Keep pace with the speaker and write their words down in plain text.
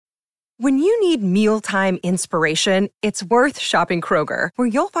When you need mealtime inspiration, it's worth shopping Kroger, where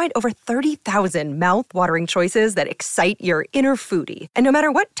you'll find over 30,000 mouth-watering choices that excite your inner foodie. And no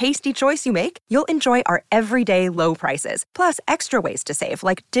matter what tasty choice you make, you'll enjoy our everyday low prices, plus extra ways to save,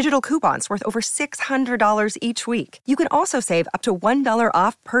 like digital coupons worth over $600 each week. You can also save up to $1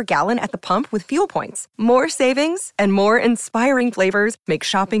 off per gallon at the pump with fuel points. More savings and more inspiring flavors make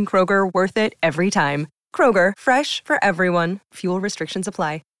shopping Kroger worth it every time. Kroger, fresh for everyone. Fuel restrictions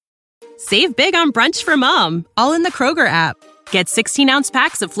apply. Save big on brunch for mom, all in the Kroger app. Get 16-ounce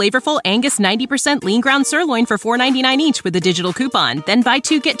packs of flavorful Angus 90% lean ground sirloin for $4.99 each with a digital coupon. Then buy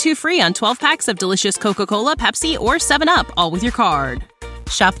 2, get 2 free on 12 packs of delicious Coca-Cola, Pepsi, or 7-Up, all with your card.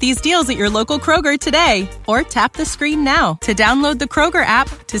 Shop these deals at your local Kroger today, or tap the screen now to download the Kroger app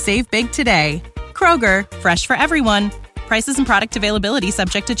to save big today. Kroger, fresh for everyone. Prices and product availability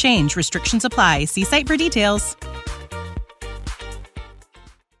subject to change. Restrictions apply. See site for details.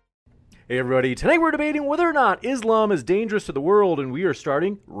 Hey everybody, today we're debating whether or not Islam is dangerous to the world, and we are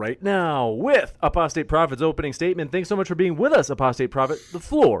starting right now with Apostate Prophet's opening statement. Thanks so much for being with us, Apostate Prophet. The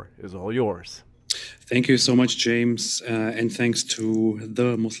floor is all yours. Thank you so much, James, and thanks to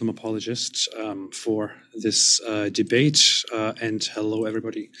the Muslim apologists for this debate, and hello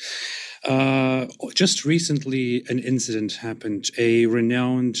everybody. Just recently, an incident happened. A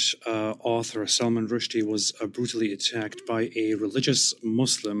renowned author, Salman Rushdie, was brutally attacked by a religious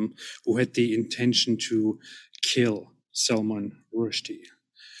Muslim who had the intention to kill Salman Rushdie.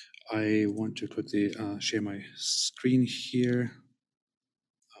 I want to quickly share my screen here.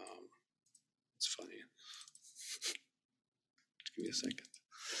 It's funny. Give me a second.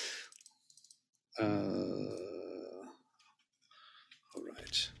 All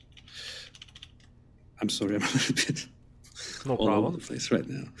right. I'm sorry, I'm a little bit all over the place right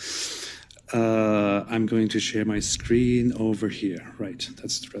now. I'm going to share my screen over here. Right,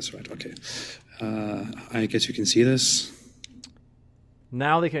 that's right. Okay. I guess you can see this.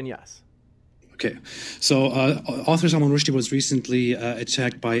 Now they can, yes. Okay, so author Salman Rushdie was recently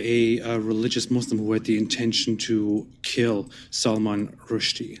attacked by a religious Muslim who had the intention to kill Salman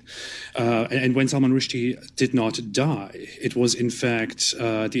Rushdie. And when Salman Rushdie did not die, it was in fact,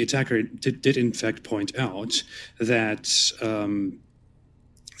 the attacker did in fact point out that,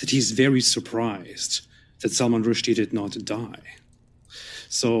 that he's very surprised that Salman Rushdie did not die.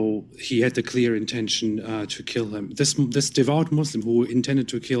 So he had the clear intention to kill him. This devout Muslim who intended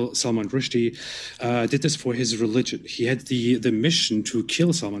to kill Salman Rushdie did this for his religion. He had the mission to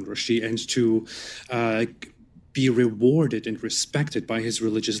kill Salman Rushdie and to be rewarded and respected by his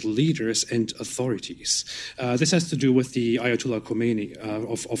religious leaders and authorities. This has to do with the Ayatollah Khomeini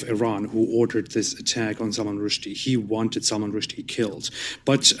of Iran, who ordered this attack on Salman Rushdie. He wanted Salman Rushdie killed.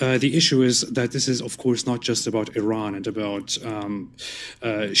 But the issue is that this is, of course, not just about Iran and about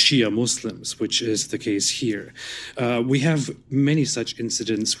Shia Muslims, which is the case here. We have many such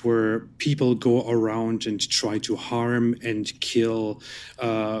incidents where people go around and try to harm and kill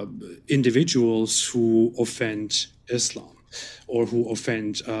individuals who offend Islam or who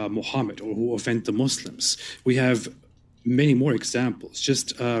offend Muhammad or who offend the Muslims. We have many more examples.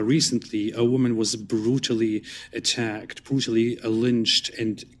 Just recently, a woman was brutally attacked, brutally lynched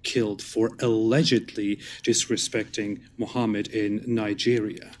and killed for allegedly disrespecting Muhammad in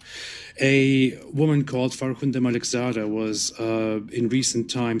Nigeria. A woman called Farhunda Malikzada was in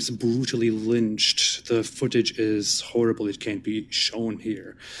recent times brutally lynched. The footage is horrible. It can't be shown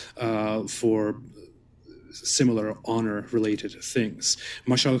here for similar honor-related things.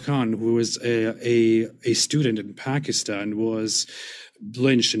 Mashal Khan, who was a student in Pakistan, was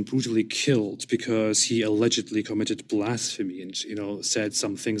lynched and brutally killed because he allegedly committed blasphemy and, said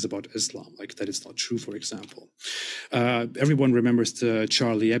some things about Islam, like that is not true, for example. Everyone remembers the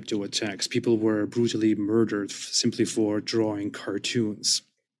Charlie Hebdo attacks. People were brutally murdered simply for drawing cartoons.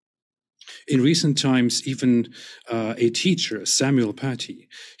 In recent times, even a teacher, Samuel Paty,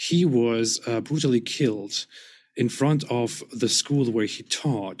 he was brutally killed in front of the school where he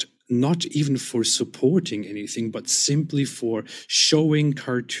taught, not even for supporting anything, but simply for showing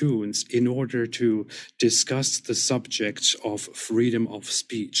cartoons in order to discuss the subject of freedom of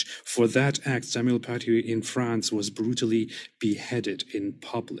speech. For that act, Samuel Paty in France was brutally beheaded in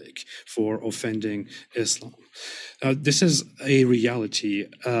public for offending Islam. This is a reality,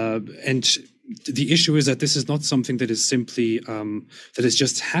 and the issue is that this is not something that is simply that is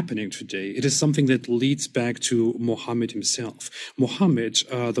just happening today. It is something that leads back to Muhammad himself. Muhammad,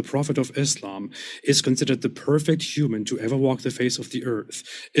 the prophet of Islam, is considered the perfect human to ever walk the face of the earth.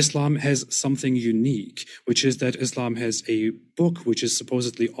 Islam has something unique, which is that Islam has a book which is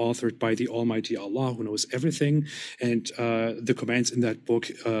supposedly authored by the Almighty Allah, who knows everything, and the commands in that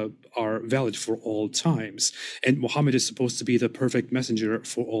book are valid for all times. And Muhammad is supposed to be the perfect messenger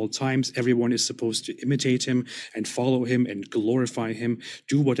for all times. Everyone is supposed to imitate him and follow him and glorify him,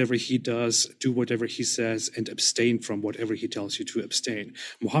 do whatever he does, do whatever he says, and abstain from whatever he tells you to abstain.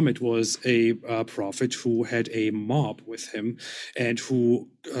 Muhammad was a prophet who had a mob with him and who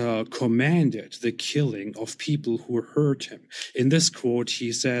commanded the killing of people who hurt him. In this quote,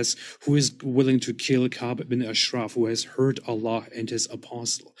 he says, "Who is willing to kill Ka'b bin Ashraf, who has hurt Allah and his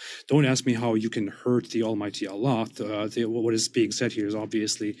apostle?" Don't ask me how you can hurt the Almighty Allah. What is being said here is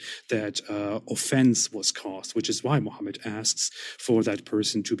obviously that offense was caused, which is why Muhammad asks for that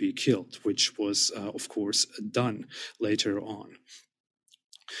person to be killed, which was, of course, done later on.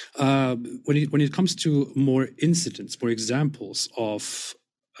 When it comes to more incidents, more examples of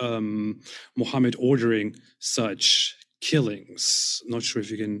Muhammad ordering such killings, not sure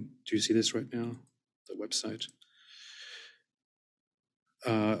if you can, do you see this right now, the website?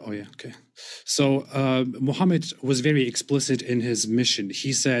 Okay. So Muhammad was very explicit in his mission.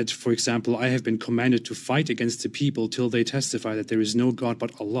 He said, for example, "I have been commanded to fight against the people till they testify that there is no God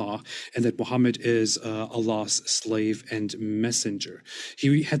but Allah, and that Muhammad is Allah's slave and messenger."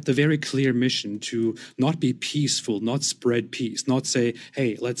 He had the very clear mission to not be peaceful, not spread peace, not say,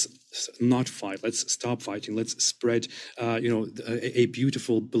 "Hey, let's not fight, let's stop fighting, let's spread a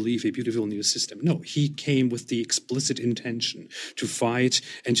beautiful belief, a beautiful new system." No, he came with the explicit intention to fight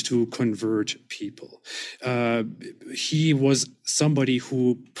and to convert people. He was somebody who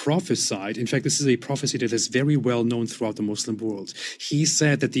prophesied. In fact, this is a prophecy that is very well known throughout the Muslim world. He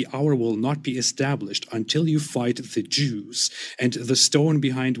said that the hour will not be established until you fight the Jews, and the stone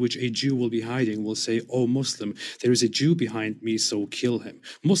behind which a Jew will be hiding will say, "O Muslim, there is a Jew behind me, so kill him."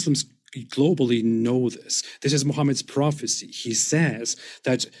 Muslims globally know this. This is Muhammad's prophecy. He says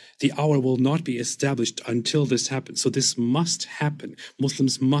that the hour will not be established until this happens. So this must happen.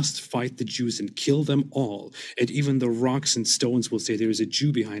 Muslims must fight the Jews and kill them all. And even the rocks and stones will say, "There is a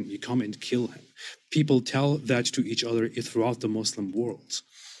Jew behind me, come and kill him." People tell that to each other throughout the Muslim world.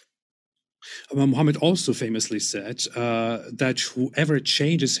 Muhammad also famously said that whoever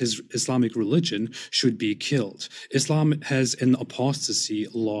changes his Islamic religion should be killed. Islam has an apostasy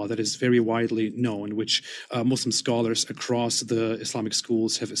law that is very widely known, which Muslim scholars across the Islamic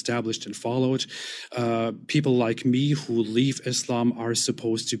schools have established and followed. People like me who leave Islam are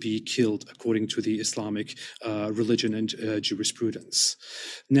supposed to be killed according to the Islamic religion and jurisprudence.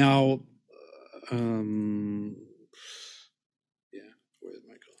 Now,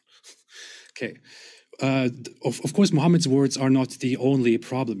 okay. Of course, Muhammad's words are not the only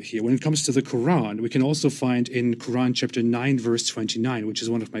problem here. When it comes to the Quran, we can also find in Quran chapter 9, verse 29, which is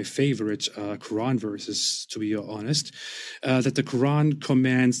one of my favorite Quran verses, to be honest, that the Quran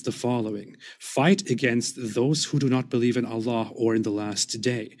commands the following: "Fight against those who do not believe in Allah or in the last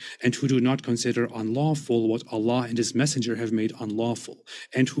day, and who do not consider unlawful what Allah and His Messenger have made unlawful,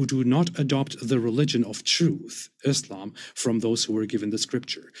 and who do not adopt the religion of truth, Islam, from those who were given the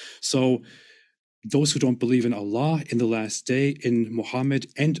scripture." So, those who don't believe in Allah, in the last day, in Muhammad,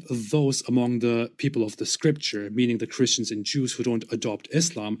 and those among the people of the scripture, meaning the Christians and Jews who don't adopt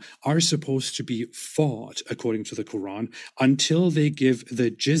Islam, are supposed to be fought, according to the Quran, until they give the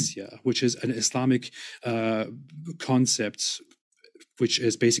jizya, which is an Islamic concept, which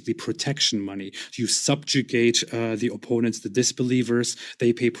is basically protection money. You subjugate the opponents, the disbelievers.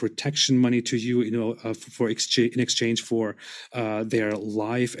 They pay protection money to you, in exchange for their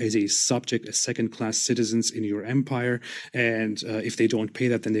life as a subject, as second-class citizens in your empire. And if they don't pay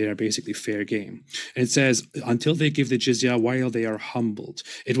that, then they are basically fair game. And it says, until they give the jizya while they are humbled.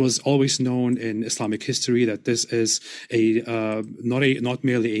 It was always known in Islamic history that this is not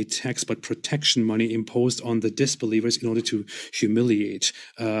merely a tax, but protection money imposed on the disbelievers in order to humiliate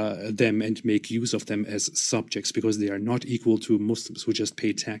them and make use of them as subjects, because they are not equal to Muslims who just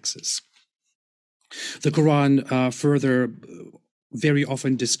pay taxes. The Quran further very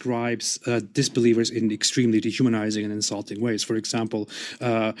often describes disbelievers in extremely dehumanizing and insulting ways. For example,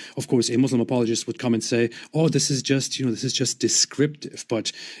 of course, a Muslim apologist would come and say, "Oh, this is just descriptive."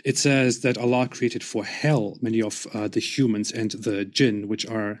 But it says that Allah created for hell many of the humans and the jinn, which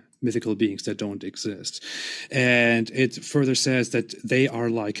are mythical beings that don't exist. And it further says that they are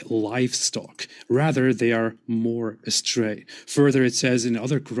like livestock. Rather, they are more astray. Further, it says in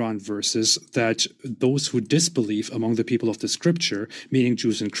other Quran verses that those who disbelieve among the people of the scripture, meaning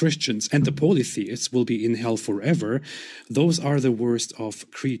Jews and Christians, and the polytheists will be in hell forever. Those are the worst of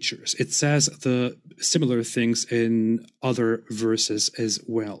creatures. It says the similar things in other verses as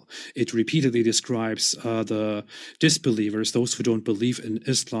well. It repeatedly describes the disbelievers, those who don't believe in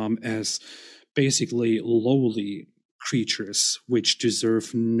Islam, as basically lowly creatures which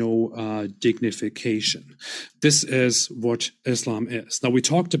deserve no dignification. This is what Islam is. Now, we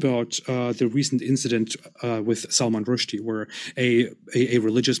talked about the recent incident with Salman Rushdie, where a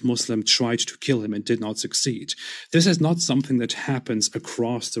religious Muslim tried to kill him and did not succeed. This is not something that happens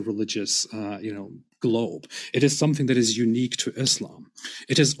across the religious, globe. It is something that is unique to Islam.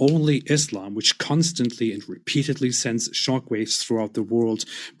 It is only Islam which constantly and repeatedly sends shockwaves throughout the world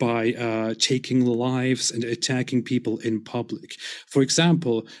by taking lives and attacking people in public. For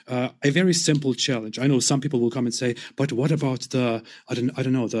example, a very simple challenge. I know some people will come and say, but what about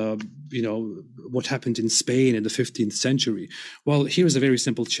what happened in Spain in the 15th century? Well, here's a very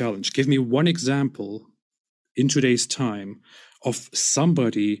simple challenge. Give me one example in today's time of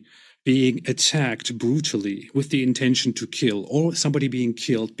somebody being attacked brutally with the intention to kill, or somebody being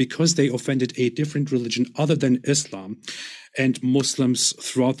killed because they offended a different religion other than Islam, and Muslims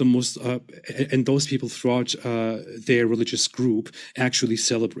throughout and those people throughout their religious group actually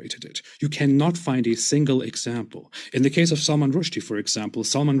celebrated it. You cannot find a single example. In the case of Salman Rushdie, for example,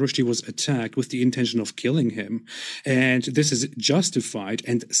 Salman Rushdie was attacked with the intention of killing him, and this is justified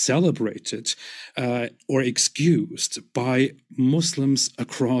and celebrated or excused by Muslims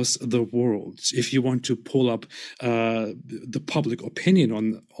across the world. If you want to pull up the public opinion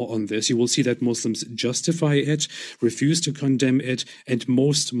on this, you will see that Muslims justify it, refuse to condemn it, and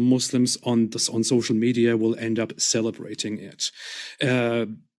most Muslims on social media will end up celebrating it.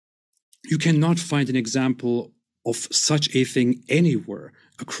 You cannot find an example of such a thing anywhere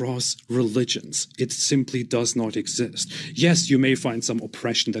across religions. It simply does not exist. Yes, you may find some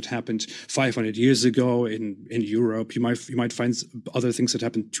oppression that happened 500 years ago in Europe. You might find other things that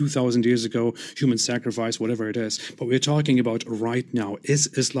happened 2,000 years ago, human sacrifice, whatever it is. But we're talking about right now. Is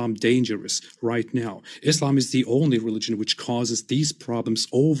Islam dangerous right now? Islam is the only religion which causes these problems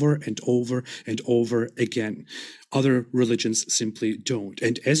over and over and over again. Other religions simply don't.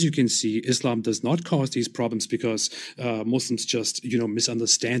 And as you can see, Islam does not cause these problems because Muslims just,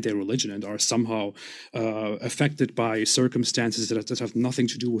 misunderstand their religion and are somehow affected by circumstances that have nothing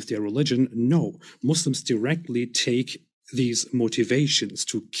to do with their religion. No, Muslims directly take these motivations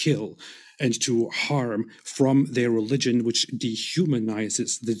to kill and to harm from their religion, which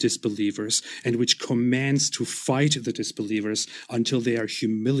dehumanizes the disbelievers and which commands to fight the disbelievers until they are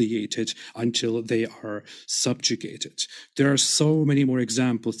humiliated, until they are subjugated. There are so many more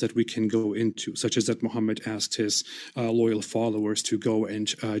examples that we can go into, such as that Muhammad asked his loyal followers to go and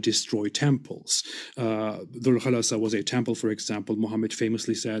destroy temples. Dhul Khalasa was a temple, for example. Muhammad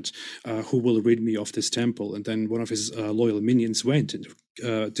famously said, who will rid me of this temple? And then one of his loyal minions went and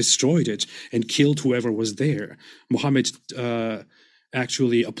destroyed it and killed whoever was there. Muhammad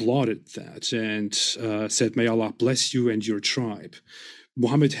actually applauded that and said, may Allah bless you and your tribe.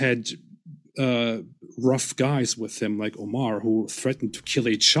 Muhammad had rough guys with him like Omar, who threatened to kill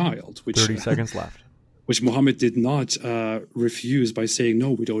a child. 30 seconds left. Which Muhammad did not refuse by saying,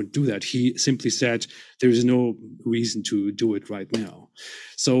 no, we don't do that. He simply said, there is no reason to do it right now.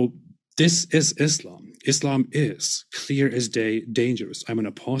 So this is Islam. Islam is clear as day dangerous. I'm an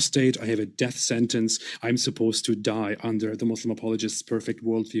apostate. I have a death sentence. I'm supposed to die under the Muslim apologist's perfect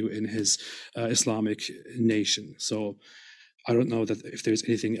worldview in his Islamic nation. So I don't know that if there's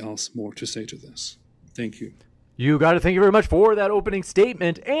anything else more to say to this. Thank you. You got it. Thank you very much for that opening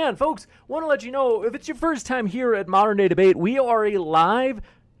statement. And folks, want to let you know, if it's your first time here at Modern Day Debate, we are a live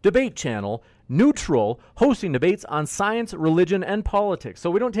debate channel, neutral, hosting debates on science, religion, and politics.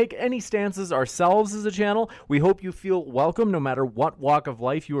 So we don't take any stances ourselves as a channel. We hope you feel welcome no matter what walk of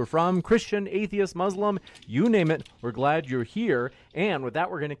life you are from, Christian, atheist, Muslim, you name it. We're glad you're here. And with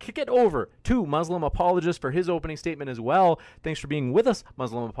that, we're going to kick it over to Muslim Apologist for his opening statement as well. Thanks for being with us,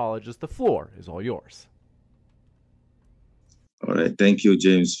 Muslim Apologist. The floor is all yours. All right. Thank you,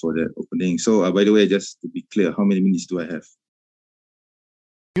 James, for that opening. So, by the way, just to be clear, how many minutes do I have?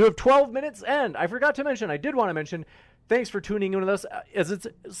 You have 12 minutes, and I forgot to mention, I did want to mention, thanks for tuning in with us, as it's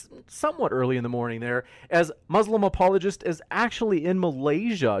somewhat early in the morning there, as Muslim Apologist is actually in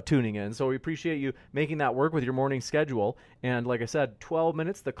Malaysia tuning in, so we appreciate you making that work with your morning schedule. And like I said, 12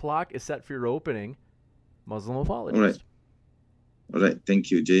 minutes, the clock is set for your opening, Muslim Apologist. All right, thank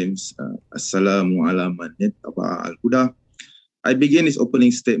you, James. Assalamu ala man ittaba'a al-huda. I begin this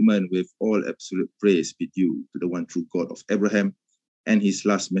opening statement with all absolute praise be due to the one true God of Abraham and his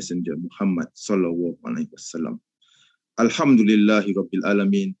last messenger, Muhammad sallallahu alaihi wasallam. Alhamdulillahi rabbil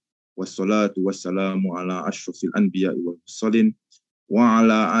alamin, wassalatu wassalamu ala ashrafil anbiya wal mursalin, wa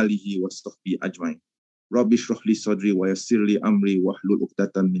ala alihi wa sahbihi ajmain. Rabbi shrah li sadri wa yassir li amri wahlul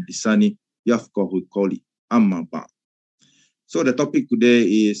 'uqdatam min lisani yafqahu qawli. Amma ba'd. So the topic today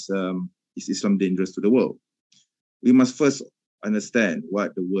is Islam dangerous to the world? We must first understand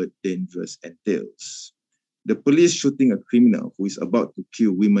what the word dangerous entails. The police shooting a criminal who is about to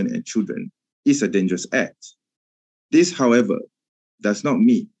kill women and children is a dangerous act. This, however, does not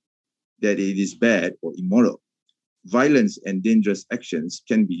mean that it is bad or immoral. Violence and dangerous actions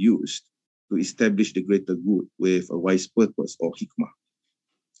can be used to establish the greater good with a wise purpose or hikmah.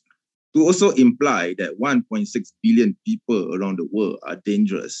 To also imply that 1.6 billion people around the world are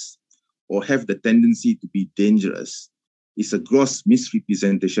dangerous or have the tendency to be dangerous is a gross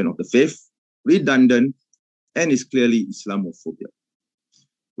misrepresentation of the faith, redundant, and is clearly Islamophobia.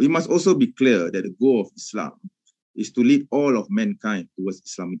 We must also be clear that the goal of Islam is to lead all of mankind towards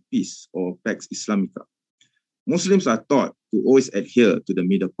Islamic peace or Pax Islamica. Muslims are taught to always adhere to the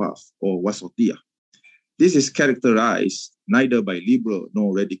middle path or wasatiyah. This is characterized neither by liberal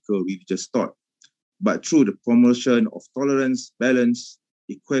nor radical religious thought, but through the promotion of tolerance, balance,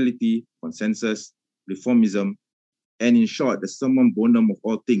 equality, consensus, reformism, and in short, the summum bonum of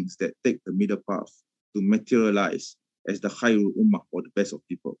all things that take the middle path to materialize as the khairul ummah or the best of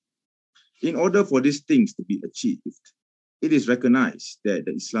people. In order for these things to be achieved, it is recognized that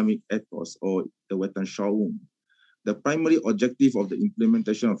the Islamic ethos or the Watan Sha'um, the primary objective of the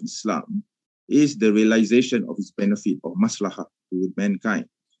implementation of Islam is the realization of its benefit or maslahah to mankind,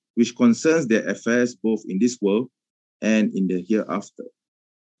 which concerns their affairs both in this world and in the hereafter.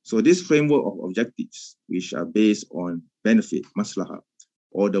 So this framework of objectives, which are based on benefit, maslahah,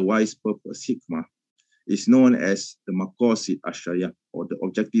 or the wise purpose, hikmah, is known as the maqasid ash-sharia, or the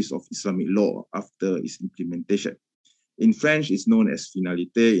objectives of Islamic law after its implementation. In French, it's known as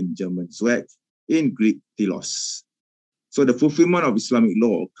finalité, in German, Zweck, in Greek, telos. So the fulfillment of Islamic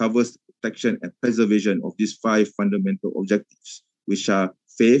law covers the protection and preservation of these 5 fundamental objectives, which are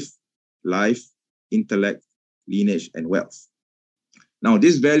faith, life, intellect, lineage, and wealth. Now,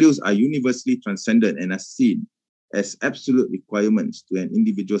 these values are universally transcendent and are seen as absolute requirements to an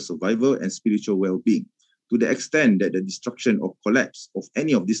individual's survival and spiritual well-being, to the extent that the destruction or collapse of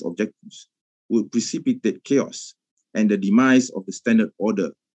any of these objectives will precipitate chaos and the demise of the standard order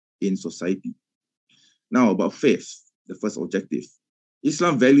in society. Now, about faith, the first objective.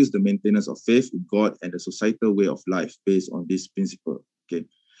 Islam values the maintenance of faith in God and the societal way of life based on this principle. Okay.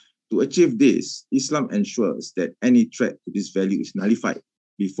 To achieve this, Islam ensures that any threat to this value is nullified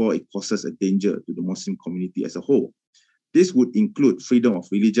before it causes a danger to the Muslim community as a whole. This would include freedom of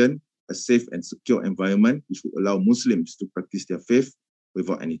religion, a safe and secure environment which would allow Muslims to practice their faith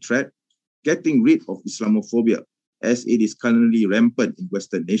without any threat, getting rid of Islamophobia as it is currently rampant in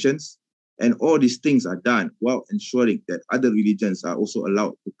Western nations, and all these things are done while ensuring that other religions are also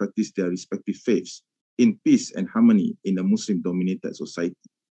allowed to practice their respective faiths in peace and harmony in a Muslim-dominated society.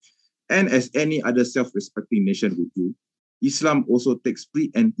 And as any other self-respecting nation would do, Islam also takes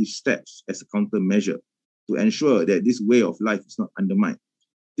preemptive steps as a countermeasure to ensure that this way of life is not undermined.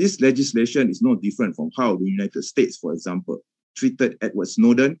 This legislation is no different from how the United States, for example, treated Edward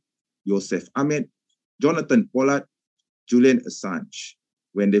Snowden, Joseph Ahmed, Jonathan Pollard, Julian Assange,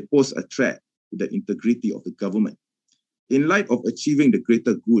 when they pose a threat to the integrity of the government. In light of achieving the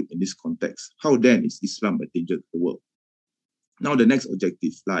greater good in this context, how then is Islam a danger to the world? Now the next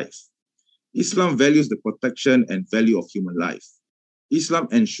objective, life. Islam values the protection and value of human life. Islam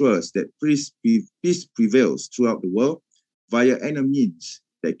ensures that peace prevails throughout the world via any means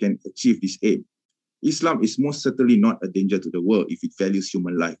that can achieve this aim. Islam is most certainly not a danger to the world if it values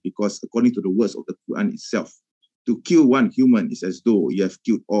human life, because according to the words of the Quran itself, to kill one human is as though you have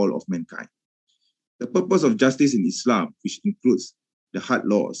killed all of mankind. The purpose of justice in Islam, which includes the hard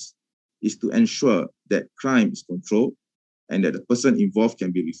laws, is to ensure that crime is controlled and that the person involved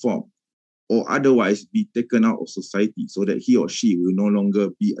can be reformed or otherwise be taken out of society so that he or she will no longer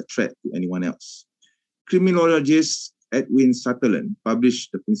be a threat to anyone else. Criminologist Edwin Sutherland published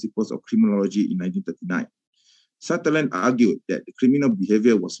the Principles of Criminology in 1939. Sutherland argued that the criminal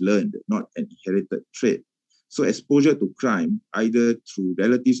behavior was learned, not an inherited trait. So exposure to crime, either through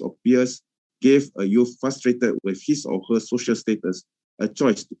relatives or peers, gave a youth frustrated with his or her social status a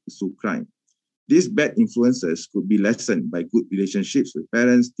choice to pursue crime. These bad influences could be lessened by good relationships with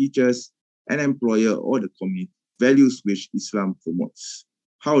parents, teachers, an employer, or the community values which Islam promotes.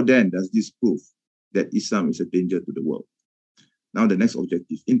 How then does this prove that Islam is a danger to the world? Now the next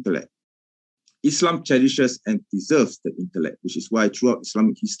objective, intellect. Islam cherishes and preserves the intellect, which is why throughout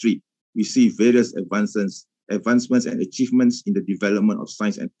Islamic history, we see various advancements and achievements in the development of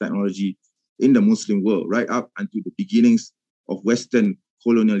science and technology in the Muslim world, right up until the beginnings of Western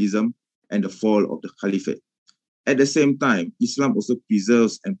colonialism and the fall of the Caliphate. At the same time, Islam also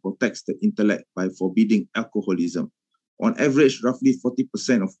preserves and protects the intellect by forbidding alcoholism. On average, roughly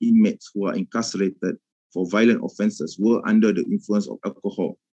 40% of inmates who are incarcerated for violent offenses were under the influence of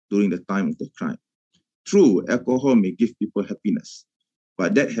alcohol during the time of the crime. True, alcohol may give people happiness,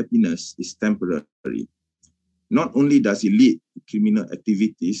 but that happiness is temporary. Not only does it lead to criminal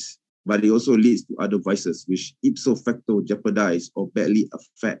activities, but it also leads to other vices which ipso facto jeopardize or badly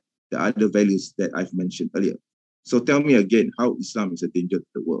affect the other values that I've mentioned earlier. So tell me again how Islam is a danger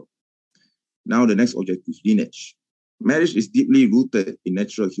to the world. Now the next objective, lineage. Marriage is deeply rooted in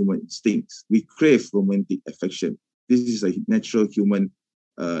natural human instincts. We crave romantic affection. This is a natural human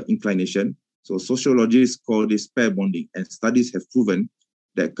inclination. So sociologists call this pair bonding, and studies have proven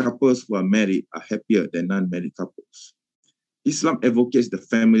that couples who are married are happier than non-married couples. Islam advocates the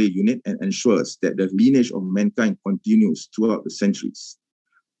family unit and ensures that the lineage of mankind continues throughout the centuries.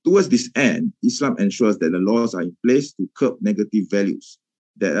 Towards this end, Islam ensures that the laws are in place to curb negative values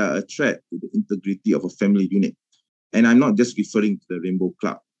that are a threat to the integrity of a family unit. And I'm not just referring to the Rainbow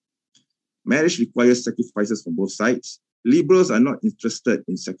Club. Marriage requires sacrifices from both sides. Liberals are not interested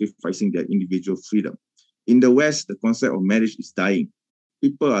in sacrificing their individual freedom. In the West, the concept of marriage is dying.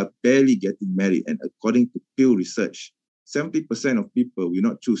 People are barely getting married, and according to Pew Research, 70% of people will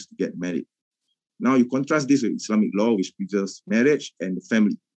not choose to get married. Now you contrast this with Islamic law, which preserves marriage and the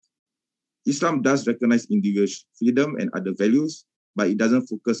family. Islam does recognize individual freedom and other values, but it doesn't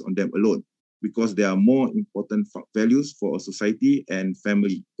focus on them alone, because there are more important values for a society and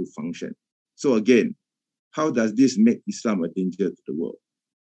family to function. So again, how does this make Islam a danger to the world?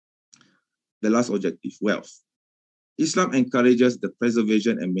 The last objective, wealth. Islam encourages the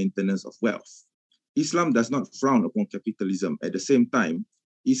preservation and maintenance of wealth. Islam does not frown upon capitalism. At the same time,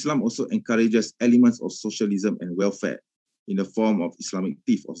 Islam also encourages elements of socialism and welfare in the form of Islamic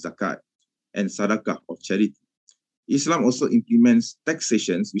thief of zakat and sadaqah of charity. Islam also implements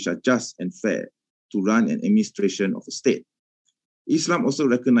taxations which are just and fair to run an administration of a state. Islam also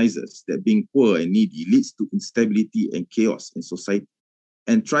recognizes that being poor and needy leads to instability and chaos in society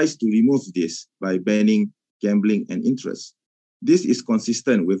and tries to remove this by banning gambling and interest. This is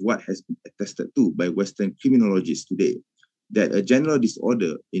consistent with what has been attested to by Western criminologists today, that a general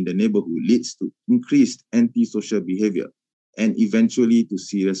disorder in the neighborhood leads to increased antisocial behavior and eventually to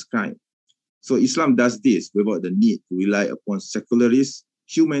serious crime. So Islam does this without the need to rely upon secularist,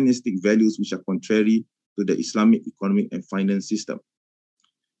 humanistic values which are contrary to the Islamic economic and finance system.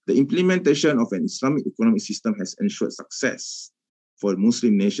 The implementation of an Islamic economic system has ensured success for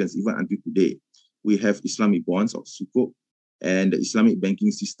Muslim nations even until today. We have Islamic bonds of Sukuk and the Islamic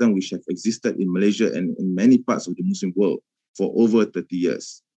banking system which have existed in Malaysia and in many parts of the Muslim world for over 30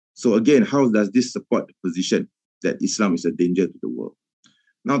 years. So again, how does this support the position that Islam is a danger to the world?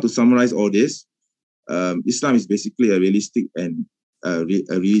 Now to summarize all this, Islam is basically a realistic and a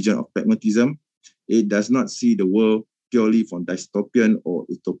religion of pragmatism. It does not see the world purely from dystopian or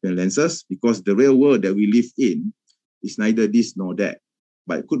utopian lenses, because the real world that we live in is neither this nor that,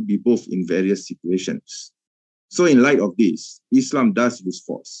 but it could be both in various situations. So in light of this, Islam does use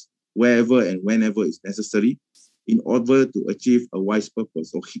force wherever and whenever it's necessary in order to achieve a wise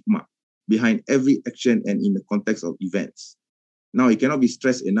purpose or hikmah behind every action and in the context of events. Now, it cannot be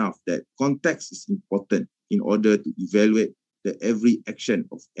stressed enough that context is important in order to evaluate the every action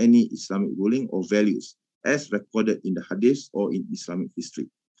of any Islamic ruling or values as recorded in the hadiths or in Islamic history.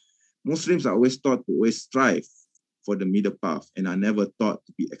 Muslims are always taught to always strive for the middle path and are never taught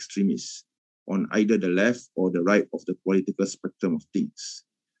to be extremists on either the left or the right of the political spectrum of things.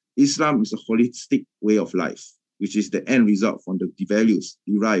 Islam is a holistic way of life, which is the end result from the values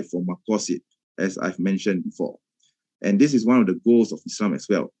derived from maqasid, as I've mentioned before. And this is one of the goals of Islam as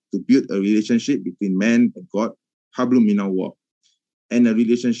well, to build a relationship between man and God, hablum minallah, and a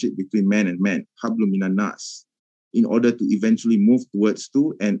relationship between man and man, hablum minan nas, in order to eventually move towards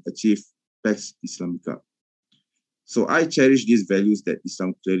to and achieve Pax Islamica. So I cherish these values that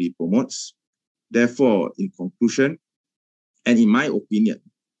Islam clearly promotes. Therefore, in conclusion, and in my opinion,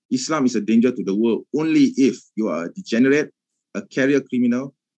 Islam is a danger to the world only if you are a degenerate, a career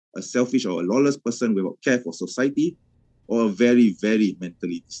criminal, a selfish or a lawless person without care for society, or a very, very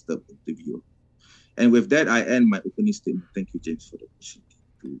mentally disturbed individual. And with that, I end my opening statement. Thank you, James, for the opportunity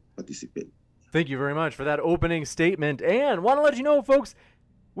to participate. Thank you very much for that opening statement. And want to let you know, folks,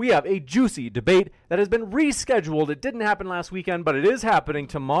 we have a juicy debate that has been rescheduled. It didn't happen last weekend, but it is happening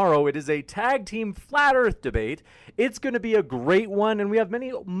tomorrow. It is a tag team flat earth debate. It's going to be a great one, and we have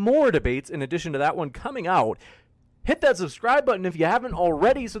many more debates in addition to that one coming out. Hit that subscribe button if you haven't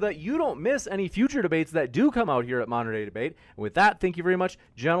already so that you don't miss any future debates that do come out here at Modern Day Debate. And with that, thank you very much,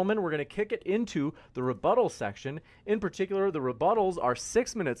 gentlemen. We're going to kick it into the rebuttal section. In particular, the rebuttals are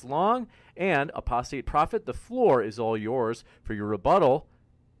 6 minutes long, and Apostate Prophet, the floor is all yours for your rebuttal.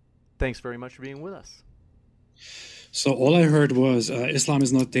 Thanks very much for being with us. So all I heard was Islam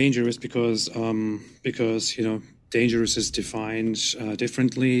is not dangerous because dangerous is defined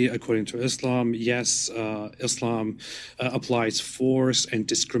differently according to Islam. Yes, Islam applies force and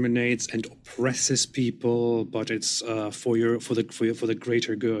discriminates and oppresses people, but it's for the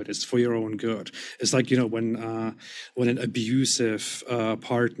greater good. It's for your own good. It's like when an abusive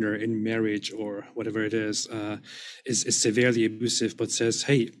partner in marriage or whatever it is severely abusive, but says,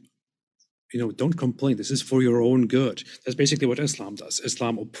 hey, don't complain. This is for your own good. That's basically what Islam does.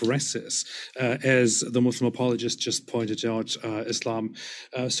 Islam oppresses. As the Muslim apologist just pointed out, Islam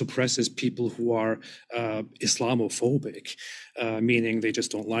suppresses people who are Islamophobic, meaning they just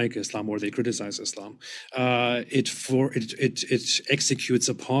don't like Islam or they criticize Islam. It executes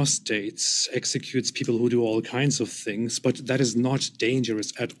apostates, executes people who do all kinds of things, but that is not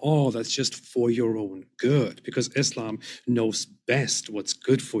dangerous at all. That's just for your own good, because Islam knows best what's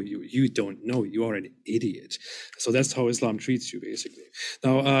good for you. You don't know. You are an idiot. So that's how Islam treats you, basically.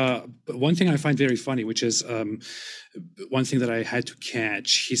 Now, one thing I find very funny, which is one thing that I had to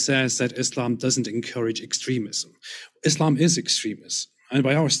catch, he says that Islam doesn't encourage extremism. Islam is extremism. And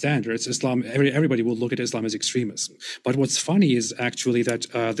by our standards, Islam, everybody will look at Islam as extremism. But what's funny is actually that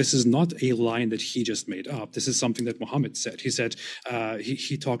this is not a line that he just made up. This is something that Muhammad said. He said,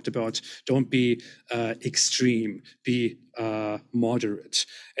 he talked about, don't be extreme, be moderate.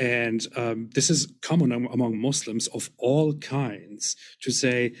 And this is common among Muslims of all kinds to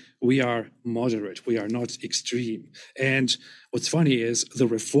say, we are moderate, we are not extreme. And what's funny is the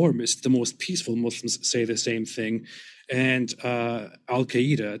reformists, the most peaceful Muslims, say the same thing. And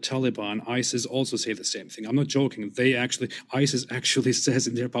Al-Qaeda, Taliban, ISIS also say the same thing. I'm not joking. ISIS actually says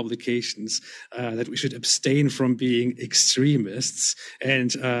in their publications that we should abstain from being extremists,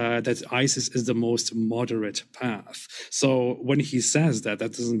 and that ISIS is the most moderate path. So when he says that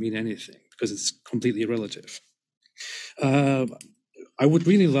doesn't mean anything because it's completely relative. I would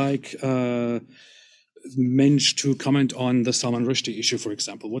really like Mensch to comment on the Salman Rushdie issue, for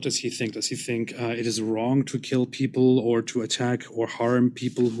example. What does he think? Does he think it is wrong to kill people or to attack or harm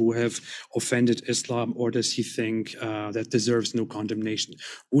people who have offended Islam, or does he think that deserves no condemnation?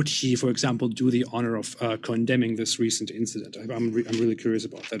 Would he, for example, do the honor of condemning this recent incident? I'm really curious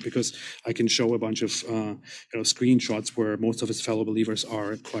about that, because I can show a bunch of screenshots where most of his fellow believers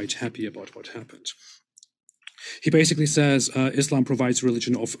are quite happy about what happened. He basically says Islam provides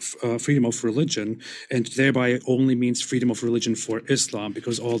freedom of religion, and thereby only means freedom of religion for Islam,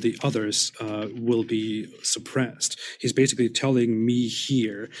 because all the others will be suppressed. He's basically telling me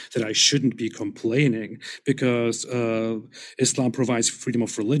here that I shouldn't be complaining because Islam provides freedom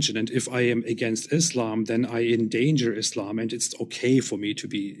of religion, and if I am against Islam, then I endanger Islam, and it's okay for me to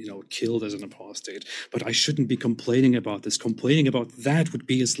be killed as an apostate. But I shouldn't be complaining about this. Complaining about that would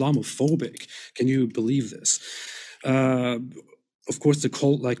be Islamophobic. Can you believe this? Of course, the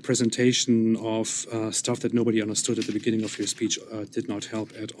cult-like presentation of stuff that nobody understood at the beginning of your speech did not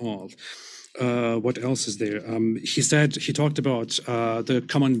help at all. What else is there? He talked about the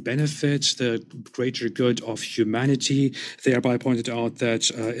common benefit, the greater good of humanity, thereby pointed out that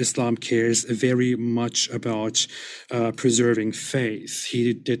Islam cares very much about preserving faith.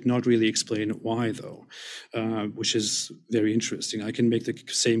 He did not really explain why, though, which is very interesting. I can make the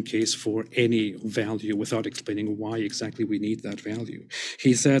same case for any value without explaining why exactly we need that value.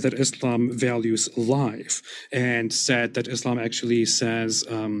 He said that Islam values life, and said that Islam actually says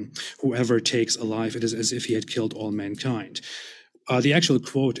whoever takes a life, it is as if he had killed all mankind. The actual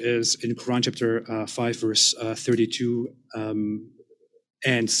quote is in Quran chapter 5, verse 32,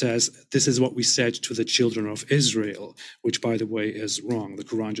 and says, this is what we said to the children of Israel, which, by the way, is wrong. The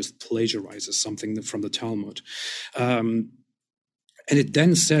Quran just plagiarizes something from the Talmud. And it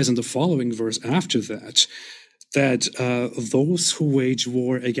then says in the following verse after that, those who wage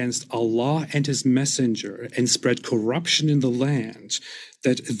war against Allah and his messenger and spread corruption in the land,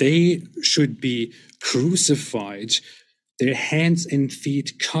 that they should be crucified, their hands and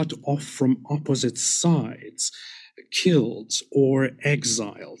feet cut off from opposite sides, killed or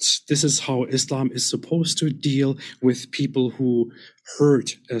exiled. This is how Islam is supposed to deal with people who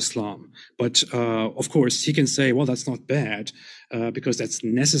hurt Islam. But of course, he can say, well, that's not bad because that's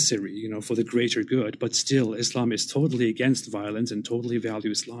necessary, for the greater good. But still, Islam is totally against violence and totally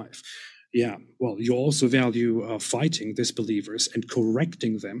values life. Yeah, well, you also value fighting disbelievers and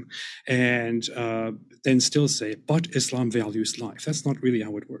correcting them, and then still say, but Islam values life. That's not really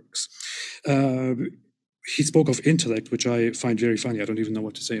how it works. He spoke of intellect, which I find very funny. I don't even know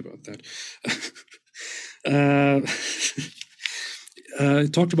what to say about that.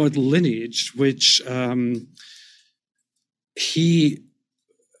 Talked about lineage, which he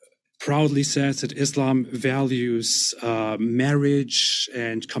proudly says that Islam values marriage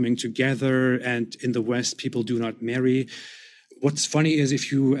and coming together, and in the West, people do not marry. What's funny is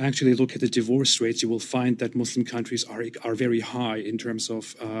if you actually look at the divorce rates, you will find that Muslim countries are very high in terms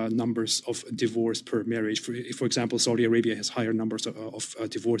of numbers of divorce per marriage. For example, Saudi Arabia has higher numbers of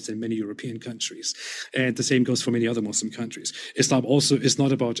divorce than many European countries. And the same goes for many other Muslim countries. Islam also is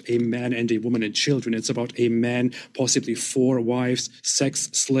not about a man and a woman and children. It's about a man, possibly 4 wives, sex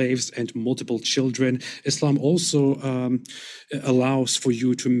slaves, and multiple children. Islam also allows for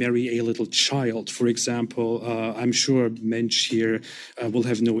you to marry a little child. For example, I'm sure Mensch here will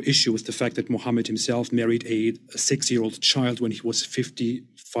have no issue with the fact that Muhammad himself married a 6-year-old child when he was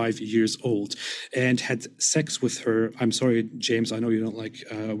 55 years old and had sex with her. I'm sorry, James, I know you don't like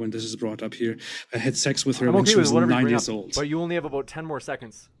when this is brought up here. Had sex with her when she was 9 years old. But you only have about 10 more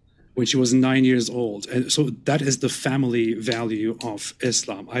seconds. When she was 9 years old. And so that is the family value of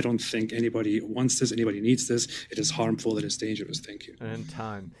Islam. I don't think anybody wants this, anybody needs this. It is harmful, it is dangerous. Thank you. And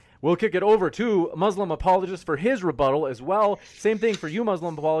time. We'll kick it over to Muslim apologist for his rebuttal as well. Same thing for you,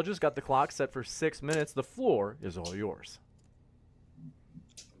 Muslim apologist. Got the clock set for 6 minutes. The floor is all yours.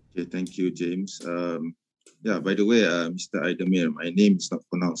 Okay, thank you, James. By the way, Mr. Aydemir, my name is not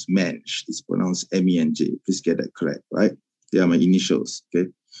pronounced Mensch. It's pronounced M-E-N-J. Please get that correct, right? They are my initials,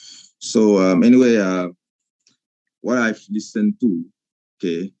 okay? So what I've listened to,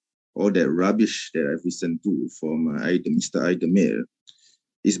 okay, all that rubbish that I've listened to from Mr. Aydemir,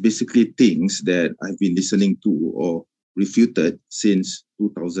 is basically things that I've been listening to or refuted since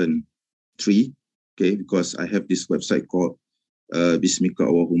 2003, okay, because I have this website called Bismika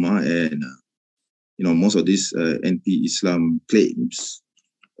Awahuma, and most of these anti-Islam claims,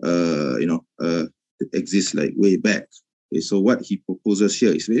 exist like way back. Okay, so what he proposes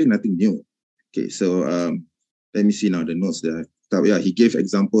here is really nothing new. Okay, so let me see now the notes that he gave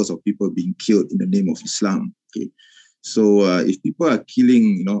examples of people being killed in the name of Islam. Okay. So if people are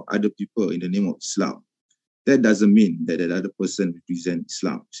killing, other people in the name of Islam, that doesn't mean that that other person represents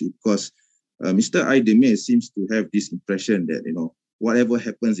Islam. See, because Mr. Aydemir seems to have this impression that, whatever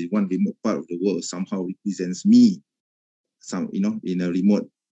happens in one remote part of the world somehow represents me, in a remote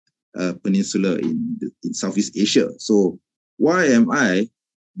peninsula in Southeast Asia. So why am I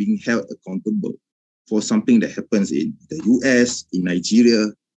being held accountable for something that happens in the US, in Nigeria,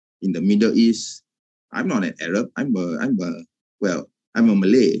 in the Middle East? I'm not an Arab. I'm a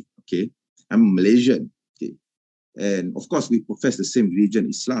Malay. Okay, I'm a Malaysian. Okay, and of course we profess the same religion,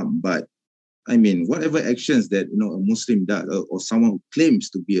 Islam. But I mean, whatever actions that a Muslim does, or someone who claims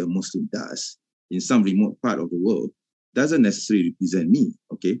to be a Muslim does in some remote part of the world, doesn't necessarily represent me.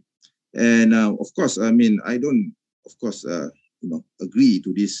 Okay, and of course, I mean, I don't, of course, agree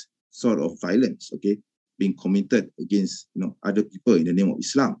to this sort of violence. Okay, being committed against other people in the name of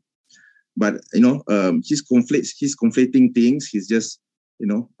Islam. But he's conflating things. He's just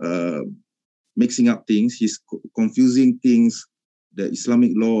mixing up things. He's confusing things. The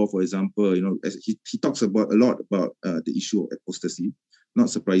Islamic law, for example, as he talks a lot about the issue of apostasy. Not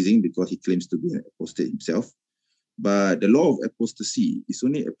surprising because he claims to be an apostate himself. But the law of apostasy is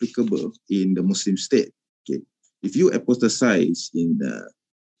only applicable in the Muslim state. Okay, if you apostatize in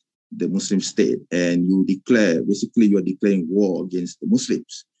the Muslim state and you declare, basically you are declaring war against the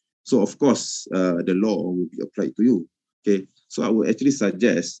Muslims. So, of course, the law will be applied to you. Okay, so I would actually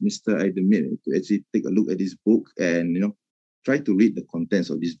suggest Mr. Aydemir to actually take a look at this book and, try to read the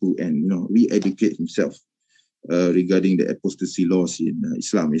contents of this book and, re-educate himself regarding the apostasy laws in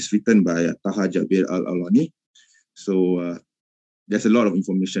Islam. It's written by Taha Jabir Al-Alani. So, there's a lot of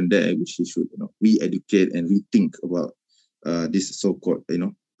information there which he should, re-educate and rethink about this so-called,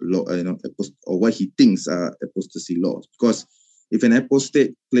 law, or what he thinks are apostasy laws. Because if an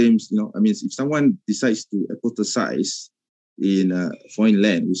apostate claims, if someone decides to apostatize in a foreign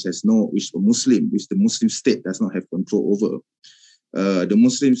land which the Muslim state does not have control over, the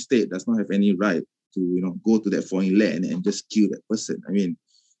Muslim state does not have any right to, go to that foreign land and just kill that person. I mean,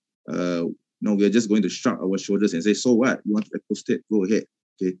 No, we're just going to shrug our shoulders and say, so what? You want to apostate? Go ahead.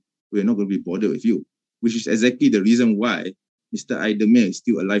 Okay, we're not going to be bothered with you. Which is exactly the reason why Mr. Aidemir is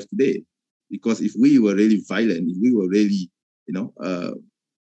still alive today. Because if we were really violent, if we were really,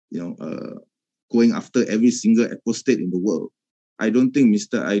 going after every single apostate in the world, I don't think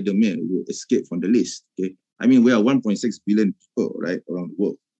Mr. Aidemir will escape from the list. Okay, I mean, we are 1.6 billion people, right, around the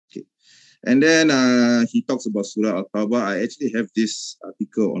world. Okay, and then he talks about Surah Al-Tawbah. I actually have this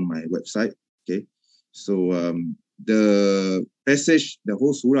article on my website. Okay, so the passage, the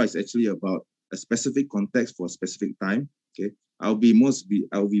whole surah is actually about a specific context for a specific time. Okay, I'll be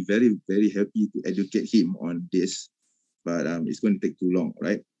very, very happy to educate him on this, but it's going to take too long,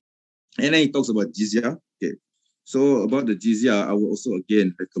 right? And then he talks about jizya. Okay, so about the jizya, I will also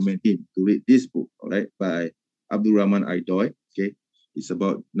again recommend him to read this book, all right, by Abdul Rahman Aidoy. Okay, it's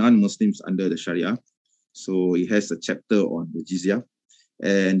about non-Muslims under the Sharia. So he has a chapter on the jizya.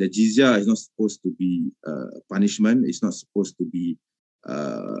 And the jizya is not supposed to be punishment. It's not supposed to be,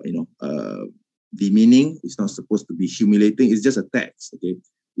 demeaning. It's not supposed to be humiliating. It's just a tax. Okay,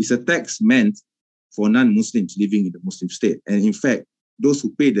 it's a tax meant for non-Muslims living in the Muslim state. And in fact, those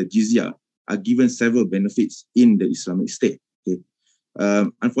who pay the jizya are given several benefits in the Islamic state. Okay,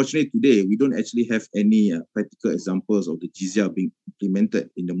 unfortunately today we don't actually have any practical examples of the jizya being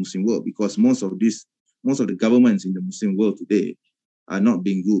implemented in the Muslim world, because most of the governments in the Muslim world today are not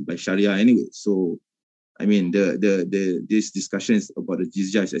being ruled by Sharia anyway. So, I mean, these discussions about the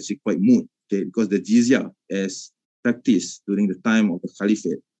jizya is actually quite moot, okay? Because the jizya, as practiced during the time of the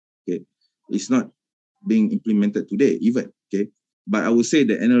Caliphate, okay, it's not being implemented today even, okay? But I would say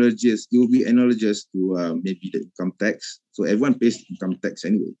it will be analogous to maybe the income tax. So everyone pays income tax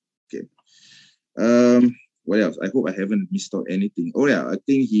anyway, okay? What else? I hope I haven't missed out anything. Oh yeah, I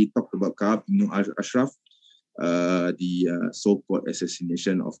think he talked about Ka'ab ibn Ashraf. The so-called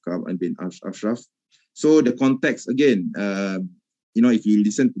assassination of Ka'ab bin Ashraf. So the context, again, if you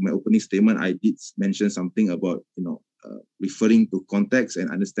listen to my opening statement, I did mention something about, referring to context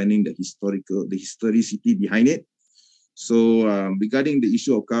and understanding the historicity behind it. So regarding the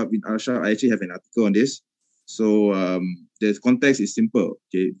issue of Ka'ab bin Ashraf, I actually have an article on this. So the context is simple,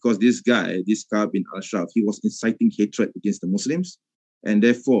 okay, because this Ka'ab bin Ashraf, he was inciting hatred against the Muslims, and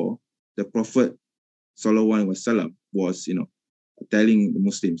therefore the Prophet Sallallahu Alaihi Wasallam was, telling the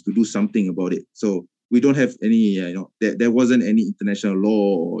Muslims to do something about it. So we don't have any, there wasn't any international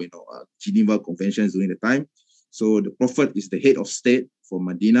law or, Geneva Conventions during the time. So the Prophet is the head of state for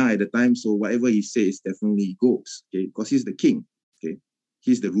Medina at the time. So whatever he says definitely goes, okay, because he's the king, okay,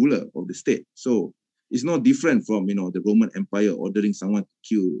 he's the ruler of the state. So it's not different from, the Roman Empire ordering someone to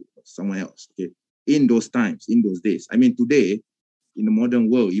kill someone else, okay, in those times, in those days. I mean, today, in the modern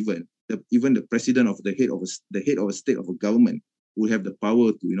world, even the president of the head of a state of a government will have the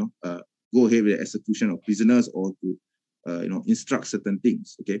power to go ahead with the execution of prisoners or to instruct certain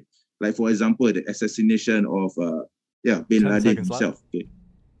things. Okay, like for example the assassination of Bin Laden himself. Okay,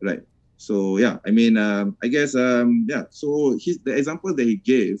 right. So yeah, I mean I guess So the examples that he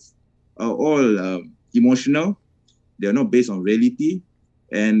gave are all emotional. They are not based on reality,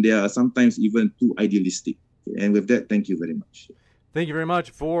 and they are sometimes even too idealistic. Okay? And with that, thank you very much. Thank you very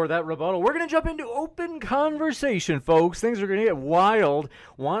much for that rebuttal. We're going to jump into open conversation, folks. Things are going to get wild.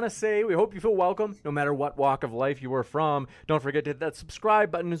 Want to say we hope you feel welcome no matter what walk of life you are from. Don't forget to hit that subscribe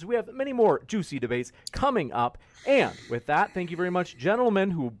button as we have many more juicy debates coming up. And with that, thank you very much,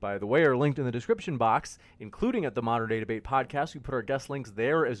 gentlemen, who, by the way, are linked in the description box, including at the Modern Day Debate podcast. We put our guest links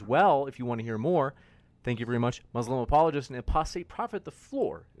there as well if you want to hear more. Thank you very much, Muslim apologist and apostate prophet. The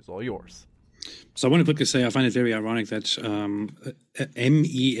floor is all yours. So I want to quickly say I find it very ironic that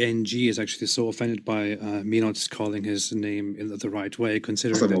MENG is actually so offended by me not calling his name in the right way,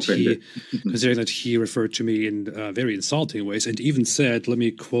 considering that he referred to me in very insulting ways and even said, let me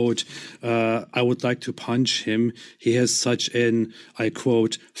quote, I would like to punch him. He has such an, I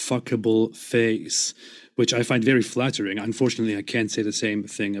quote, fuckable face, which I find very flattering. Unfortunately, I can't say the same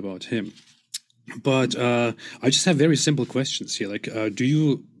thing about him. But I just have very simple questions here. Like, do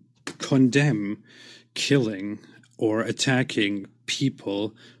you condemn killing or attacking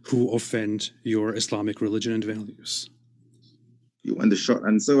people who offend your Islamic religion and values? You want the short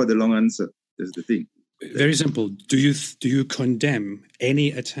answer or the long answer? That's the thing. Very simple. Do you condemn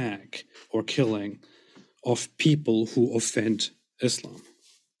any attack or killing of people who offend Islam?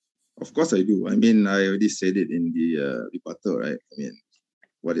 Of course I do. I mean, I already said it in the rebuttal, right? I mean,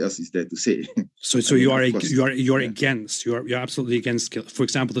 what else is there to say? So you are against. You're absolutely against. For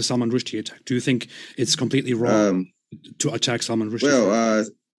example, the Salman Rushdie attack. Do you think it's completely wrong to attack Salman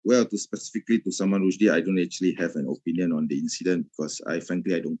Rushdie? Well, specifically to Salman Rushdie, I don't actually have an opinion on the incident because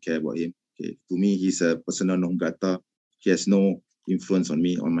frankly I don't care about him. Okay, to me, he's a persona non grata. He has no influence on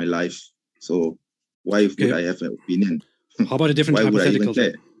me, on my life. So why would I have an opinion? How about a different Why would I hypothetical?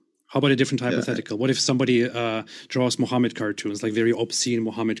 even care? How about a different hypothetical? What if somebody draws Muhammad cartoons, like very obscene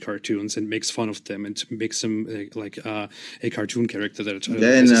Muhammad cartoons, and makes fun of them and makes them like a cartoon character that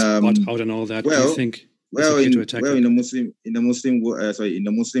then out and all that? Do you think in the Muslim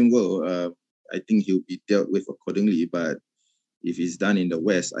world, I think he'll be dealt with accordingly. But if it's done in the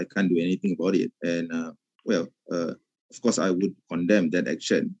West, I can't do anything about it. And of course, I would condemn that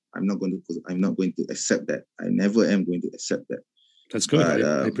action. I'm not going to accept that. I never am going to accept that. That's good. But,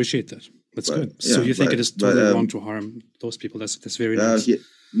 I appreciate that. That's good. So you think it is totally wrong to harm those people? That's very nice.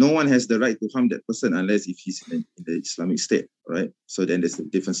 No one has the right to harm that person unless if he's in the Islamic State, right? So then there's a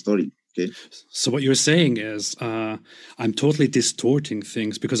different story. Okay. So what you're saying is I'm totally distorting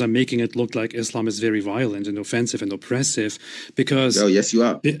things because I'm making it look like Islam is very violent and offensive and oppressive because... Oh, yes, you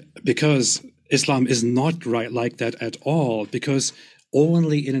are. Because Islam is not right like that at all, because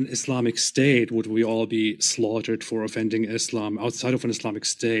only in an Islamic state would we all be slaughtered for offending Islam. Outside of an Islamic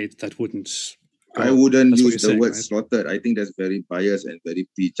state, that wouldn't... I wouldn't use the word slaughtered. I think that's very biased and very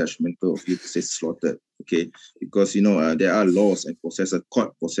prejudgmental of you to say slaughtered, okay? Because, there are laws and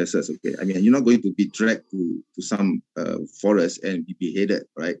court processes, okay? I mean, you're not going to be dragged to some forest and be beheaded,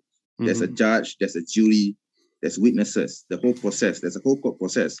 right? Mm-hmm. There's a judge, there's a jury, there's witnesses, the whole process, there's a whole court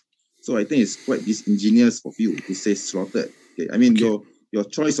process. So I think it's quite disingenuous of you to say slaughtered. Okay? I mean, your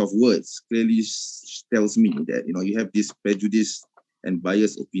choice of words clearly tells me that, you have this prejudice and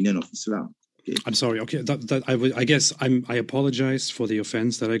biased opinion of Islam. Okay. I'm sorry. Okay, I apologize for the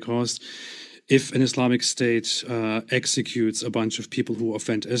offense that I caused. If an Islamic State executes a bunch of people who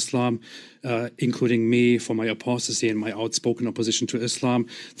offend Islam, including me for my apostasy and my outspoken opposition to Islam,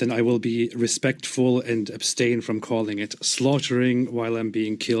 then I will be respectful and abstain from calling it slaughtering while I'm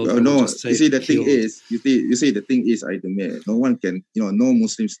being killed. The thing is, Aidemir, no one can, no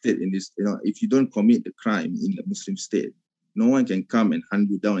Muslim state in this, if you don't commit the crime in the Muslim state, no one can come and hunt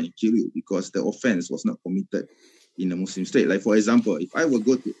you down and kill you because the offense was not committed in a Muslim state. Like, for example, if I were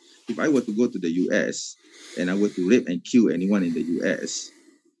to go to the US and I were to rape and kill anyone in the US,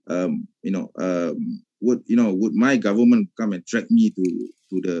 would my government come and drag me to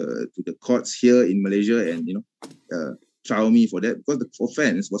the courts here in Malaysia and trial me for that? Because the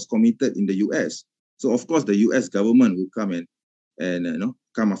offense was committed in the US. So of course the US government will come and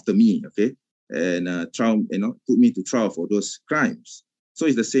come after me, okay? And put me to trial for those crimes. So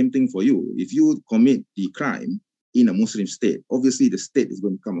it's the same thing for you. If you commit the crime in a Muslim state, obviously the state is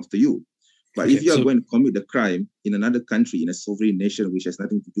going to come after you. But if you are going to commit the crime in another country, in a sovereign nation, which has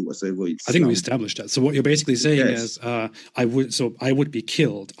nothing to do whatsoever with Islam. I think we established that. So what you're basically saying is, I would be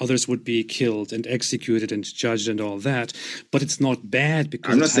killed, others would be killed and executed and judged and all that. But it's not bad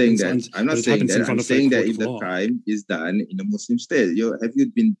because I'm not saying that. I'm saying that if the law. crime is done in a Muslim state, have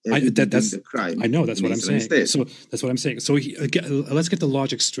you been doing the crime? I know that's what I'm saying. So that's what I'm saying. So let's get the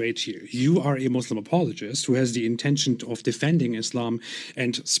logic straight here. You are a Muslim apologist who has the intention of defending Islam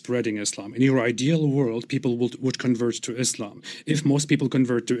and spreading Islam. In your ideal world, people would convert to Islam. If most people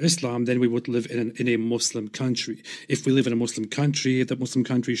convert to Islam, then we would live in a Muslim country. If we live in a Muslim country, the Muslim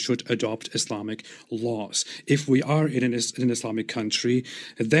country should adopt Islamic laws. If we are in an Islamic country,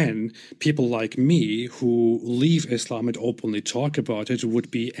 then people like me who leave Islam and openly talk about it would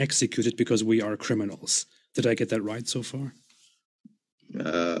be executed because we are criminals. Did I get that right so far?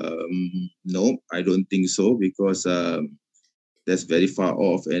 No, I don't think so, because that's very far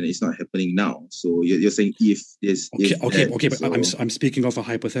off and it's not happening now. So you're saying if this... But I'm speaking of a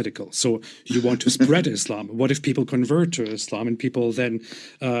hypothetical. So you want to spread Islam. What if people convert to Islam and people then,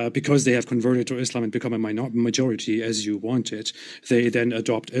 because they have converted to Islam and become a majority as you want it, they then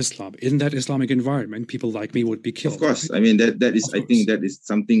adopt Islam. In that Islamic environment, people like me would be killed. Of course. Right? I mean, I think that is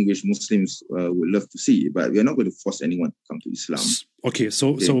something which Muslims would love to see, but we're not going to force anyone to come to Islam.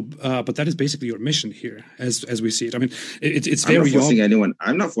 But that is basically your mission here, as we see it. I mean, it's I'm not forcing anyone.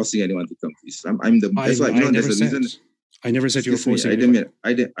 I'm not forcing anyone to come to Islam. There's a reason. I never said you were forcing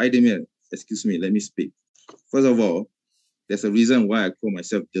Aidemir, excuse me, let me speak. First of all, there's a reason why I call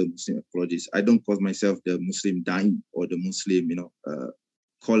myself the Muslim apologist. I don't call myself the Muslim dying or the Muslim,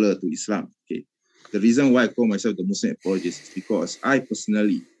 caller to Islam. Okay. The reason why I call myself the Muslim apologist is because I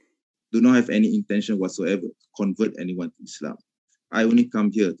personally do not have any intention whatsoever to convert anyone to Islam. I only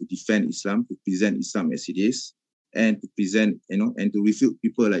come here to defend Islam, to present Islam as it is, and to present, and to refute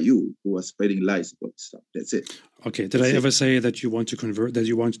people like you who are spreading lies about Islam. That's it. Okay. Did I ever say that you want to convert, that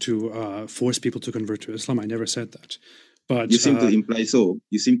you want to force people to convert to Islam? I never said that. But you seem to imply so.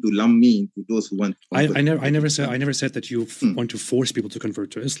 You seem to lump me into those who want to convert. I never said that you want to force people to convert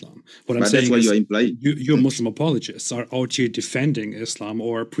to Islam. What I'm saying that's what is you're implying. Your Muslim apologists are out here defending Islam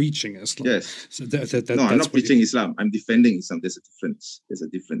or preaching Islam. Yes. So no, I'm not preaching Islam. I'm defending Islam. There's a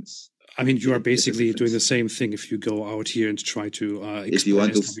difference. I mean, you are basically doing the same thing if you go out here and try to if you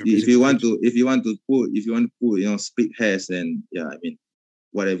want to split hairs, then I mean,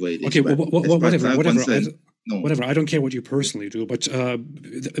 whatever it is. Okay, whatever. I don't care what you personally do, but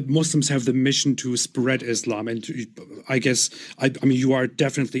Muslims have the mission to spread Islam, and I guess I mean you are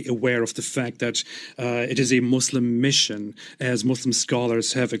definitely aware of the fact that it is a Muslim mission, as Muslim scholars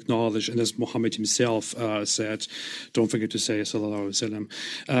have acknowledged, and as Muhammad himself said, don't forget to say Sallallahu Alaihi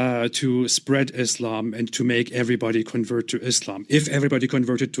Wasallam, to spread Islam and to make everybody convert to Islam. If everybody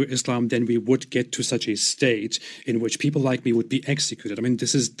converted to Islam, then we would get to such a state in which people like me would be executed. I mean,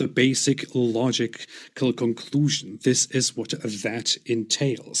 this is the basic logical conclusion. This is what that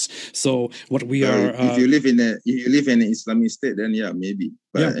entails. So what we are if you live in an Islamic state, then maybe.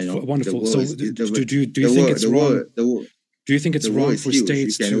 But, wonderful. So do you think it's wrong? Do you think it's wrong for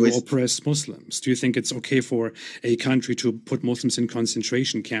states to oppress Muslims? Do you think it's okay for a country to put Muslims in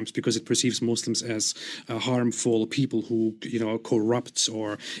concentration camps because it perceives Muslims as harmful people who corrupt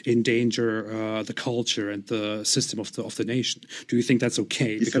or endanger the culture and the system of the nation? Do you think that's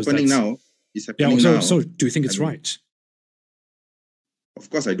okay? It's happening now. So do you think it's right? Of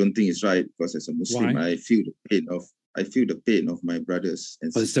course, I don't think it's right because as a Muslim, Why? I feel the pain of my brothers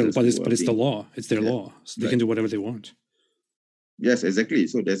and sisters. But it's the law. It's their law. So they can do whatever they want. Yes, exactly.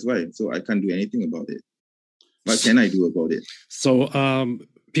 So that's why. So I can't do anything about it. What can I do about it? So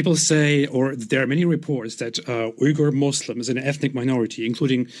people say, or there are many reports that Uyghur Muslims, an ethnic minority,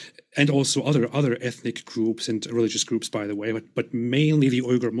 including and also other ethnic groups and religious groups, by the way, but mainly the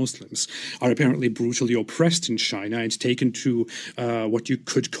Uyghur Muslims, are apparently brutally oppressed in China and taken to what you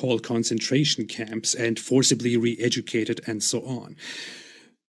could call concentration camps and forcibly re-educated and so on.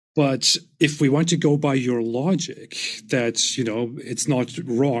 But if we want to go by your logic that, it's not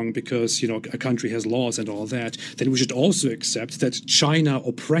wrong because, a country has laws and all that, then we should also accept that China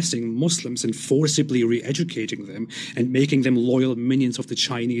oppressing Muslims and forcibly re-educating them and making them loyal minions of the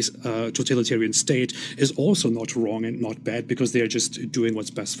Chinese totalitarian state is also not wrong and not bad because they are just doing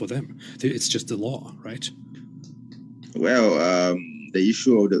what's best for them. It's just the law, right? Well, the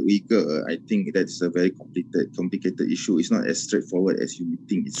issue of the Uyghur, I think that's a very complicated issue. It's not as straightforward as you would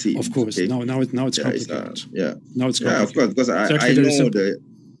think it seems. Of course. Okay? Now it's complicated. Now it's complicated. Yeah, of course, because I know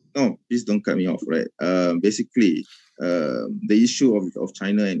no, please don't cut me off, right? Basically, the issue of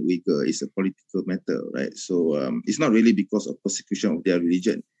China and Uyghur is a political matter, right? So it's not really because of persecution of their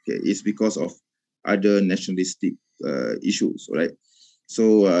religion. Okay? It's because of other nationalistic issues, right?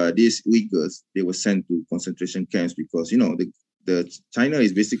 So these Uyghurs, they were sent to concentration camps because, the China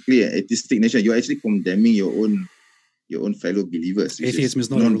is basically an atheistic nation. You're actually condemning your own fellow believers. Atheism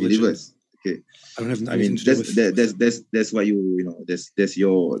is not non-believers. Okay. I don't have. I mean, that's why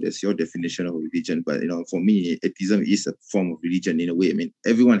that's your definition of religion. But for me, atheism is a form of religion in a way. I mean,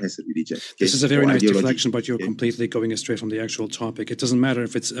 everyone has a religion. Okay? This is a very nice deflection, but you're completely going astray from the actual topic. It doesn't matter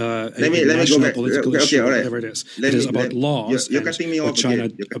if it's a national political issue, or whatever it is. It is about laws. You're cutting me off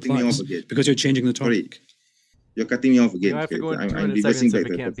again. You're cutting me off again because you're changing the topic. Sorry. You're cutting me off again. I have to go in 2 minutes seconds if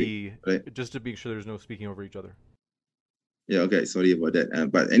it can't be, just to make sure there's no speaking over each other. Yeah, okay, sorry about that.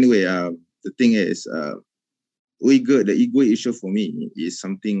 But anyway, the thing is, the Uyghur issue for me is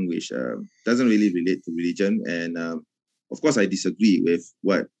something which doesn't really relate to religion. And of course, I disagree with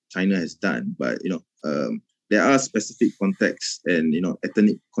what China has done. But, there are specific contexts and,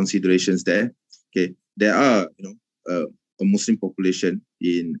 ethnic considerations there. Okay, there are, a Muslim population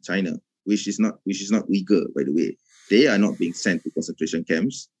in China, which is not Uyghur, by the way. They are not being sent to concentration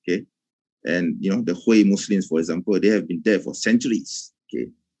camps, okay? And, the Hui Muslims, for example, they have been there for centuries, okay?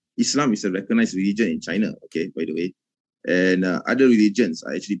 Islam is a recognized religion in China, okay, by the way. And other religions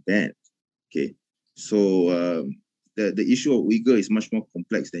are actually banned, okay? So the issue of Uyghur is much more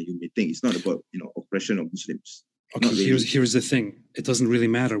complex than you may think. It's not about, oppression of Muslims. Okay, here's the thing. It doesn't really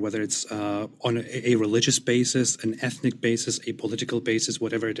matter whether it's on a religious basis, an ethnic basis, a political basis,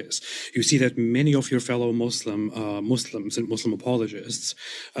 whatever it is. You see that many of your fellow Muslims and Muslim apologists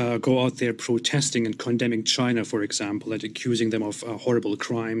go out there protesting and condemning China, for example, and accusing them of horrible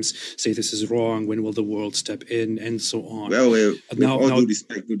crimes, say this is wrong, when will the world step in, and so on. Well, with all due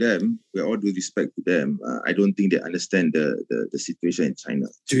respect to them, I don't think they understand the situation in China.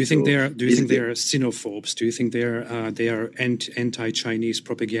 Do you think they're xenophobes? Do you think they are anti anti-Chinese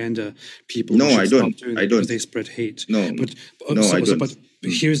propaganda people. No, should I stop don't. doing I that because don't. they spread hate. No, But no, I don't. but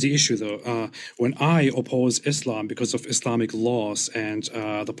here's the issue, though. When I oppose Islam because of Islamic laws and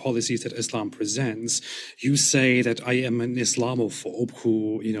the policies that Islam presents, you say that I am an Islamophobe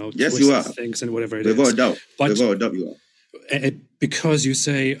who, Yes, you are. twists things and whatever it Without is. a doubt. But Without a doubt, you are. because you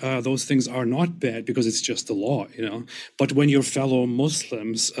say those things are not bad because it's just the law, But when your fellow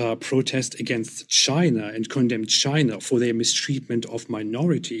Muslims protest against China and condemn China for their mistreatment of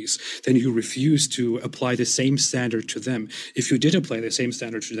minorities, then you refuse to apply the same standard to them. If you did apply the same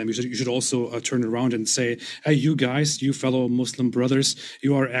standard to them, you should also turn around and say, hey, you guys, you fellow Muslim brothers,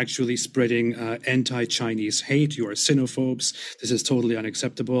 you are actually spreading anti-Chinese hate. You are xenophobes. This is totally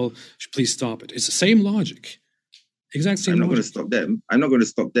unacceptable. Please stop it. It's the same logic. Exact same. I'm not going to stop them. I'm not going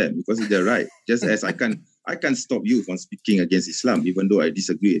to stop them because they're right. Just as I can stop you from speaking against Islam, even though I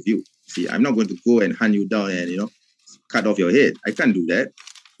disagree with you. See, I'm not going to go and hunt you down and cut off your head. I can't do that.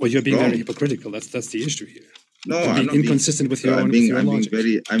 Well, you're being very hypocritical. That's the issue here. No, I'm being inconsistent with your own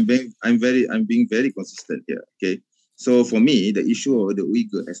logic. I'm being very consistent here. Okay. So for me, the issue of the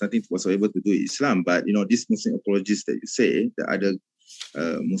Uyghur has nothing whatsoever to do with Islam. But these Muslim apologists that you say, the other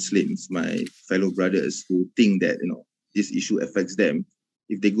Muslims, my fellow brothers who think that this issue affects them,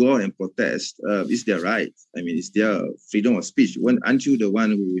 if they go out and protest, it's their right. I mean, it's their freedom of speech. Aren't you the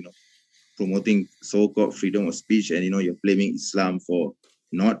one who promoting so-called freedom of speech, and you're blaming Islam for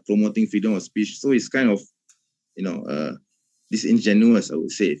not promoting freedom of speech? So it's kind of disingenuous, I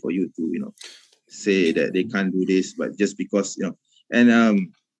would say, for you to say that they can't do this, but just because and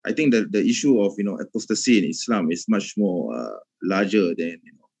I think that the issue of apostasy in Islam is much more larger than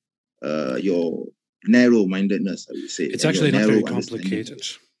your narrow-mindedness, I would say. It's actually not very complicated.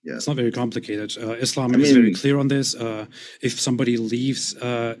 Yeah. It's not very complicated. Islam is very clear on this. If somebody leaves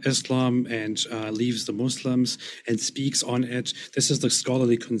Islam and leaves the Muslims and speaks on it, this is the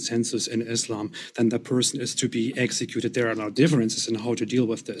scholarly consensus in Islam, then that person is to be executed. There are no differences in how to deal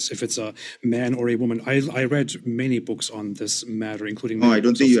with this. If it's a man or a woman, I read many books on this matter, including. I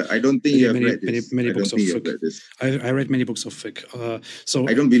don't think you have read this. Many books of fiqh. I read many books of fiqh. So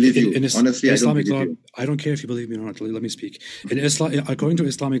I don't believe you. Honestly, Islamic I don't believe law, you. I don't care if you believe me or not. Let me speak. In Islam, according to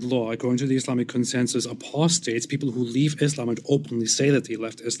Islamic law, according to the Islamic consensus, apostates, people who leave Islam and openly say that they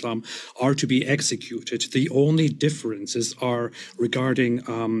left Islam, are to be executed. The only differences are regarding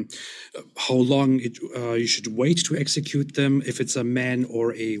how long you should wait to execute them, if it's a man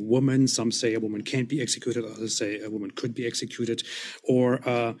or a woman. Some say a woman can't be executed, others say a woman could be executed. Or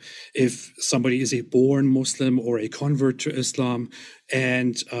if somebody is a born Muslim or a convert to Islam.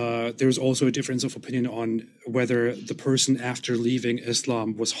 And there's also a difference of opinion on whether the person after leaving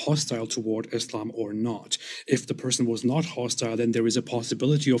Islam was hostile toward Islam or not. If the person was not hostile, then there is a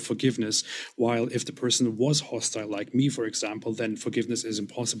possibility of forgiveness, while if the person was hostile, like me, for example, then forgiveness is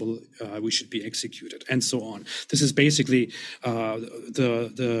impossible. We should be executed, and so on. This is basically the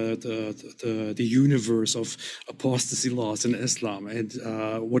universe of apostasy laws in Islam. And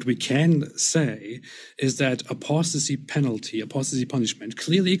what we can say is that apostasy punishment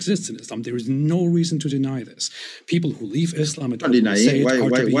clearly exists in Islam. There is no reason to deny this. People who leave Islam and say it are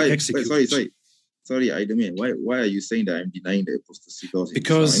to be executed. Sorry, Aidamin, why are you saying that I'm denying the apostasy laws?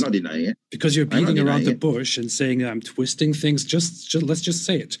 Because I'm not denying it. Because you're beating around the bush and saying that I'm twisting things. Just let's just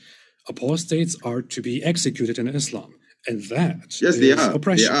say it. Apostates are to be executed in Islam, and that they are.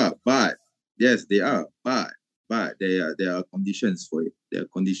 oppression. They are, but yes, they are, but there are conditions for it. There are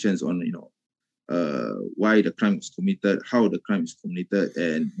conditions on why the crime was committed, how the crime is committed,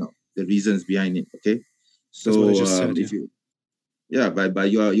 and the reasons behind it. Okay, so if you,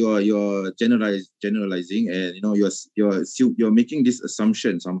 but you're generalizing, and you're making this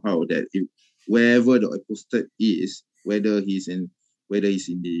assumption somehow that wherever the apostate is, whether he's in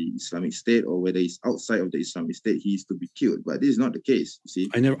the Islamic State or whether he's outside of the Islamic State, he is to be killed. But this is not the case. You see,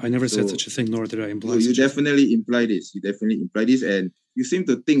 I never said such a thing, nor did I imply. You definitely imply this. And you seem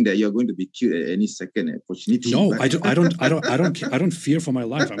to think that you're going to be killed at any second opportunity. No, I don't fear for my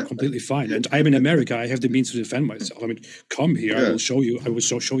life. I'm completely fine, and I'm in America. I have the means to defend myself. I mean, come here. Yeah. I will show you. Well, come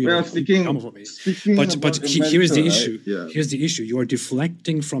for me. But here's the issue. Yeah. Here's the issue. You are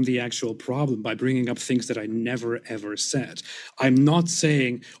deflecting from the actual problem by bringing up things that I never ever said. I'm not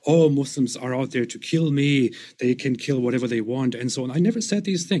saying, oh, Muslims are out there to kill me. They can kill whatever they want, and so on. I never said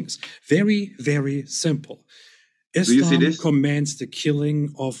these things. Very, very simple. Islam commands the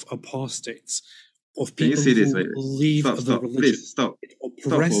killing of apostates, of people who leave the religion. Please stop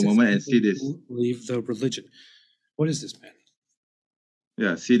for a moment and see this. Leave the religion. What is this, man?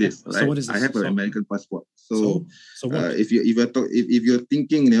 Yeah, see this. So right? what is this? I have an American passport. So what? if you're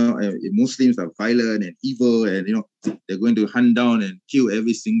thinking, Muslims are violent and evil, and they're going to hunt down and kill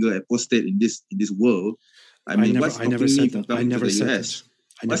every single apostate in this world. I never said that.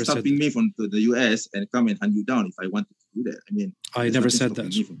 What's stopping me from to the US and come and hunt you down if I wanted to do that? I never said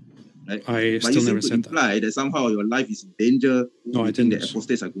that. Right? I but still never you seem to said imply that somehow your life is in danger. No, I didn't. The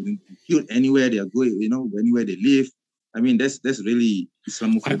apostates are going to be killed anywhere they are going, anywhere they live. That's really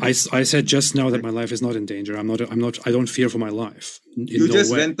Islamophobic. I said just now that my life is not in danger. I don't fear for my life. You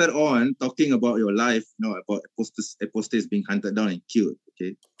just went on talking about your life, about apostates being hunted down and killed.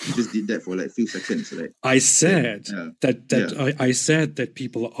 Okay, you just did that for like a few seconds, right? I said I said that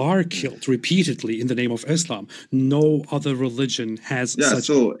people are killed repeatedly in the name of Islam. No other religion has such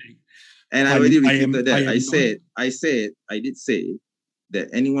a thing. And I already repeated that. I did say that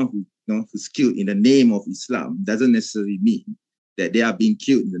anyone who's killed in the name of Islam doesn't necessarily mean that they are being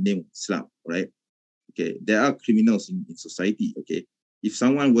killed in the name of Islam, right? Okay, there are criminals in society. Okay, if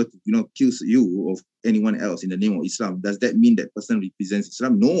someone were to kill you or anyone else in the name of Islam, does that mean that person represents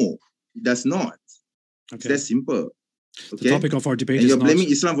Islam? No, it does not. Okay. It's that simple. Okay? The topic of our debate and is you're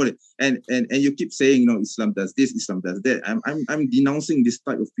blaming Islam for it, and you keep saying Islam does this, Islam does that. I'm denouncing this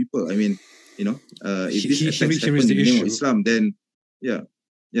type of people. If this attacks happen in the name of Islam, then yeah.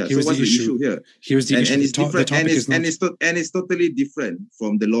 So what's the issue here? Here's the issue. And it's different, and it's totally different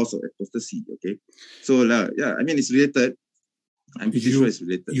from the laws of apostasy. Okay, so it's related. I'm pretty sure it's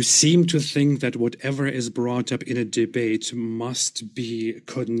related. You seem to think that whatever is brought up in a debate must be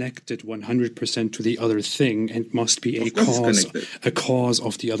connected 100% to the other thing and must be a cause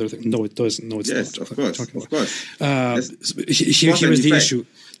of the other thing. No, it doesn't. No, it's not. Yes, of course. Here is the issue.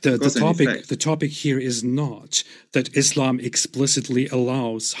 The topic here is not that Islam explicitly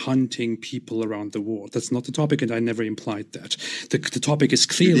allows hunting people around the world. That's not the topic, and I never implied that. The topic is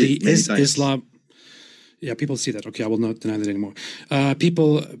clearly, is Islam... Yeah, people see that. Okay, I will not deny that anymore. The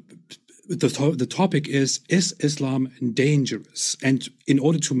topic is Islam dangerous? And in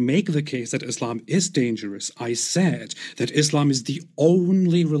order to make the case that Islam is dangerous, I said that Islam is the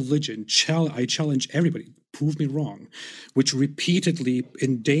only religion, I challenge everybody, prove me wrong, which repeatedly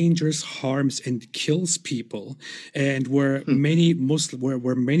endangers, harms, and kills people, and where many people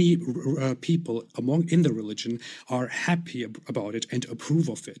in the religion are happy about it and approve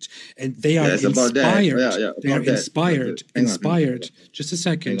of it, and they are inspired. They are inspired. Just a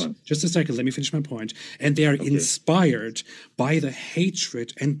second. Let me finish my point. And they are inspired by the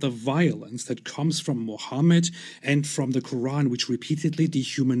hatred and the violence that comes from Muhammad and from the Quran, which repeatedly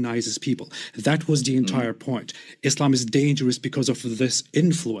dehumanizes people. That was the entire point. Islam is dangerous because of this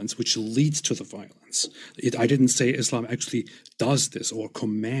influence which leads to the violence. I didn't say Islam actually does this or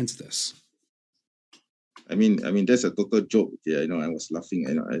commands this. That's a total joke. Okay, I was laughing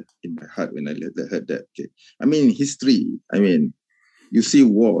in my heart when I heard that. Okay, history. You see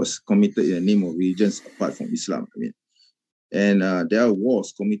wars committed in the name of religions apart from Islam. And there are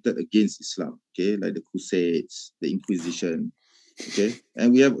wars committed against Islam. Okay, like the Crusades, the Inquisition. Okay,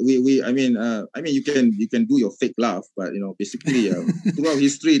 and you can do your fake laugh, but basically throughout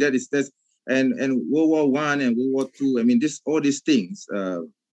history and World War I and World War II. All these things are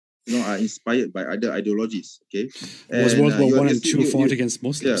inspired by other ideologies. Okay, was World War I and II fought against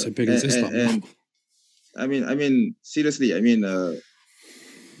Muslims and against Islam? Seriously,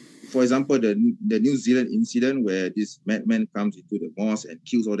 for example, the New Zealand incident where this madman comes into the mosque and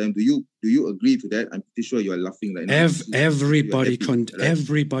kills all them. Do you agree to that? I'm pretty sure you are laughing right now. Everybody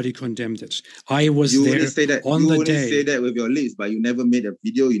condemned it. I was there on the day. You say that with your lips, but you never made a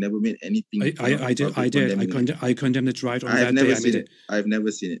video. You never made anything. I did. I condemned it right on that day. I've never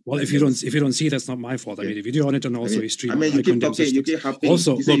seen it. Well, if you don't see, that's not my fault. I made a video on it and also a stream. You keep talking. You keep harping.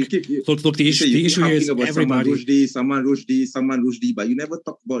 Also, look. The issue here is everybody. Someone Rushdie, but you never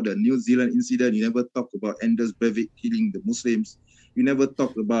talk about the New Zealand incident. You never talk about Anders Breivik killing the Muslims. You never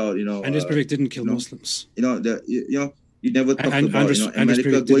talk about Anders Breivik didn't kill Muslims. You never talk about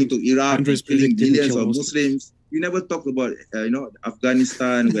America going to Iraq and killing millions of Muslims. You never talk about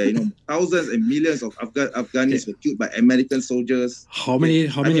Afghanistan where thousands and millions of Afghans were killed by American soldiers. How many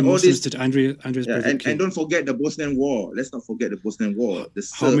Muslims did Anders Breivik kill? And don't forget the Bosnian War. Let's not forget the Bosnian War. The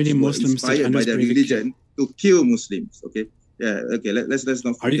Serbs how many Muslims were inspired by their religion to kill Muslims. Okay. Yeah, okay, let's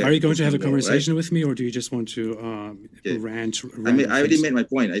not forget. Are you going to have a conversation with me, or do you just want to rant? I already made my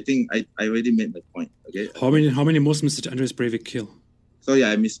point. I think I already made my point. Okay. How many Muslims did Anders Breivik kill? Sorry,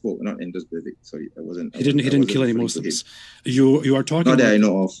 I misspoke. Not Anders Breivik. Sorry, I wasn't. He didn't kill any Muslims. You are talking. Not that I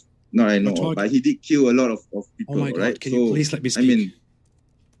know of. Not I know of. But he did kill a lot of people. Oh my God! Right? Can you please let me speak?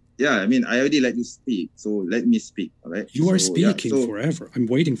 Yeah, I mean, I already let you speak, so let me speak, all right? You are speaking forever. I'm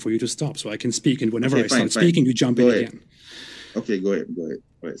waiting for you to stop so I can speak, and whenever I start speaking, you jump in again. Okay, go ahead.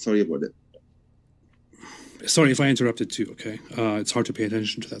 All right, sorry about that. Sorry if I interrupted too, okay? It's hard to pay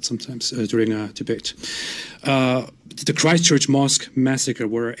attention to that sometimes during a debate. The Christchurch Mosque massacre,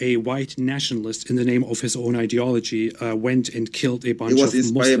 where a white nationalist in the name of his own ideology went and killed a bunch of Muslims. It was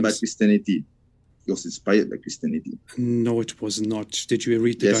inspired by Christianity. It was inspired by Christianity. No, it was not. Did you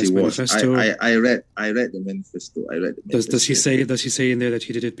read the guy's manifesto? I read the manifesto. Does he say in there that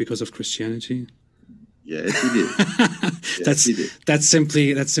he did it because of Christianity? Yes, he did. That's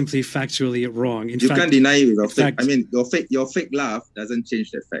simply factually wrong. In fact, can't deny it. Your fake laugh doesn't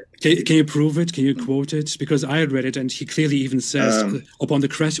change that fact. Can you prove it? Can you quote it? Because I had read it, and he clearly even says upon the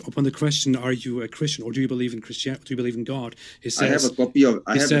question, "Are you a Christian, or do you believe in Christianity? Do you believe in God?" He says, "I have a copy of."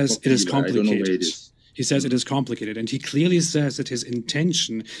 He says it is complicated. I don't know where it is. He says it is complicated, and he clearly says that his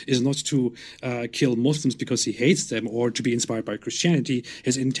intention is not to kill Muslims because he hates them or to be inspired by Christianity.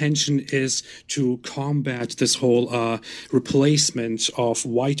 His intention is to combat this whole replacement of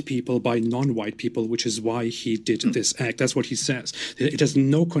white people by non-white people, which is why he did this act. That's what he says. It has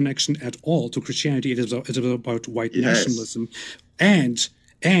no connection at all to Christianity. It is about white nationalism. And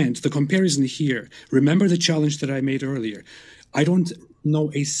the comparison here, remember the challenge that I made earlier. I don't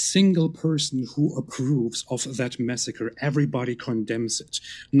know a single person who approves of that massacre. Everybody condemns it.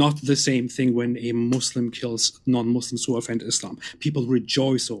 Not the same thing when a Muslim kills non-Muslims who offend Islam. People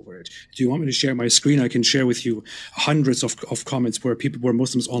rejoice over it. Do you want me to share my screen? I can share with you hundreds of comments where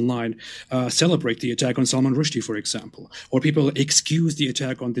Muslims online celebrate the attack on Salman Rushdie, for example, or people excuse the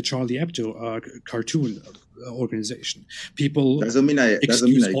attack on the Charlie Hebdo cartoon organization. People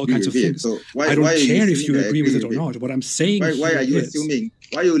excuse all kinds of things. So I don't care if you agree with it or not. What I'm saying why are you assuming?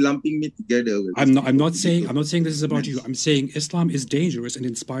 Why are you lumping me together with I'm not saying this is about you. I'm saying Islam is dangerous and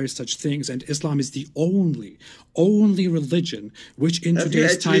inspires such things, and Islam is the only religion which in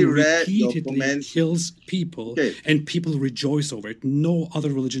today's time repeatedly kills people, and people rejoice over it. No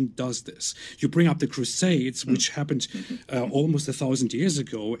other religion does this. You bring up the Crusades, which happened almost 1,000 years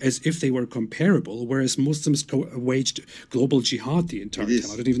ago, as if they were comparable, whereas Muslims waged global jihad the entire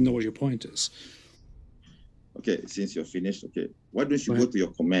time. I don't even know what your point is. Okay, since you're finished, why don't you go to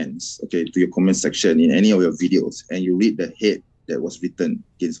your comments, to your comment section in any of your videos, and you read the hate that was written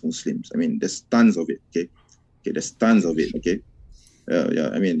against Muslims. I mean, there's tons of it, there's tons of it,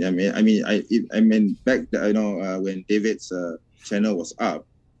 I mean, back, when David's channel was up,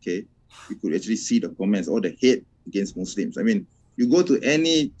 you could actually see the comments, all the hate against Muslims. I mean, you go to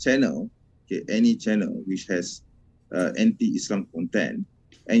any channel, any channel which has anti-Islam content,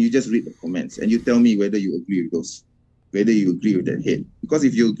 and you just read the comments and you tell me whether you agree with those, whether you agree with that hate. Because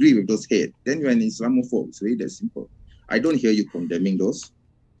if you agree with those hate, then you're an Islamophobe. It's really that simple. I don't hear you condemning those.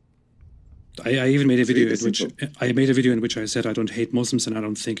 I even made a video in which I said I don't hate Muslims and I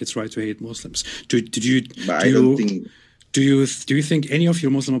don't think it's right to hate Muslims. Do you think any of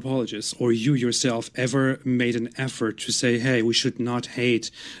your Muslim apologists or you yourself ever made an effort to say, hey, we should not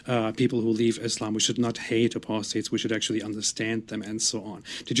hate people who leave Islam, we should not hate apostates, we should actually understand them, and so on?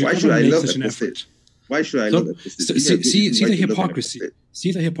 Did you ever make such an effort? Why should I love apostates? See the hypocrisy.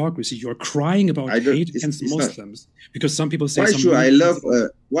 See the hypocrisy. You're crying about hate against Muslims because some people say some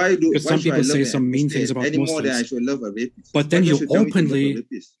mean things about Muslims. More than I should love a rapist. But then you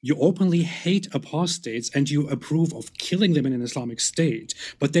openly hate apostates and you approve of killing them in an Islamic state.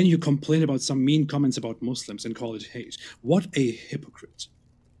 But then you complain about some mean comments about Muslims and call it hate. What a hypocrite!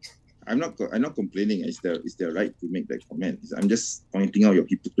 I'm not complaining. It's their right to make that comment. I'm just pointing out your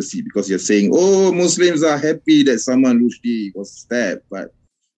hypocrisy because you're saying, oh, Muslims are happy that Salman Rushdie was stabbed, but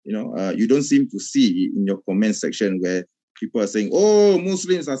you don't seem to see in your comment section where people are saying, oh,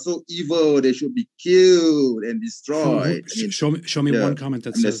 Muslims are so evil, they should be killed and destroyed. Show me one comment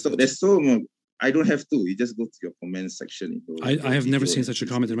that says there's so much. I don't have to. You just go to your comment section. I have never seen such a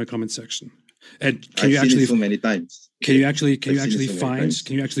comment in my comment section. And I've seen it so many times. Can you actually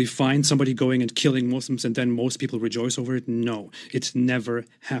find somebody going and killing Muslims and then most people rejoice over it? No, it never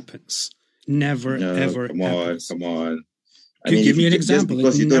happens. Never ever happens. Come on. Give me an example.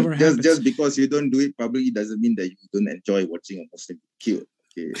 Just because you don't do it publicly doesn't mean that you don't enjoy watching a Muslim killed.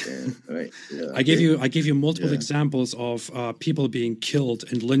 Right. I gave you multiple examples of people being killed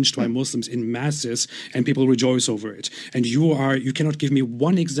and lynched by Muslims in masses, and people rejoice over it. And you cannot give me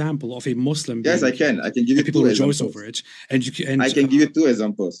one example of a Muslim. Yes, I can. I can give you people two rejoice examples. Over it, I can give you two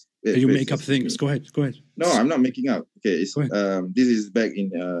examples. You make up things. Go ahead. No, I'm not making up. This is back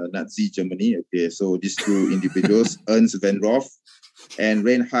in Nazi Germany. So these two individuals, Ernst van Roth and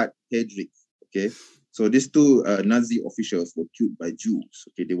Reinhard Heydrich. So these two Nazi officials were killed by Jews.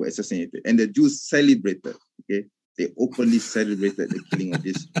 Okay, they were assassinated, and the Jews celebrated. Okay, they openly celebrated the killing of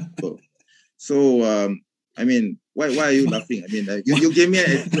these people. So, I mean, why are you laughing? I mean, you gave me,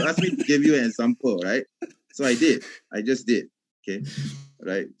 you asked me to give you an example, right? So I did. I just did. Okay,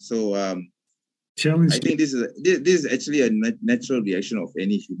 right. So, I think this is actually a natural reaction of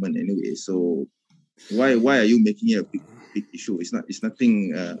any human anyway. So, why are you making it a big issue? It's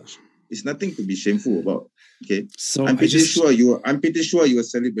nothing. It's nothing to be shameful about. Okay. So I'm pretty sure you were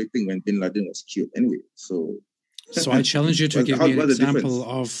celebrating when Bin Laden was killed anyway. So I challenge you to give me an example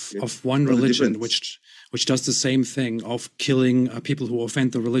of one religion which does the same thing of killing people who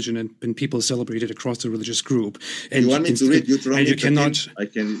offend the religion and people celebrated across the religious group. And you want me to read Deuteronomy?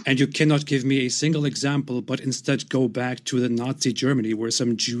 And you cannot give me a single example, but instead go back to the Nazi Germany where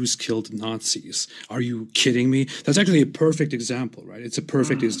some Jews killed Nazis. Are you kidding me? That's actually a perfect example, right? It's a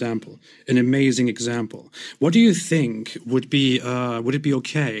perfect example, an amazing example. What do you think would it be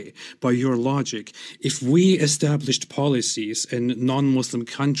okay by your logic if we established policies in non-Muslim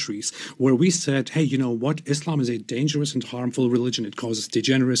countries where we said, hey, you know what? Islam is a dangerous and harmful religion. It causes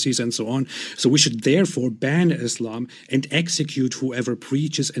degeneracies and so on. So we should therefore ban Islam and execute whoever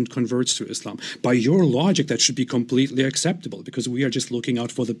preaches and converts to Islam. By your logic, that should be completely acceptable because we are just looking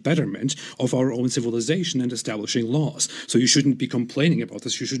out for the betterment of our own civilization and establishing laws. So you shouldn't be complaining about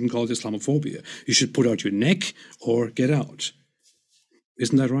this. You shouldn't call it Islamophobia. You should put out your neck or get out.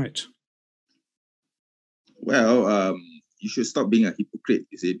 Isn't that right? Well, you should stop being a hypocrite,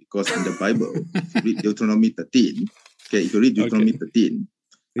 you see, because in the Bible, if you read Deuteronomy 13, okay, if you read Deuteronomy 13,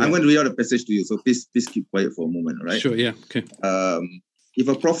 I'm going to read out a passage to you, so please keep quiet for a moment, all right? Sure, yeah, okay. If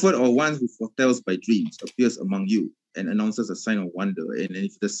a prophet or one who foretells by dreams appears among you and announces a sign of wonder, and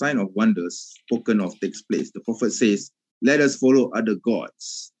if the sign of wonder spoken of takes place, the prophet says, let us follow other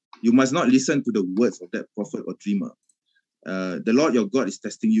gods. You must not listen to the words of that prophet or dreamer. The Lord your God is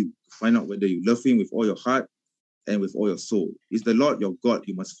testing you to find out whether you love him with all your heart and with all your soul. It's the Lord your God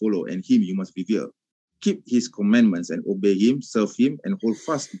you must follow, and him you must revere. Keep his commandments and obey him, serve him, and hold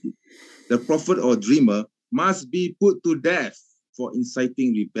fast to him. The prophet or dreamer must be put to death for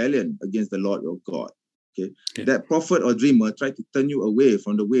inciting rebellion against the Lord your God. Okay? That prophet or dreamer tried to turn you away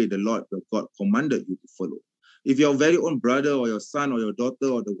from the way the Lord your God commanded you to follow. If your very own brother or your son or your daughter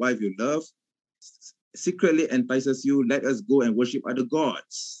or the wife you love secretly entices you, let us go and worship other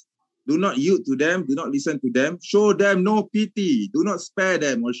gods. Do not yield to them. Do not listen to them. Show them no pity. Do not spare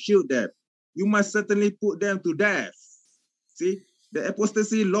them or shield them. You must certainly put them to death. See, the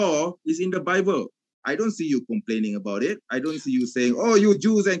apostasy law is in the Bible. I don't see you complaining about it. I don't see you saying, oh, you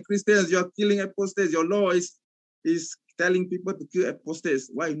Jews and Christians, you're killing apostates. Your law is telling people to kill apostates.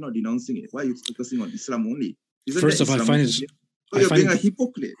 Why are you not denouncing it? Why are you focusing on Islam only? First of all, I find you're being a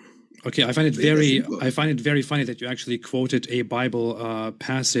hypocrite. Okay, I find it very funny that you actually quoted a Bible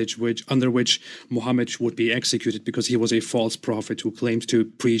passage under which Muhammad would be executed because he was a false prophet who claimed to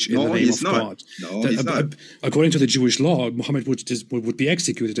preach in the name of God. No, he's not. According to the Jewish law, Muhammad would be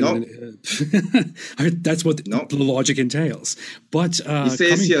executed. No. That's what the logic entails. But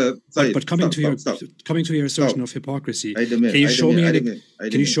coming to your assertion of hypocrisy, can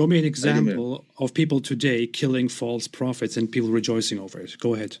you show me an example of people today killing false prophets and people rejoicing over it?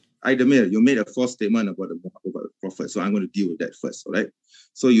 Go ahead. Aidemir, you made a false statement about the prophet, so I'm going to deal with that first, all right?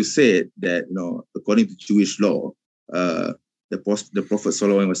 So you said that, according to Jewish law, the Prophet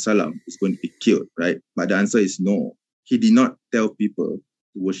Sallallahu Alaihi Wasallam is going to be killed, right? But the answer is no. He did not tell people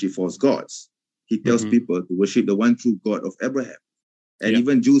to worship false gods. He tells people to worship the one true God of Abraham. And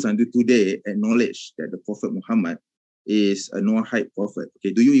even Jews until today acknowledge that the Prophet Muhammad is a Noahide prophet.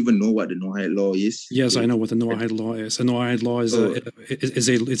 Okay, do you even know what the Noahide law is? Yes, I know what the Noahide law is. The Noahide law is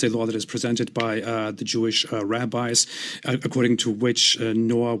a law that is presented by the Jewish rabbis, according to which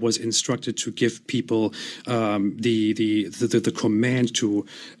Noah was instructed to give people the command to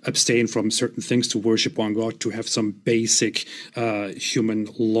abstain from certain things, to worship one God, to have some basic human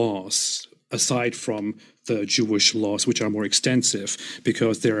laws aside from the Jewish laws, which are more extensive,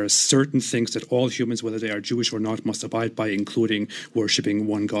 because there are certain things that all humans, whether they are Jewish or not, must abide by, including worshiping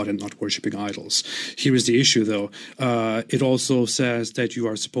one God and not worshiping idols. Here is the issue, though. It also says that you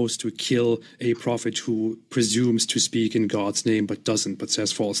are supposed to kill a prophet who presumes to speak in God's name but doesn't, but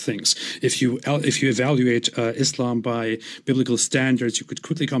says false things. If you evaluate Islam by biblical standards, you could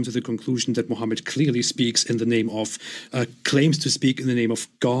quickly come to the conclusion that Muhammad clearly speaks in the name of, claims to speak in the name of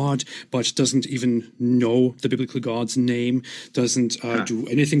God, but doesn't even know know the biblical God's name, doesn't do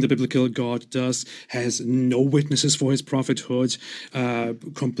anything the biblical God does, has no witnesses for his prophethood,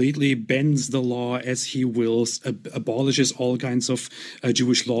 completely bends the law as he wills, abolishes all kinds of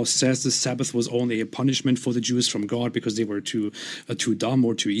Jewish laws, says the Sabbath was only a punishment for the Jews from God because they were too dumb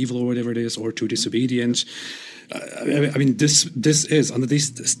or too evil or whatever it is, or too disobedient. I mean, this is, under these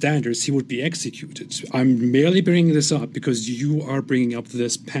standards, he would be executed. I'm merely bringing this up because you are bringing up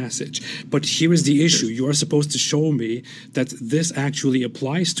this passage. But here is the issue. You are supposed to show me that this actually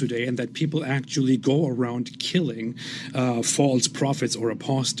applies today and that people actually go around killing false prophets or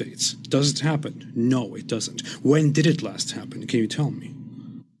apostates. Does it happen? No, it doesn't. When did it last happen? Can you tell me?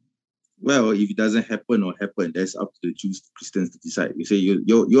 Well, if it doesn't happen or happen, that's up to the Jews, Christians to decide. You say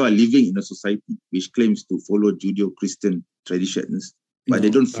you are living in a society which claims to follow Judeo-Christian traditions, but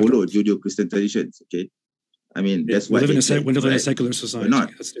they don't follow Judeo-Christian traditions. Okay, I mean that's why we live in a secular society.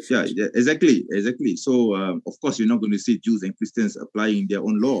 Yeah, exactly. So of course you're not going to see Jews and Christians applying their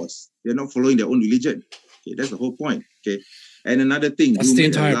own laws. They're not following their own religion. Okay, that's the whole point. Okay, and another thing, that's the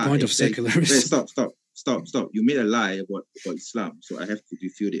entire point of secularism. Stop. You made a lie about Islam, so I have to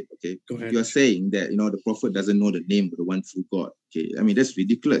refute it, okay? Go ahead. You are saying that, the Prophet doesn't know the name of the one true God, okay? I mean, that's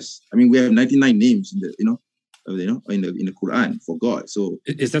ridiculous. I mean, we have 99 names in the, in the Quran for God. So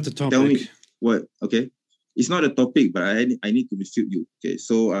is that the topic? Tell me what, okay? It's not a topic, but I need to refute you, okay?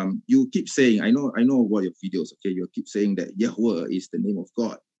 So you keep saying, I know about your videos, okay? You keep saying that Yahweh is the name of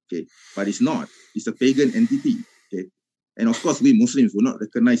God, okay? But it's not. It's a pagan entity, okay? And of course, we Muslims will not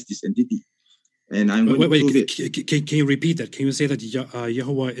recognize this entity. And I'm going to prove it. Can you repeat that? Can you say that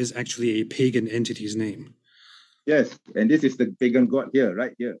Yahweh is actually a pagan entity's name? Yes, and this is the pagan god here,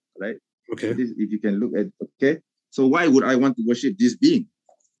 right here, right? Okay. If you can look at, okay? So why would I want to worship this being?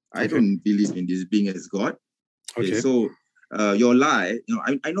 I don't believe in this being as God. Okay. So your lie,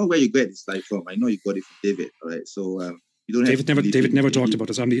 I know where you get this lie from. I know you got it from David, all right? So you don't David never talked about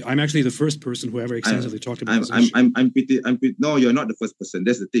this. I'm actually the first person who ever extensively talked about this. I'm pretty. No, you're not the first person.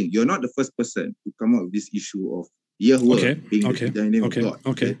 That's the thing. You're not the first person to come up with this issue of Yahweh being the name of God.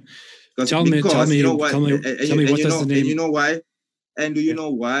 Okay. Tell me what does the name? And you know why? And do you know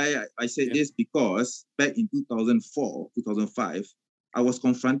why I said this? Because back in 2004, 2005, I was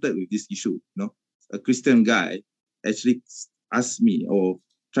confronted with this issue. A Christian guy actually asked me or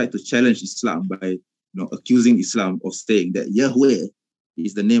tried to challenge Islam by accusing Islam of saying that Yahweh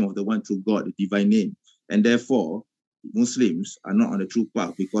is the name of the one true God, the divine name. And therefore, Muslims are not on the true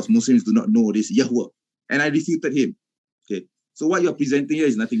path because Muslims do not know this Yahweh. And I refuted him. Okay. So what you're presenting here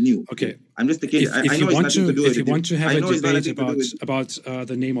is nothing new. Okay. I'm just taking. If you want to have a debate about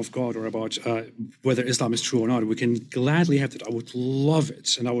the name of God or about whether Islam is true or not, we can gladly have that. I would love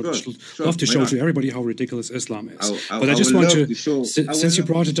it, and I would love to show to everybody how ridiculous Islam is. But I just want to, since you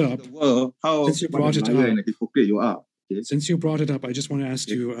brought it up, Since you brought it up, I just want to ask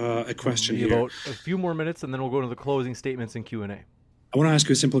you a question here. About a few more minutes, and then we'll go to the closing statements and Q&A. I want to ask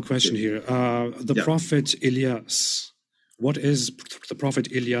you a simple question here. The prophet Elias. What is the prophet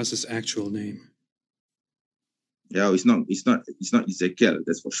Elias's actual name? Yeah, it's not Ezekiel,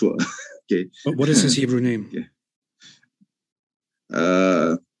 that's for sure. Okay. But what is his Hebrew name? Okay.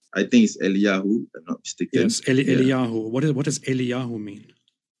 I think it's Eliyahu, if I'm not mistaken. Yes, Eliyahu. What does Eliyahu mean?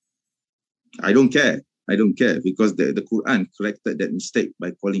 I don't care because the Quran corrected that mistake by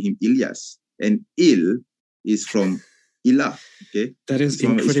calling him Elias. And Il is from Ilah. Okay. That is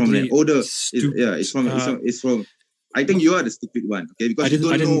incredibly stupid. It's from I think you are the stupid one, okay? Because you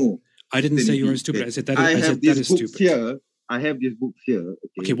don't know. I didn't say you were stupid. I said that is stupid. I have this book here.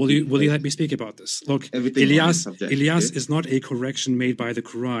 Okay, will you let me speak about this? Look, Elias is not a correction made by the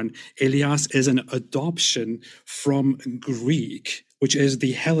Quran. Elias is an adoption from Greek, which is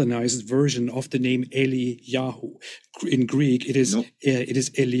the Hellenized version of the name Eliyahu. In Greek, it is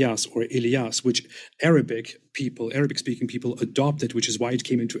Elias or Elias, which Arabic-speaking people adopted, which is why it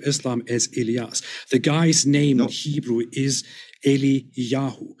came into Islam as Elias. The guy's name in Hebrew is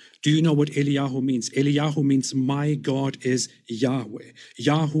Eliyahu. Do you know what Eliyahu means? Eliyahu means my God is Yahweh.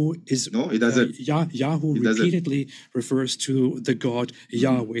 Yahoo is it doesn't. Yahoo repeatedly refers to the God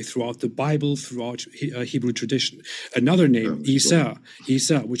Yahweh throughout the Bible, throughout Hebrew tradition. Another name, Isa,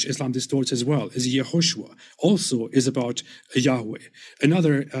 which Islam distorts as well, is Yehoshua, also is about Yahweh.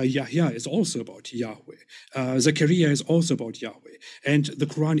 Another Yahya is also about Yahweh. Zechariah is also about Yahweh. And the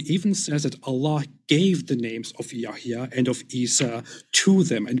Quran even says that Allah gave the names of Yahya and of Isa to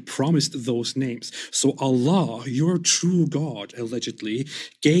them and promised those names. So Allah, your true God, allegedly,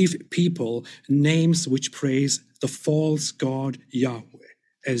 gave people names which praise the false God Yahweh.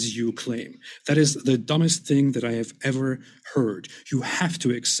 as you claim. That is the dumbest thing that I have ever heard. You have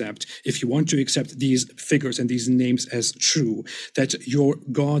to accept, if you want to accept these figures and these names as true, that your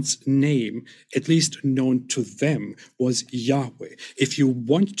God's name, at least known to them, was Yahweh. If you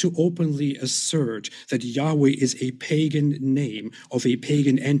want to openly assert that Yahweh is a pagan name of a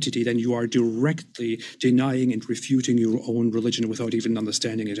pagan entity, then you are directly denying and refuting your own religion without even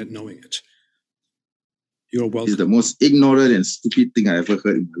understanding it and knowing it. You're welcome. It's the most ignorant and stupid thing I ever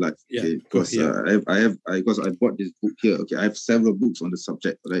heard in my life. Yeah, okay? Because I bought this book here. Okay, I have several books on the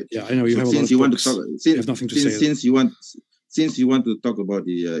subject. Right? Yeah, I know you have a lot of books. You have nothing to say. Since you want to talk about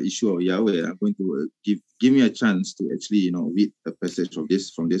the issue of Yahweh, I'm going to give me a chance to actually read a passage of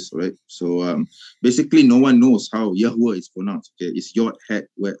this from this. Right. So basically, no one knows how Yahweh is pronounced. Okay, it's Yod, Het,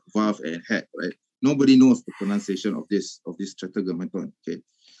 Vav, and Het. Right. Nobody knows the pronunciation of this Tetragrammaton. Okay.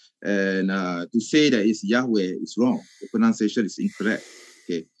 And to say that it's Yahweh is wrong. The pronunciation is incorrect.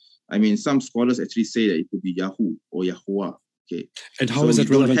 Okay, I mean, some scholars actually say that it could be Yahu or Yahuwah. Okay, and how is that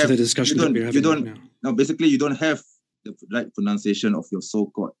relevant to the discussion that we're having right now? No, basically, you don't have the right pronunciation of your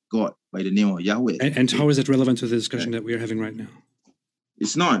so-called God by the name of Yahweh. And how is it relevant to the discussion that we're having right now?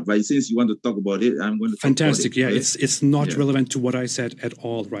 It's not, but since you want to talk about it, I'm going to talk about it. Yeah, right? It's not relevant to what I said at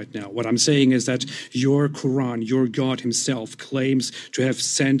all right now. What I'm saying is that your Quran, your God himself, claims to have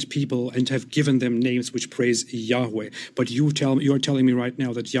sent people and have given them names which praise Yahweh. But you're telling me right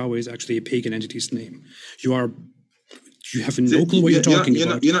now that Yahweh is actually a pagan entity's name. You have no clue what you're talking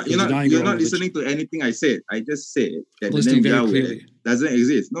about. You're not listening to anything I said. I just said that the name Yahweh doesn't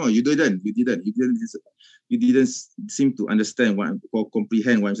exist. No, you didn't. You didn't seem to understand or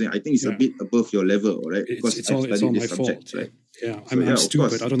comprehend what I'm saying. I think it's a bit above your level, all right? Because it's all my fault. Right? Yeah, I'm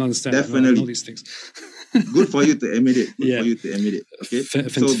stupid. I don't understand. Definitely. I don't know these things. Good for you to admit it. Good for you to admit it. Okay.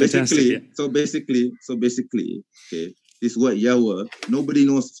 So basically, okay, this word Yahweh, nobody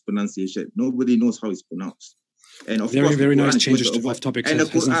knows its pronunciation. Nobody knows how it's pronounced. And of course, very nice changes off topic. And the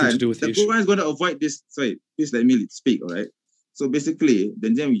Quran is going to avoid this. Sorry, please let me speak. All right. So basically, the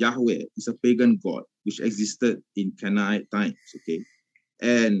name Yahweh is a pagan god which existed in Canaanite times. Okay,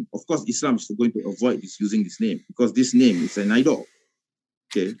 and of course, Islam is going to avoid using this name because this name is an idol.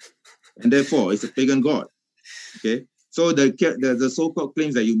 Okay, and therefore it's a pagan god. Okay, so the so-called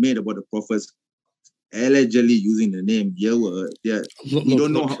claims that you made about the prophets allegedly using the name Yahweh, you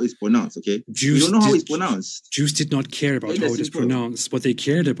don't know how it's pronounced, okay? You don't know how it's pronounced. Jews did not care about how it is pronounced. What they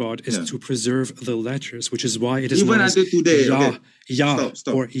cared about is to preserve the letters, which is why it is known as today, stop.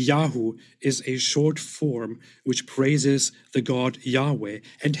 Or Yahu is a short form which praises the God Yahweh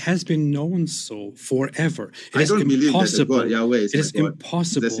and has been known so forever. I don't believe that the God Yahweh is It is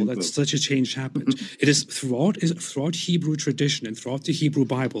impossible that such a change happened. It is throughout Hebrew tradition and throughout the Hebrew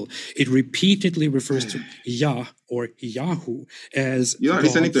Bible, it repeatedly refers to Yah or Yahu as you're not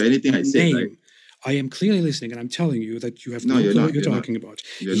listening to anything I say, right? I am clearly listening, and I'm telling you that you have no clue what you're talking about.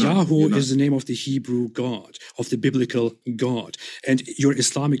 Yahu is the name of the Hebrew God, of the biblical God. And your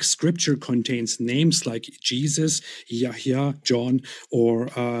Islamic scripture contains names like Jesus, Yahya, John, or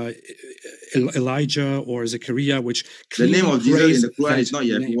Elijah, or Zechariah, which the name of Jesus in the Quran is not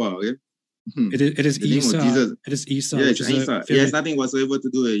Yahuwah, okay? It is Isa. It is Isa. Yeah, it's Isa. It has nothing whatsoever to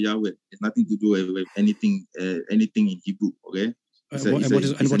do with Yahweh. It's nothing to do with anything in Hebrew, okay? It's a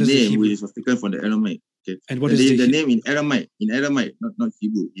name which was taken from the Aramaic. Okay? And what is the name in Aramaic? In Aramaic, not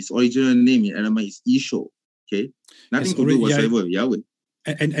Hebrew. Its original name in Aramaic is Isho. Okay, nothing to do whatsoever with Yahweh.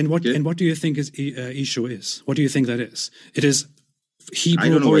 And what do you think Isho is? What do you think that is? It is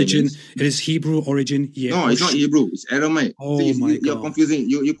Hebrew origin. It is Hebrew origin. Yeah. No, it's not Hebrew. It's Aramaic. Oh my God! You're confusing.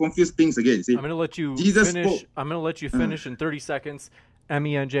 You confuse things again. See? I'm going to let you finish. I'm going to let you finish in 30 seconds.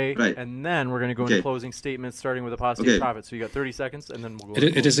 MENJ, right. And then we're going to go into closing statements, starting with apostate prophet. So you got 30 seconds, and then we'll go.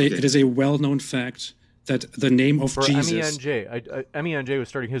 It is a well-known fact that the name of Jesus. MENJ was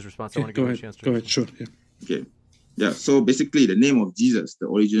starting his response. I want to give him a chance to. Go ahead, sure. Yeah. Okay. Yeah. So basically, the name of Jesus, the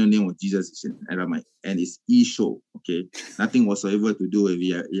original name of Jesus, is in Aramaic, and it's Isho. Okay. Nothing whatsoever to do with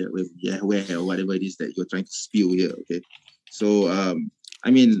Yahweh or whatever it is that you're trying to spew here. Okay. So I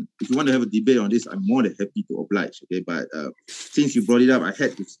mean, if you want to have a debate on this, I'm more than happy to oblige. Okay, but since you brought it up, I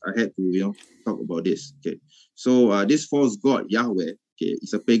had to talk about this. Okay, so this false god Yahweh, okay,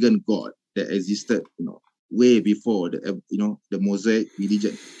 is a pagan god that existed, way before the Mosaic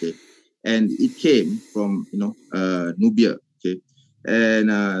religion. Okay, and it came from Nubia. Okay,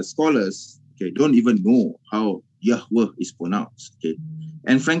 and scholars don't even know how Yahweh is pronounced. Okay.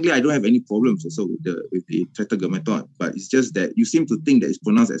 And frankly, I don't have any problems also with the Tetragrammaton, but it's just that you seem to think that it's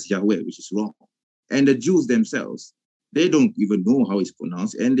pronounced as Yahweh, which is wrong. And the Jews themselves, they don't even know how it's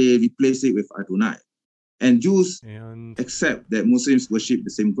pronounced, and they replace it with Adonai. And Jews accept that Muslims worship the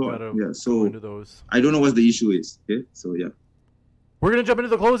same God. Yeah, so I don't know what the issue is. Okay, so yeah. We're going to jump into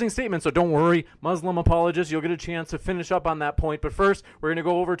the closing statement, so don't worry, Muslim apologists, you'll get a chance to finish up on that point. But first, we're going to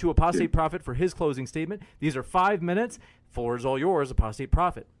go over to Apostate Prophet for his closing statement. These are 5 minutes. Floor is all yours, Apostate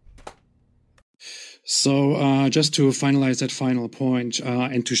Prophet. So just to finalize that final point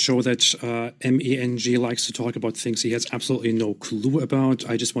and to show that MENG likes to talk about things he has absolutely no clue about,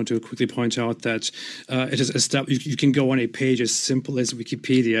 I just want to quickly point out that it is established. You can go on a page as simple as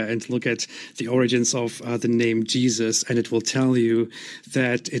Wikipedia and look at the origins of the name Jesus, and it will tell you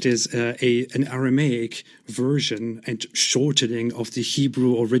that it is an Aramaic version and shortening of the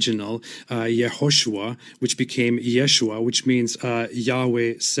Hebrew original Yehoshua, which became Yeshua, which means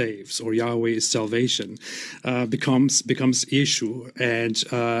Yahweh saves or Yahweh is salvation. Becomes Yeshu, and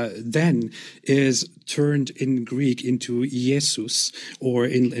then is turned in Greek into Jesus, or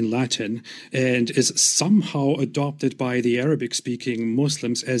in Latin, and is somehow adopted by the Arabic-speaking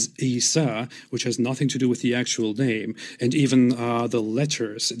Muslims as Isa, which has nothing to do with the actual name, and even the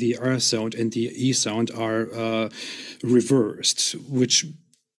letters, the R sound and the E sound, are reversed, which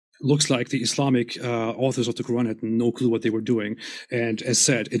looks like the Islamic authors of the Quran had no clue what they were doing. And as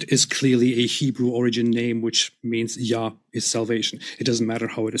said, it is clearly a Hebrew origin name, which means Yah is salvation. It doesn't matter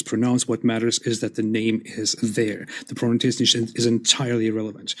how it is pronounced. What matters is that the name is there. The pronunciation is entirely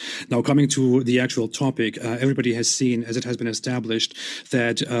irrelevant. Now, coming to the actual topic, everybody has seen, as it has been established,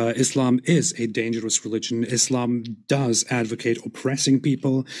 that Islam is a dangerous religion. Islam does advocate oppressing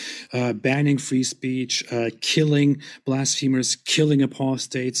people, banning free speech, killing blasphemers, killing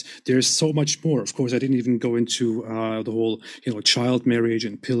apostates. There's so much more. Of course, I didn't even go into the whole, child marriage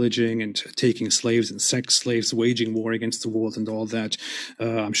and pillaging and taking slaves and sex slaves, waging war against the world and all that.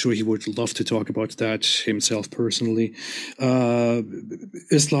 I'm sure he would love to talk about that himself personally.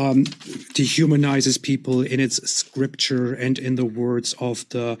 Islam dehumanizes people in its scripture and in the words of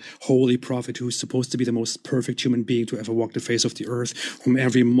the holy prophet, who's supposed to be the most perfect human being to ever walk the face of the earth, whom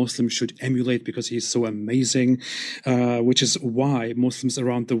every Muslim should emulate because he's so amazing, which is why Muslims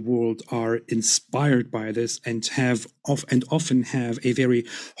around the world are inspired by this and often have a very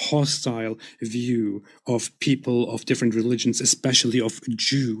hostile view of people of different religions, especially of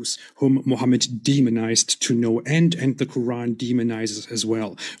Jews, whom Muhammad demonized to no end, and the Quran demonizes as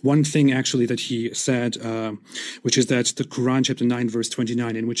well. One thing actually that he said, which is that the Quran chapter 9 verse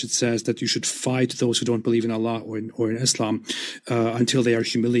 29, in which it says that you should fight those who don't believe in Allah or in Islam until they are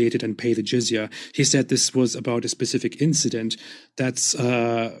humiliated and pay the jizya. He said this was about a specific incident. That's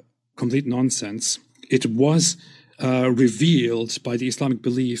complete nonsense. It was revealed by the Islamic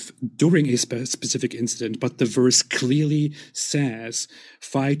belief during a specific incident, but the verse clearly says,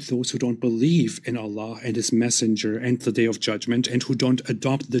 fight those who don't believe in Allah and His Messenger and the Day of Judgment, and who don't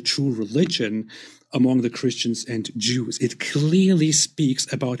adopt the true religion among the Christians and Jews. It clearly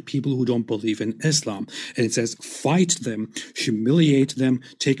speaks about people who don't believe in Islam. And it says, fight them, humiliate them,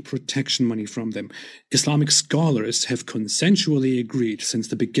 take protection money from them. Islamic scholars have consensually agreed since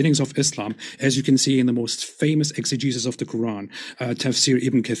the beginnings of Islam, as you can see in the most famous exegesis of the Quran, Tafsir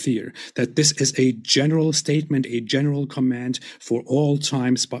Ibn Kathir, that this is a general statement, a general command for all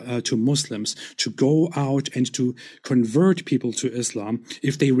times to Muslims to go out and to convert people to Islam.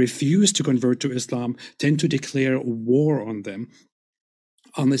 If they refuse to convert to Islam, tend to declare war on them,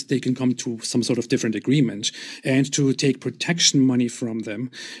 unless they can come to some sort of different agreement, and to take protection money from them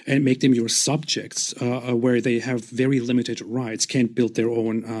and make them your subjects, where they have very limited rights, can't build their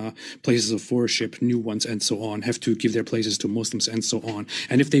own places of worship, new ones, and so on, have to give their places to Muslims, and so on.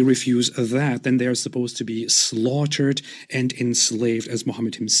 And if they refuse that, then they are supposed to be slaughtered and enslaved, as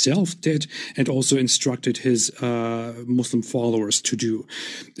Muhammad himself did, and also instructed his Muslim followers to do.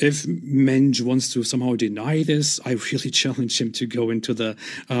 If Menj wants to somehow deny this, I really challenge him to go into the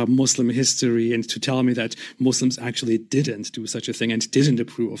Muslim history and to tell me that Muslims actually didn't do such a thing and didn't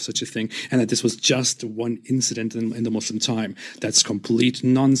approve of such a thing, and that this was just one incident in the Muslim time. That's complete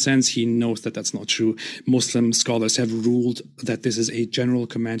nonsense. He knows that that's not true. Muslim scholars have ruled that this is a general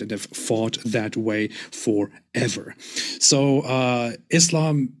command and have fought that way forever. So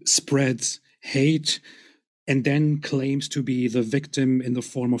Islam spreads hate and then claims to be the victim in the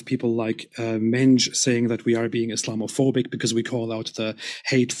form of people like Menj saying that we are being Islamophobic because we call out the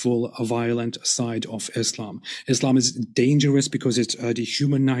hateful, violent side of Islam. Islam is dangerous because it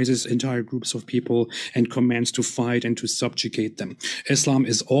dehumanizes entire groups of people and commands to fight and to subjugate them. Islam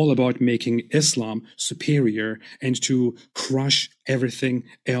is all about making Islam superior and to crush everything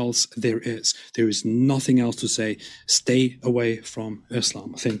else there is. There is nothing else to say. Stay away from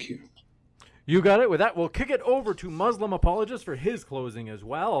Islam. Thank you. You got it. With that, we'll kick it over to Muslim Apologist for his closing as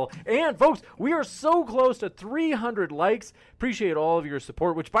well. And, folks, we are so close to 300 likes. Appreciate all of your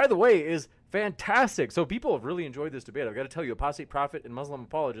support, which, by the way, is fantastic. So people have really enjoyed this debate. I've got to tell you, Apostate Prophet and Muslim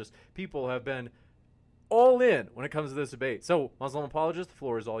Apologist, people have been all in when it comes to this debate. So, Muslim Apologist, the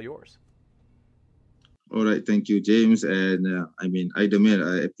floor is all yours. All right, thank you, James. And Aidamir,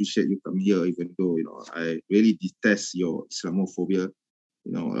 I appreciate you coming here, even though I really detest your Islamophobia.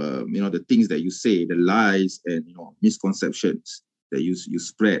 The things that you say, the lies and misconceptions that you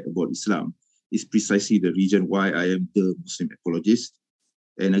spread about Islam is precisely the reason why I am the Muslim apologist.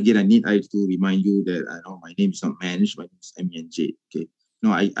 And again, I need to remind you that my name is not Manj, my name is MNJ. Okay,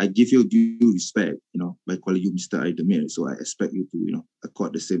 I give you due respect, by calling you Mr. Aidamir. So I expect you to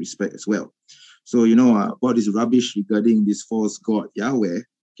accord the same respect as well. So about this rubbish regarding this false god Yahweh.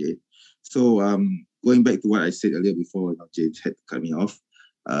 Okay, so going back to what I said earlier before James had to cut me off.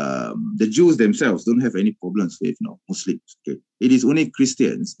 The Jews themselves don't have any problems with Muslims. Okay, it is only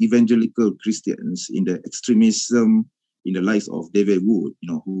Christians, evangelical Christians, in the extremism, in the likes of David Wood,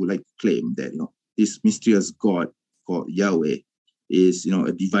 who like to claim that this mysterious God called Yahweh is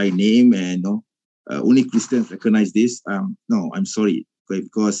a divine name, and only Christians recognize this. No, I'm sorry, okay,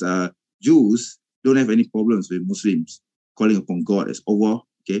 because Jews don't have any problems with Muslims calling upon God as Allah.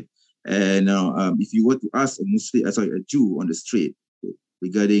 Okay, and if you were to ask a Jew on the street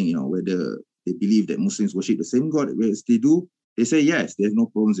regarding whether they believe that Muslims worship the same God as they do, they say yes, they have no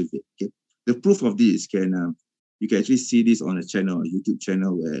problems with it. Okay, the proof of this you can actually see this on a YouTube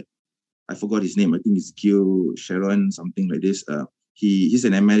channel where I forgot his name. I think it's Gil Sharon, something like this. He's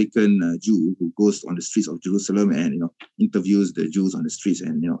an American Jew who goes on the streets of Jerusalem and interviews the Jews on the streets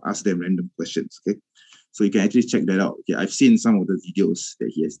and asks them random questions. Okay, so you can actually check that out. Okay, I've seen some of the videos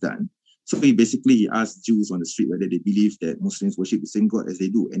that he has done. So he asked Jews on the street whether they believe that Muslims worship the same God as they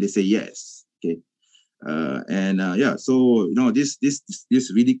do, and they say yes. Okay, so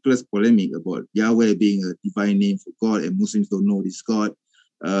this ridiculous polemic about Yahweh being a divine name for God and Muslims don't know this God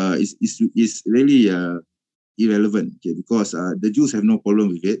is really irrelevant. Okay, because the Jews have no problem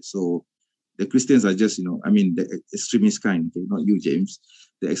with it. So the Christians are just the extremist kind. Okay, not you, James.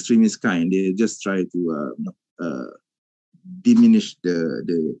 The extremist kind. They just try to diminish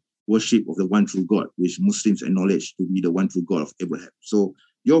the worship of the one true God, which Muslims acknowledge to be the one true God of Abraham. So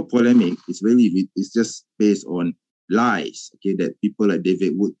your polemic is it's just based on lies, okay, that people like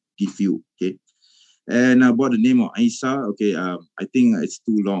David would give you, okay. And about the name of Isa, okay, I think it's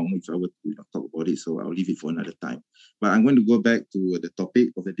too long if I were to talk about it, so I'll leave it for another time. But I'm going to go back to the topic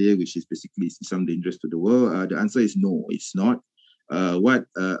of the day, which is basically Islam dangerous to the world. The answer is no, it's not. What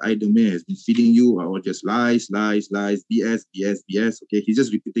Aidamir has been feeding you are all just lies, BS. Okay, he's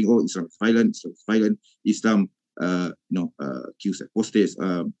just repeating, Islam is violent, Islam kills apostates.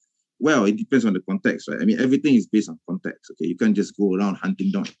 Well, it depends on the context, right? I mean, everything is based on context. Okay, you can't just go around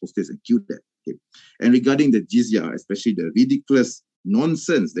hunting down apostates and kill them. Okay, and regarding the jizya, especially the ridiculous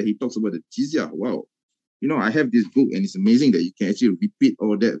nonsense that he talks about the jizya. Wow, I have this book, and it's amazing that you can actually repeat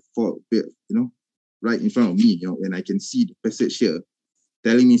all that for right in front of me, and I can see the passage here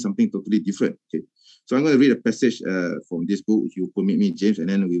telling me something totally different. Okay, so I'm going to read a passage from this book, if you permit me, James, and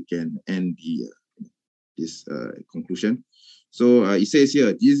then we can end this conclusion. So it says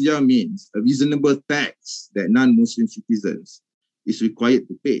here, jizya means a reasonable tax that non-Muslim citizens is required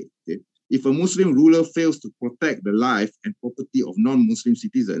to pay. Okay? If a Muslim ruler fails to protect the life and property of non-Muslim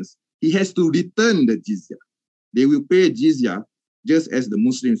citizens, he has to return the jizya. They will pay jizya just as the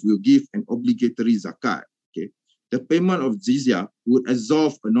Muslims will give an obligatory zakat. Okay, the payment of jizya would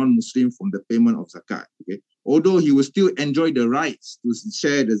absolve a non-Muslim from the payment of zakat. Okay, although he will still enjoy the rights to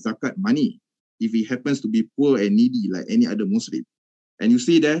share the zakat money if he happens to be poor and needy like any other Muslim. And you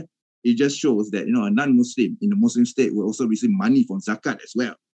see there, it just shows that a non-Muslim in the Muslim state will also receive money from zakat as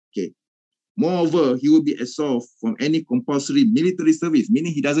well. Okay. Moreover, he will be absolved from any compulsory military service,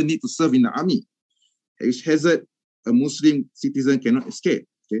 meaning he doesn't need to serve in the army. Which hazard a Muslim citizen cannot escape.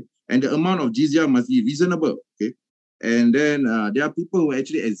 Okay, and the amount of jizya must be reasonable. Okay, and then there are people who are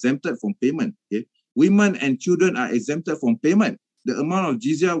actually exempted from payment. Okay, women and children are exempted from payment. The amount of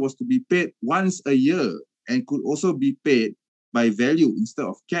jizya was to be paid once a year and could also be paid by value instead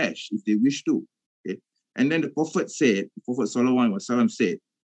of cash if they wish to. Okay, and then the Prophet Sallallahu Alaihi Wasallam said,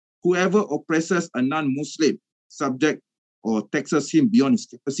 whoever oppresses a non-Muslim subject or taxes him beyond his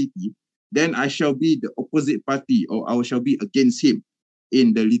capacity, then I shall be the opposite party, or I shall be against him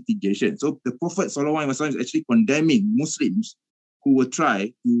in the litigation. So the Prophet Sallallahu Alaihi Wasallam is actually condemning Muslims who will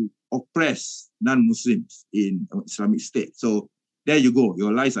try to oppress non-Muslims in Islamic State. So there you go.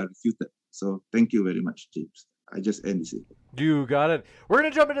 Your lies are refuted. So thank you very much, James. I just end this. You got it. We're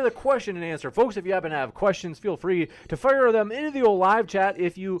going to jump into the question and answer. Folks, if you happen to have questions, feel free to fire them into the old live chat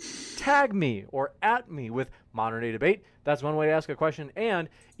if you tag me or at me with Modern Day Debate. That's one way to ask a question. And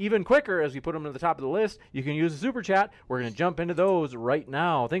even quicker, as we put them to the top of the list, you can use a super chat. We're going to jump into those right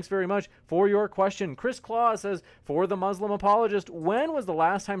now. Thanks very much for your question. Chris Claw says, for the Muslim apologist, when was the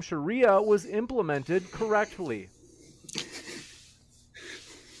last time Sharia was implemented correctly?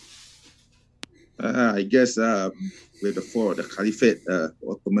 I guess with the Caliphate,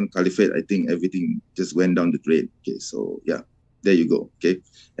 Ottoman Caliphate, I think everything just went down the drain. Okay, so yeah, there you go. Okay,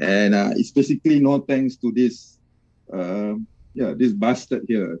 and it's basically no thanks to this, this bastard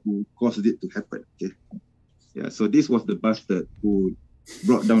here who caused it to happen. Okay, yeah, so this was the bastard who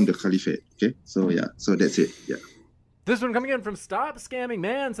brought down the Caliphate. Okay, so yeah, so that's it. Yeah. This one coming in from Stop Scamming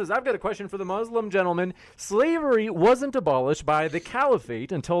Man says, I've got a question for the Muslim gentleman. Slavery wasn't abolished by the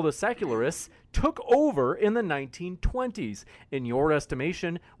Caliphate until the secularists took over in the 1920s. In your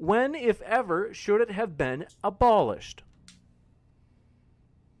estimation, when, if ever, should it have been abolished?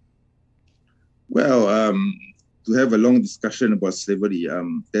 Well, to have a long discussion about slavery,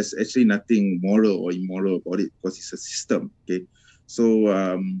 there's actually nothing moral or immoral about it because it's a system. Okay,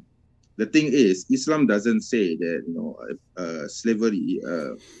 so the thing is, Islam doesn't say that slavery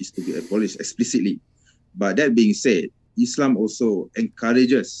is to be abolished explicitly. But that being said, Islam also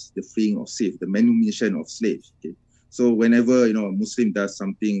encourages the freeing of slaves, the manumission of slaves. Okay? So whenever a Muslim does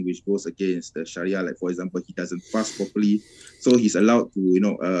something which goes against the Sharia, like for example, he doesn't fast properly, so he's allowed to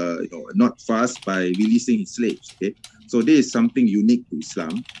not fast by releasing his slaves. Okay, so this is something unique to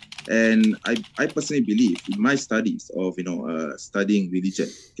Islam. And I personally believe in my studies of studying religion,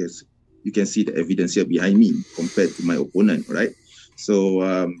 because you can see the evidence here behind me compared to my opponent, right?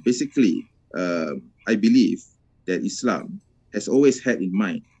 So basically, I believe that Islam has always had in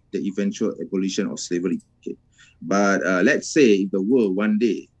mind the eventual abolition of slavery. Okay? But let's say if the world one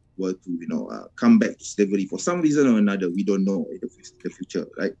day were to come back to slavery for some reason or another, we don't know in the future,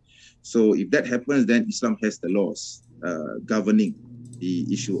 right? So if that happens, then Islam has the laws governing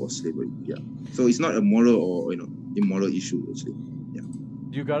the issue of slavery. Yeah. So it's not a moral or immoral issue actually. Yeah.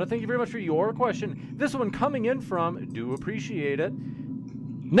 You got it. Thank you very much for your question. This one coming in from, do appreciate it.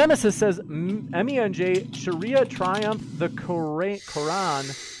 Nemesis says, MENJ, Sharia triumphed the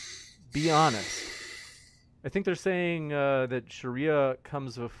Quran, be honest. I think they're saying that Sharia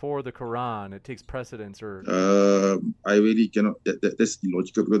comes before the Quran. It takes precedence, or... I really cannot... That's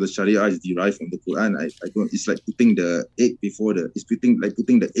illogical because the Sharia is derived from the Quran. I don't... It's like putting the egg before the... It's putting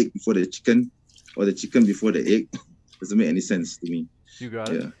the egg before the chicken, or the chicken before the egg. Doesn't make any sense to me. You got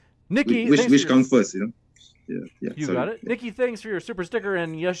it. Nikki, which comes first, Yeah, you got it. Nikki, thanks for your super sticker.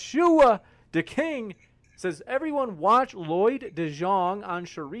 And Yeshua the King says, everyone watch Lloyd de Jong on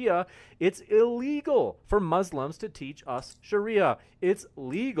Sharia. It's illegal for Muslims to teach us Sharia. It's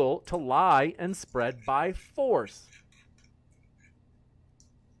legal to lie and spread by force.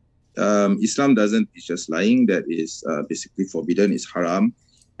 Islam doesn't teach us lying. That is basically forbidden. It's haram.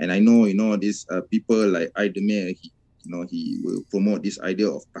 And I know, these people like Aydemir, he will promote this idea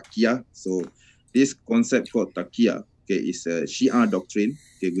of taqiyya. So this concept called taqiyya, okay, is a Shia doctrine,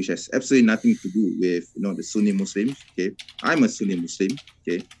 okay, which has absolutely nothing to do with the Sunni Muslims. Okay, I'm a Sunni Muslim.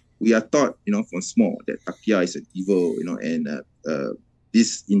 Okay, we are taught from small that taqiyya is an evil, and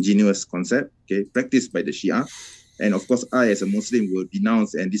this ingenious concept, okay, practiced by the Shia, and of course I as a Muslim will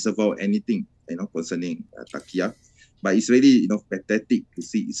denounce and disavow anything concerning taqiyya. But it's really pathetic to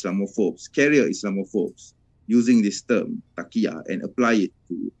see Islamophobes, carrier Islamophobes, using this term taqiyya and apply it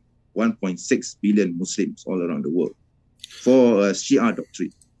to 1.6 billion Muslims all around the world for a Shia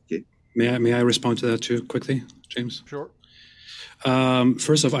doctrine. Okay. May I respond to that too quickly, James? Sure.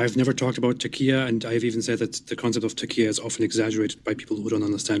 First off, I've never talked about taqiyya, and I've even said that the concept of taqiyya is often exaggerated by people who don't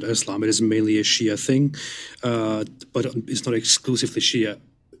understand Islam. It is mainly a Shia thing, but it's not exclusively Shia.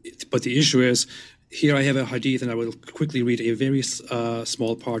 But the issue is, here I have a hadith, and I will quickly read a very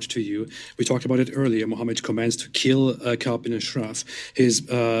small part to you. We talked about it earlier. Muhammad commands to kill Ka'b bin Ashraf. His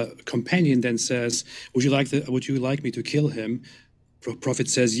companion then says, would you like me to kill him? Prophet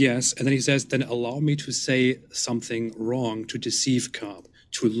says yes. And then he says, then allow me to say something wrong to deceive Ka'b,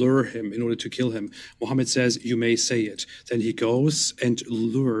 to lure him in order to kill him. Muhammad says, you may say it. Then he goes and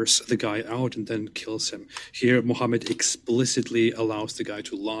lures the guy out and then kills him. Here, Muhammad explicitly allows the guy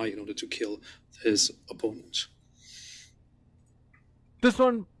to lie in order to kill his opponent. This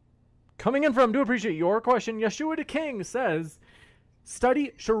one coming in from, do appreciate your question. Yeshua the King says,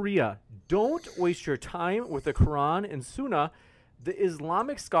 study Sharia. Don't waste your time with the Quran and Sunnah. The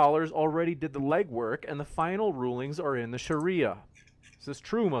Islamic scholars already did the legwork, and the final rulings are in the Sharia. Is this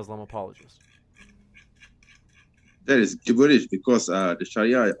true, Muslim apologists? That is gibberish because the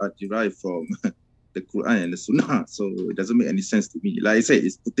Sharia are derived from the Quran and the Sunnah, so it doesn't make any sense to me. Like I said,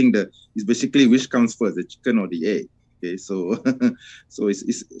 it's basically which comes first, the chicken or the egg. Okay, so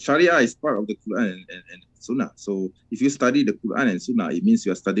it's Sharia is part of the Quran and Sunnah. So if you study the Quran and Sunnah, it means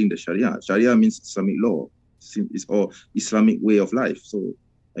you are studying the Sharia. Sharia means Islamic law, or Islamic way of life. So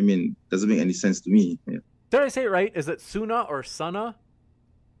I mean, doesn't make any sense to me. Yeah. Did I say it right? Is it Sunnah or Sunnah?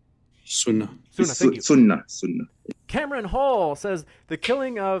 Sunnah. Thank you. Sunnah. Cameron Hall says the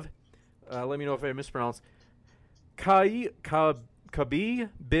killing of, let me know if I mispronounce, Kabi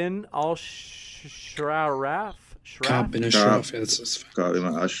bin al-Shraf. Ka'b bin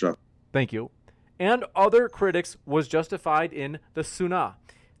al-Ashraf. Thank you. And other critics was justified in the Sunnah.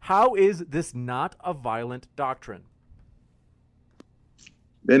 How is this not a violent doctrine?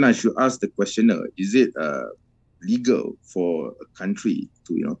 Then I should ask the questioner, is it legal for a country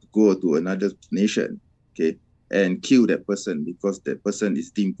to go to another nation, okay, and kill that person because that person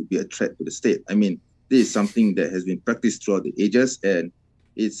is deemed to be a threat to the state? I mean, this is something that has been practiced throughout the ages, and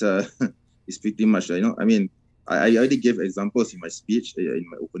it's pretty much, I mean, I already gave examples in my speech, in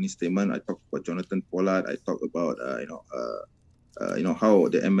my opening statement. I talked about Jonathan Pollard. I talked about how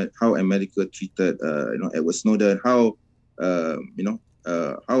America treated Edward Snowden, how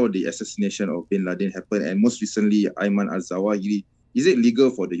the assassination of bin Laden happened, and most recently Ayman al-Zawahiri. Is it legal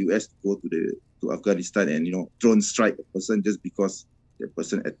for the US to go to Afghanistan and drone strike a person just because the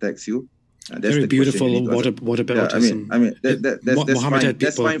person attacks you? That's very beautiful. Whataboutism. Yeah, I mean that's fine.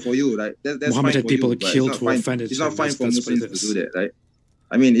 That's fine for you, right? That's Muhammad fine had people you, killed to offend it. It's not fine for Muslims to do that, right?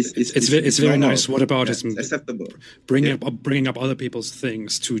 I mean, it's very nice. Whataboutism? Acceptable. Bringing up other people's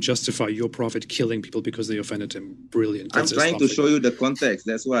things to justify your prophet killing people because they offended him. Brilliant. I'm trying to show you the context.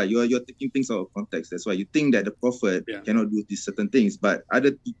 That's why you're taking things out of context. That's why you think that the prophet cannot do these certain things, but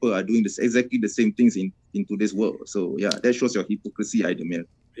other people are doing exactly the same things in today's world. So yeah, that shows your hypocrisy, Idemir.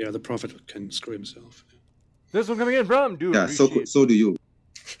 Yeah, the prophet can screw himself. This one coming in from dude. Yeah, so do you.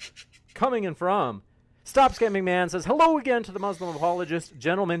 Coming in from Stop Scamming Man says, hello again to the Muslim apologist.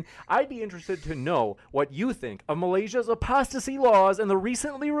 Gentlemen, I'd be interested to know what you think of Malaysia's apostasy laws and the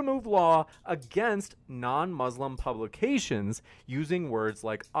recently removed law against non-Muslim publications using words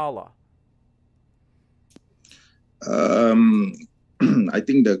like Allah. I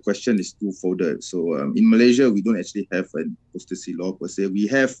think the question is two-folded. So in Malaysia, we don't actually have an apostasy law per se. We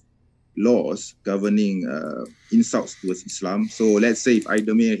have laws governing insults towards Islam. So let's say if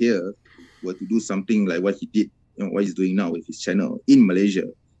Idemir here were to do something like what he did, what he's doing now with his channel in Malaysia,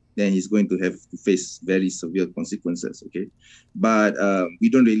 then he's going to have to face very severe consequences, okay? But we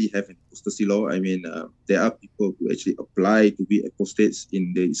don't really have an apostasy law. I mean, there are people who actually apply to be apostates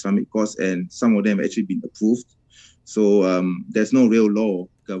in the Islamic cause, and some of them have actually been approved. So there's no real law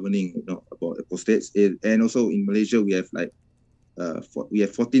governing about apostates. And also in Malaysia, we have we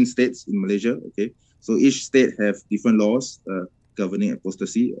have 14 states in Malaysia, okay? So each state have different laws governing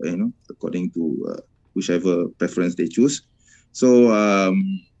apostasy, according to whichever preference they choose. So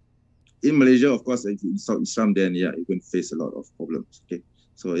in Malaysia, of course, if you insult Islam, then you're going to face a lot of problems. Okay,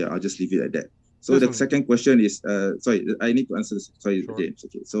 so I'll just leave it at that. So the second question is, sorry, I need to answer this. Sorry, sure. James.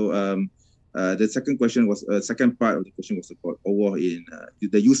 Okay, so the second question was, second part of the question was about Allah in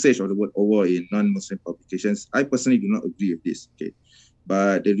the usage of the word Allah in non-Muslim publications. I personally do not agree with this. Okay.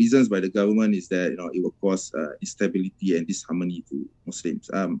 But the reasons by the government is that it will cause instability and disharmony to Muslims.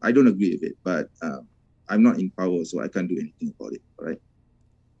 I don't agree with it, but I'm not in power, so I can't do anything about it. All right.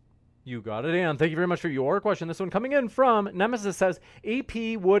 You got it, and thank you very much for your question. This one coming in from Nemesis says, AP,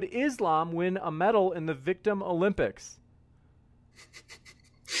 would Islam win a medal in the Victim Olympics?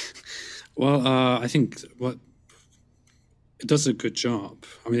 Well, I think it does a good job.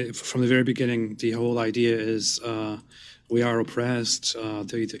 I mean, from the very beginning, the whole idea is we are oppressed,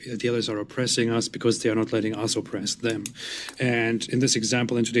 the others are oppressing us because they are not letting us oppress them. And in this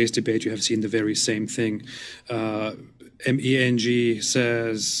example, in today's debate, you have seen the very same thing. MENG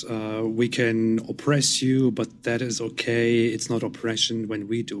says we can oppress you, but that is okay. It's not oppression when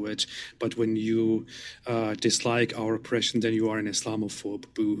we do it. But when you dislike our oppression, then you are an Islamophobe.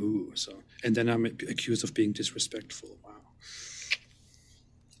 Boo-hoo. So, and then I'm accused of being disrespectful. Wow.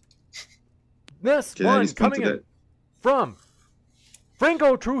 This one coming in from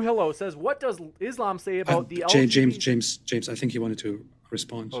Franco Trujillo says, what does Islam say about the LGBT? James, I think you wanted to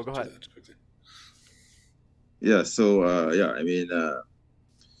respond go ahead. to that quickly. Yeah, so, I mean,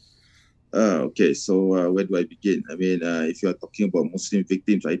 okay, so where do I begin? I mean, if you are talking about Muslim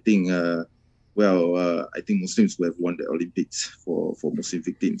victims, I think, I think Muslims will have won the Olympics for Muslim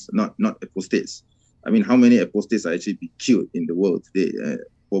victims, not apostates. I mean, how many apostates are actually being killed in the world today?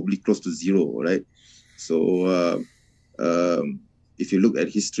 Probably close to zero, right? So if you look at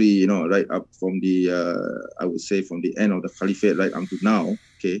history, right up from the, I would say from the end of the Caliphate right up to now,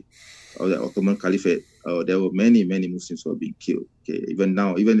 okay, or the Ottoman Caliphate, there were many Muslims who are being killed. Okay, even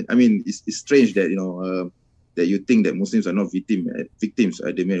now, it's strange that that you think that Muslims are not victims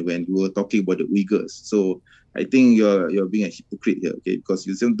at the moment when you were talking about the Uyghurs. So I think you're being a hypocrite here, okay? Because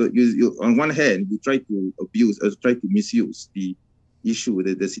you on one hand you try to abuse or try to misuse the issue,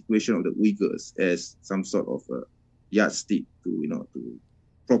 the situation of the Uyghurs as some sort of a yardstick to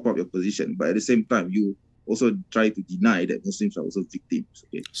prop up your position, but at the same time you also try to deny that Muslims are also victims.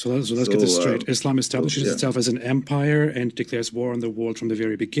 Okay? So let's get this straight. Islam establishes itself as an empire and declares war on the world from the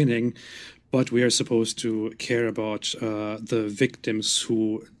very beginning, but we are supposed to care about the victims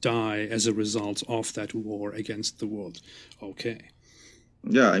who die as a result of that war against the world. Okay.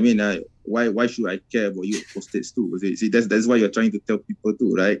 Yeah, why should I care about you apostates too? See, that's why you're trying to tell people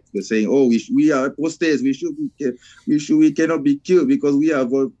too, right? You're saying, oh, we are apostates. We cannot be killed because we are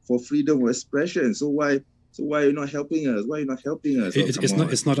for freedom of expression. So why are you not helping us? Why are you not helping us?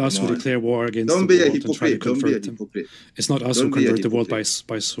 It's not us who declare war against the world. Don't be a hypocrite. It's not us who convert the world by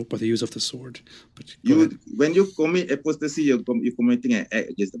the use of the sword. But when you commit apostasy, you're committing an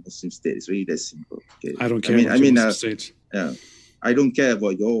act against the Muslim state. It's really that simple. Okay? I don't care about the Muslim state. Yeah. I don't care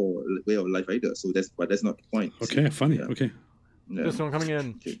about your way of life either. So that's not the point. Okay, funny. Yeah. Okay. Yeah. This one coming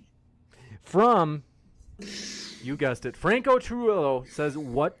in from, you guessed it, Franco Trujillo says,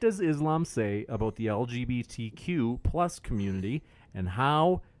 what does Islam say about the LGBTQ plus community and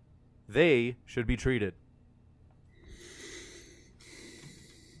how they should be treated?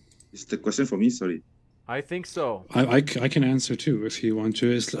 Is the question for me? Sorry. I think so. I can answer too if you want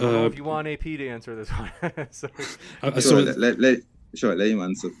to. I don't know if you want AP to answer this one. Let him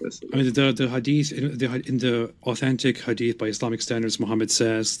answer first. The hadith in the authentic hadith by Islamic standards, Muhammad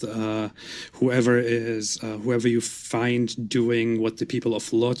says, whoever you find doing what the people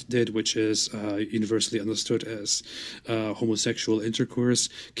of Lot did, which is universally understood as homosexual intercourse,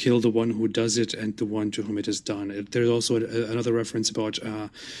 kill the one who does it and the one to whom it is done. There's also another reference about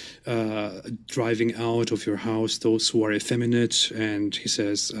driving out of your house those who are effeminate, and he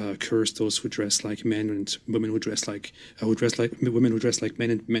says, curse those who dress like men and women who dress like women who dress like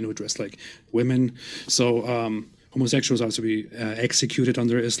men and men who dress like women. So homosexuals are to be executed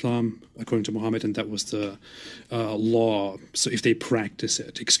under Islam, according to Muhammad, and that was the law. So if they practice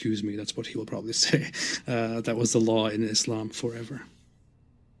it, that's what he will probably say. That was the law in Islam forever.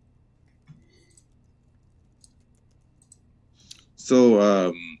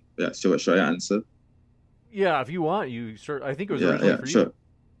 So, shall I answer? Yeah, if you want, I think it was originally for you. Sure.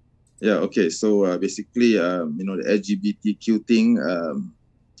 Yeah, okay. So basically, the LGBTQ thing,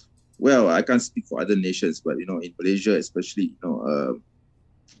 well, I can't speak for other nations, but, in Malaysia especially,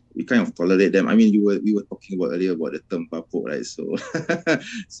 we kind of tolerate them. We were talking about earlier about the term papok, right? So,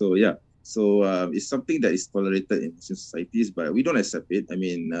 it's something that is tolerated in Muslim societies, but we don't accept it.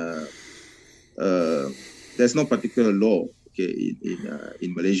 There's no particular law, okay,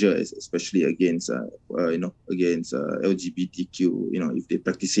 in Malaysia, especially against LGBTQ, if they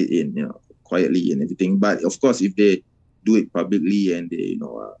practice it in quietly and everything. But of course, if they do it publicly and they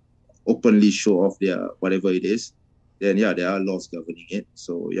openly show off their whatever it is, then there are laws governing it.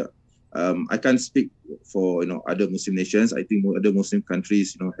 So I can't speak for other Muslim nations. I think other Muslim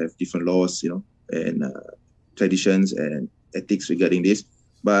countries have different laws, and traditions and ethics regarding this.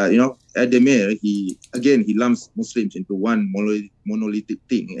 But Ademir, he lumps Muslims into one monolithic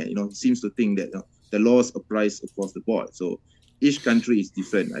thing. And, he seems to think that the laws applies across the board. So each country is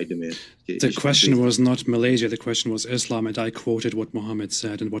different, Ademir. Okay, the question was not Malaysia. The question was Islam, and I quoted what Muhammad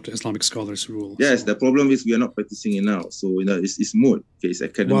said and what Islamic scholars rule. Yes, the problem is we are not practicing it now. So it's moot. Okay, it's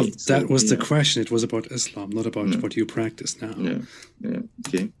academic. Well, that was the question. It was about Islam, not about what you practice now. Yeah.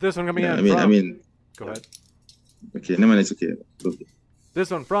 Okay. This one coming in. Go ahead. Okay, no, it's okay. This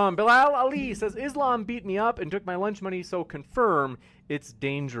one from Bilal Ali says, Islam beat me up and took my lunch money, so confirm it's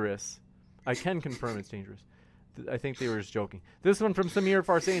dangerous. I can confirm it's dangerous. I think they were just joking. This one from Samir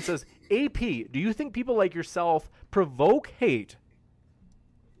Farsain says, AP, do you think people like yourself provoke hate?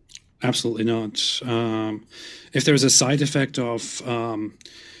 Absolutely not. If there's a side effect of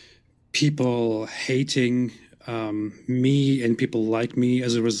people hating me and people like me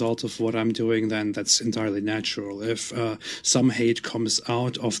as a result of what I'm doing, then that's entirely natural. If some hate comes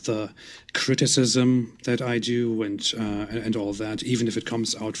out of the criticism that I do and all that, even if it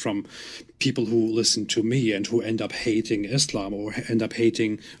comes out from people who listen to me and who end up hating Islam or end up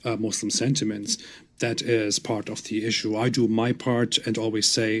hating Muslim sentiments, that is part of the issue. I do my part and always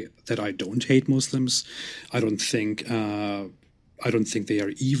say that I don't hate Muslims. I don't think I don't think they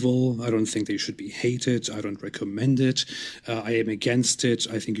are evil. I don't think they should be hated. I don't recommend it. I am against it.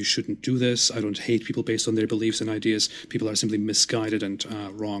 I think you shouldn't do this. I don't hate people based on their beliefs and ideas. People are simply misguided and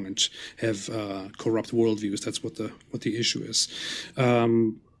wrong and have corrupt worldviews. That's what the issue is.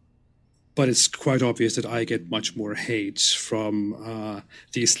 But it's quite obvious that I get much more hate from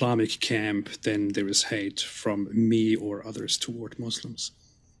the Islamic camp than there is hate from me or others toward Muslims.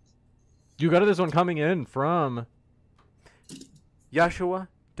 You got this one coming in from Yeshua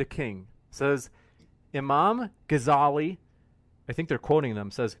the King. Says, Imam Ghazali, I think they're quoting them,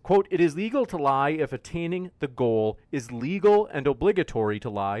 says, quote, "It is legal to lie if attaining the goal is legal, and obligatory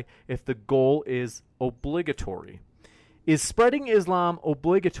to lie if the goal is obligatory. Is spreading Islam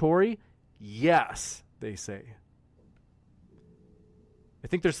obligatory? Yes, they say." I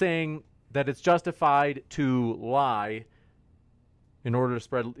think they're saying that it's justified to lie in order to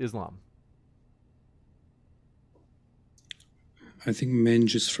spread Islam. I think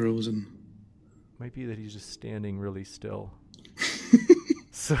Menj is frozen. Might be that he's just standing really still.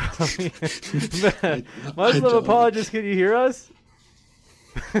 So, Muslim apologist, can you hear us?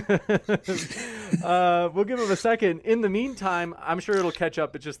 We'll give him a second. In the meantime, I'm sure it'll catch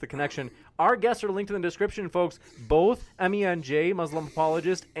up. It's just the connection. Our guests are linked in the description, folks. Both MENJ, Muslim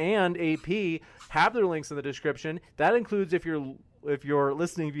apologist, and AP have their links in the description. That includes if you're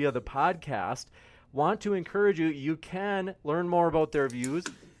listening via the podcast. Want to encourage you, you can learn more about their views.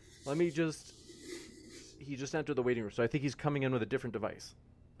 He just entered the waiting room, so I think he's coming in with a different device.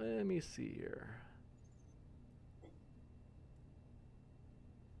 Let me see here.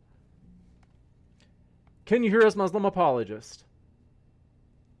 Can you hear us, Muslim apologist?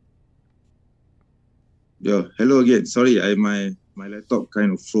 Yeah, hello again. Sorry, my laptop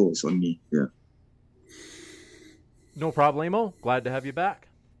kind of froze on me. Yeah. No problemo. Glad to have you back.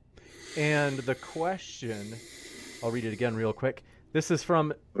 And the question, I'll read it again real quick. This is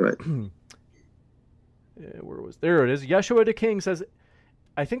from, right. There it is. Yeshua the King says,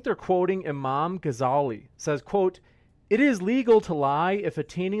 I think they're quoting Imam Ghazali, says, quote, "It is legal to lie if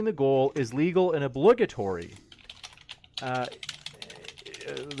attaining the goal is legal and obligatory."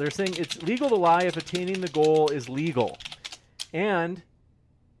 They're saying it's legal to lie if attaining the goal is legal. And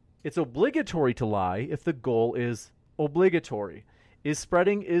it's obligatory to lie if the goal is obligatory. Is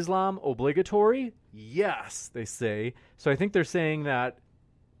spreading Islam obligatory? Yes, they say. So I think they're saying that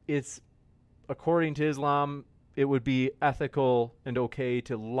it's, according to Islam, it would be ethical and okay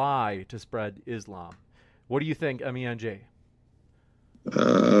to lie to spread Islam. What do you think, MENJ?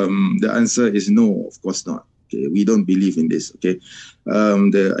 The answer is no, of course not. Okay, we don't believe in this. Okay,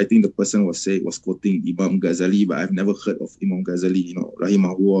 I think the person was quoting Imam Ghazali, but I've never heard of Imam Ghazali,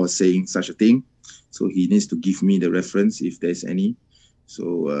 rahimahullah, saying such a thing. So he needs to give me the reference if there's any.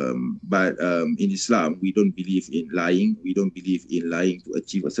 So, but in Islam, we don't believe in lying. We don't believe in lying to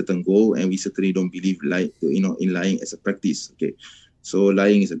achieve a certain goal, and we certainly don't believe in lying as a practice. Okay, so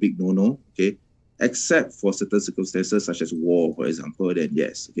lying is a big no-no. Okay, except for certain circumstances such as war, for example. Then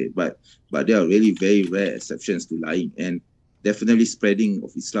yes. Okay, but there are really very rare exceptions to lying, and definitely spreading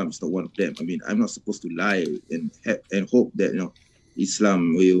of Islam is not one of them. I mean, I'm not supposed to lie and hope that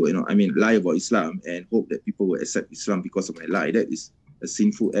Islam will lie about Islam and hope that people will accept Islam because of my lie. That is a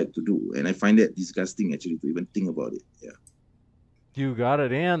sinful act to do, and I find that disgusting actually to even think about it. Yeah. You got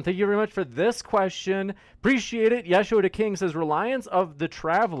it, Ann. Thank you very much for this question. Appreciate it. Yeshua the King says, Reliance of the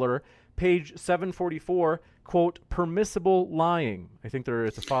Traveler, page 744, quote, "permissible lying." I think there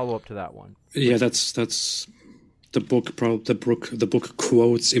is a follow-up to that one. Yeah, that's the book. The book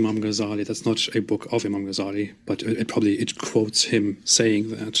quotes Imam Ghazali. That's not a book of Imam Ghazali, but it quotes him saying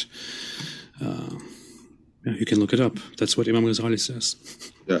that. Yeah, you can look it up. That's what Imam Ghazali says.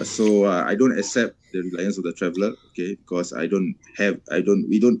 Yeah, so I don't accept the Reliance of the Traveler, okay, because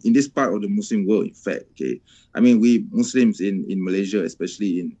we don't, in this part of the Muslim world, in fact, okay, I mean, we Muslims in Malaysia,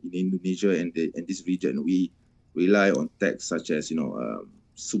 especially in Indonesia and this region, we rely on texts such as,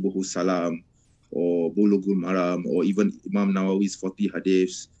 Subuhus Salam or Bulughul Maram or even Imam Nawawi's 40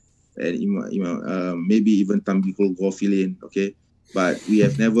 hadiths and maybe even Tanbihul Ghafilin, okay. But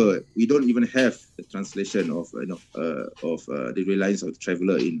we don't even have the translation of the Reliance of the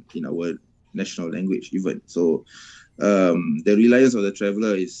Traveler in our national language even. So the Reliance of the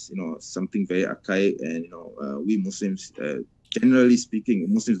Traveler is something very archaic, and we Muslims, generally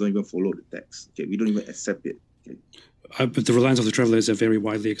speaking, Muslims don't even follow the text. Okay, we don't even accept it. Okay. But the Reliance of the Traveler is a very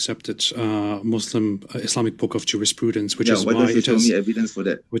widely accepted Muslim Islamic book of jurisprudence, which is why it has evidence for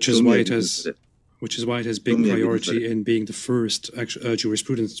that. Which is why it has big priority in being the first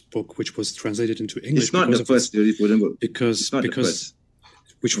jurisprudence book which was translated into English. It's not the first jurisprudence book. Because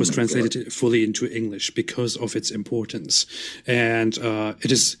which was translated fully into English because of its importance. And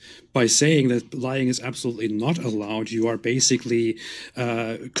it is by saying that lying is absolutely not allowed, you are basically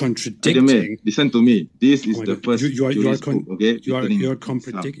contradicting. Listen to me. This is the first. You are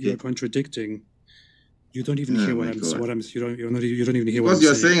contradicting. You don't even hear what I'm. You don't even hear what I'm saying. Because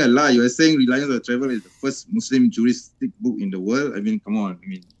you're saying a lie. You're saying Reliance of Travel is the first Muslim juristic book in the world. I mean, come on. I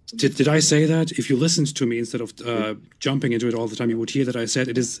mean. Did I say that? If you listened to me instead of jumping into it all the time, you would hear that I said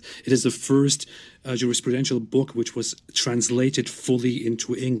it is the first jurisprudential book which was translated fully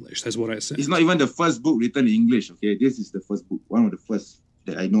into English. That's what I said. It's not even the first book written in English. Okay, this is the first book, one of the first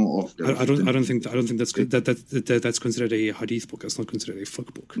that I know of. I don't think that's considered a hadith book. That's not considered a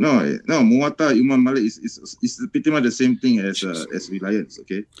fiqh book. No, Muwatta Imam Malik is pretty much the same thing as Reliance.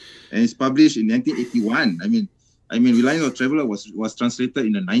 Okay, and it's published in 1981. I mean, Reliance of Traveller was translated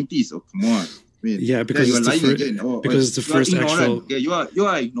in the 90s. Oh, come on. Yeah, because it's the first actual. Okay, you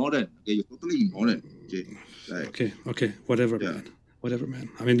are ignorant. Okay, you're totally ignorant. Okay. Okay. Whatever, man. Whatever, man.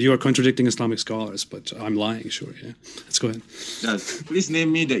 I mean, you are contradicting Islamic scholars, but I'm lying. Sure. Yeah. Let's go ahead. Yeah, please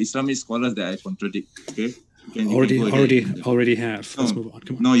name me the Islamic scholars that I contradict. Okay. Already have. Let's move on.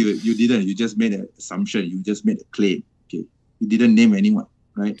 Come on. No, you didn't. You just made an assumption. You just made a claim. Okay. You didn't name anyone,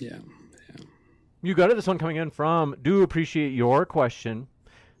 right? Yeah. You got it. This one coming in from, do appreciate your question.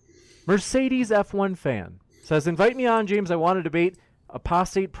 Mercedes F1 fan says, invite me on, James. I want to debate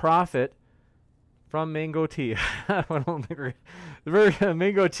apostate prophet from Mango Tea. I don't think we're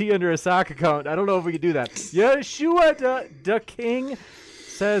Mango Tea under a sock account. I don't know if we could do that. Yeshua the King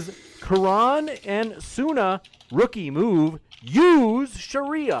says, Quran and Sunnah rookie move, use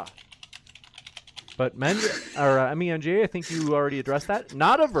Sharia. But MENJ, I think you already addressed that.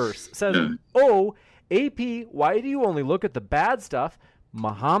 Not a verse. Says, oh, AP, why do you only look at the bad stuff?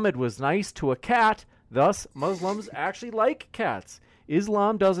 Muhammad was nice to a cat. Thus, Muslims actually like cats.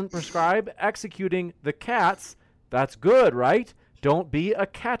 Islam doesn't prescribe executing the cats. That's good, right? Don't be a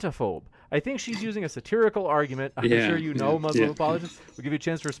cataphobe. I think she's using a satirical argument. I'm sure you know Muslim apologists. We'll give you a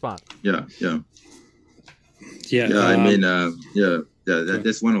chance to respond.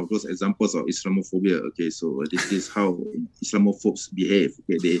 That's one of those examples of Islamophobia. Okay, so this is how Islamophobes behave.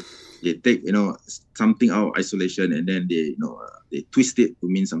 Okay, they take something out of isolation and then they twist it to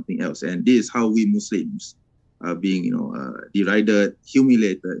mean something else. And this is how we Muslims are being derided,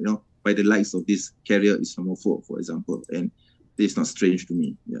 humiliated, by the likes of this carrier Islamophobe, for example. And it's not strange to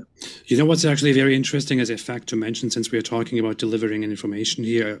me. Yeah. You know what's actually very interesting as a fact to mention, since we are talking about delivering an information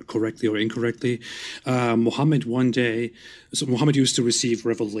here correctly or incorrectly. Muhammad Muhammad used to receive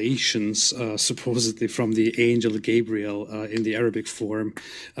revelations supposedly from the angel Gabriel in the Arabic form,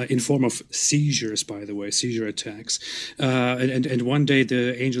 in form of seizures, by the way, seizure attacks. And one day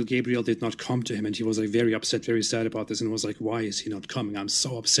the angel Gabriel did not come to him, and he was very upset, very sad about this, and was like, why is he not coming? I'm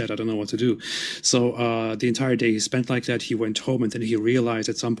so upset. I don't know what to do. So the entire day he spent like that. He went home, and then he realized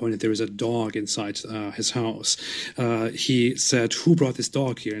at some point that there was a dog inside his house. He said, who brought this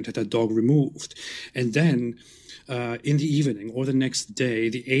dog here? And had that dog removed. And then in the evening or the next day,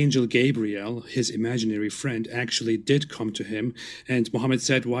 the angel Gabriel, his imaginary friend, actually did come to him. And Muhammad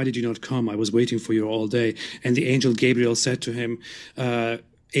said, why did you not come? I was waiting for you all day. And the angel Gabriel said to him,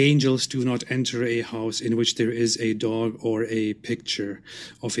 angels do not enter a house in which there is a dog or a picture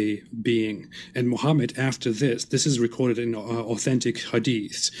of a being. And Muhammad, after this is recorded in authentic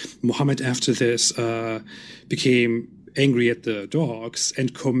hadiths. Muhammad, after this, became angry at the dogs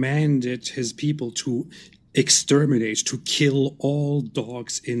and commanded his people to exterminate, to kill all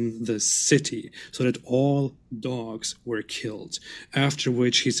dogs in the city, so that all dogs were killed. After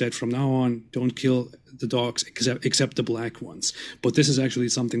which he said, from now on, don't kill the dogs except the black ones. But this is actually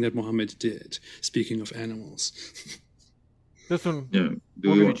something that Muhammad did, speaking of animals. This one, we'll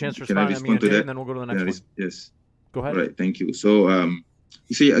give you a chance to respond to that? And then we'll go to the next one. Yes. Go ahead. All right, thank you. So,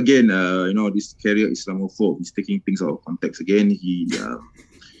 you see, again, this carrier Islamophobe, he's taking things out of context. Again, the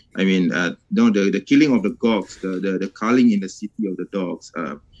killing of the dogs, the culling in the city of the dogs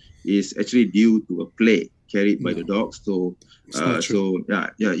is actually due to a plague carried by the dogs. So,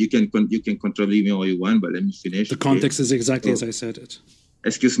 you can contradict me all you want, but let me finish. The context is exactly as I said it.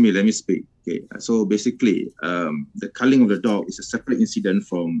 Excuse me, let me speak. Okay, so basically, the culling of the dog is a separate incident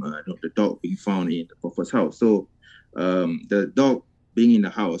from the dog being found in the Prophet's house. So, the dog being in the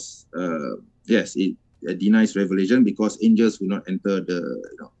house, it denies revelation because angels will not enter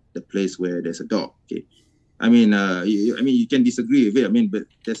the place where there's a dog. Okay, you can disagree with it. But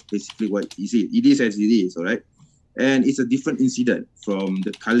that's basically what it is. It is as it is, all right. And it's a different incident from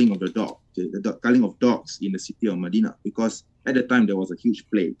the culling of the dog, the culling of dogs in the city of Medina, because at the time there was a huge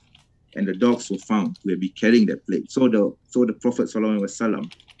plague, and the dogs were found to be carrying that plague. So the Prophet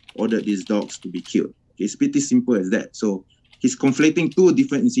ﷺ ordered these dogs to be killed. Okay, it's pretty simple as that. So he's conflating two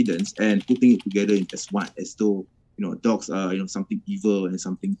different incidents and putting it together as one, as though dogs are something evil and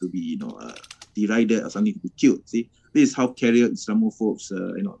something to be derided or something to be killed. See, this is how carrier Islamophobes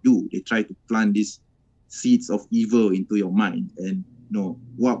do. They try to plant these seeds of evil into your mind and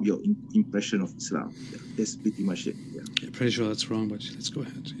warp your impression of Islam. Yeah, that's pretty much it. Yeah, pretty sure that's wrong, but let's go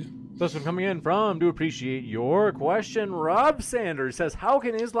ahead. Yeah. This one coming in from, do appreciate your question. Rob Sanders says, how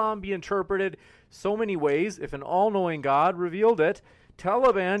can Islam be interpreted so many ways if an all-knowing God revealed it?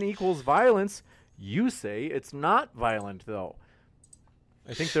 Taliban equals violence. You say it's not violent, though.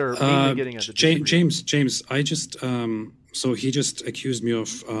 I think they're mainly getting at the James, I just so he just accused me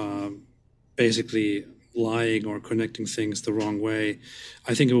of basically lying or connecting things the wrong way.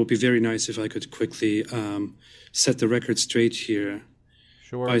 I think it would be very nice if I could quickly set the record straight here.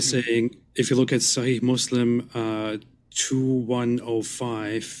 Sure. By saying, if you look at Sahih Muslim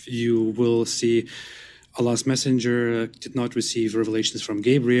 2105, you will see Allah's messenger did not receive revelations from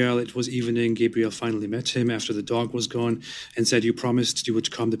Gabriel. It was evening. Gabriel finally met him after the dog was gone and said, you promised you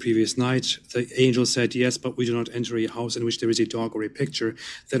would come the previous night. The angel said, yes, but we do not enter a house in which there is a dog or a picture.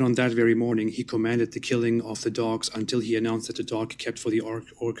 Then on that very morning, he commanded the killing of the dogs until he announced that the dog kept for the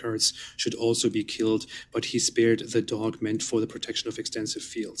orchards should also be killed, but he spared the dog meant for the protection of extensive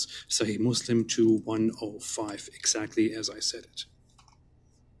fields. Sahih Muslim 2105, exactly as I said it.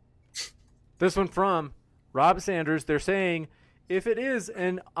 This one from Rob Sanders. They're saying, if it is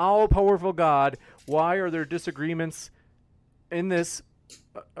an all-powerful God, why are there disagreements in this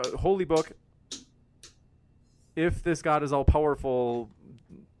holy book? If this God is all-powerful,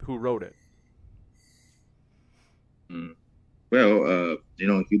 who wrote it? Well,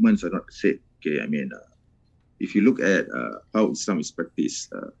 humans are not the same. Okay, I mean, if you look at how Islam is practiced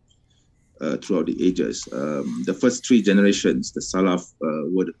throughout the ages, the first three generations, the Salaf,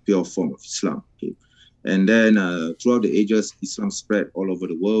 were the pure form of Islam. Okay. And then throughout the ages, Islam spread all over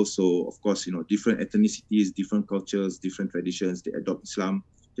the world. So, of course, different ethnicities, different cultures, different traditions, they adopt Islam.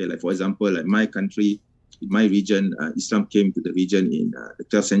 Okay, like, for example, like my country, in my region, Islam came to the region in the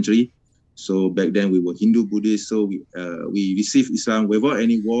 12th century. So back then we were Hindu, Buddhist. So we received Islam without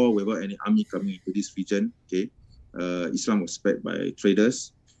any war, without any army coming into this region. Okay, Islam was spread by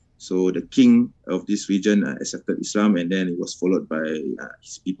traders. So the king of this region accepted Islam, and then it was followed by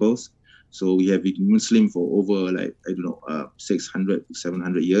his peoples. So we have been Muslim for over 600 to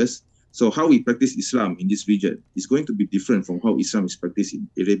 700 years. So how we practice Islam in this region is going to be different from how Islam is practiced in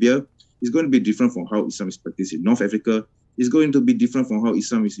Arabia. It's going to be different from how Islam is practiced in North Africa. It's going to be different from how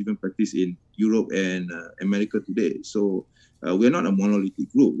Islam is even practiced in Europe and America today. So we are not a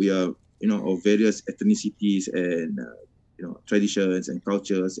monolithic group. We are, of various ethnicities and traditions and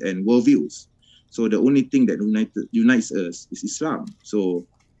cultures and worldviews. So the only thing that unites us is Islam. So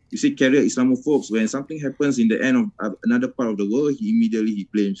you see, carrier Islamophobes, when something happens in the end of another part of the world, he immediately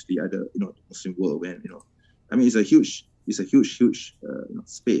blames the other, the Muslim world. When it's a huge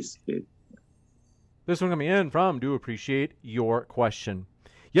space. Okay. This one coming in from, do appreciate your question.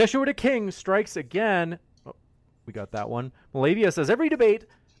 Yeshua the King strikes again. Oh, we got that one. Malavia says, every debate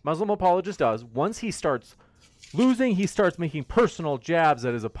Muslim apologist does, once he starts losing, he starts making personal jabs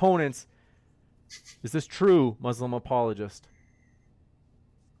at his opponents. Is this true, Muslim apologist?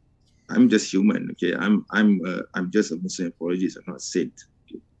 I'm just human, okay? I'm just a Muslim apologist. I'm not a saint.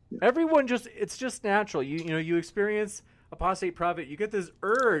 Okay? Yeah. Everyone it's just natural. You experience apostate prophet, you get this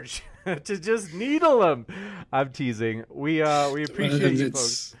urge to just needle him. I'm teasing. We appreciate you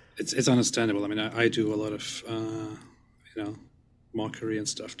folks. It's understandable. I mean, I do a lot of mockery and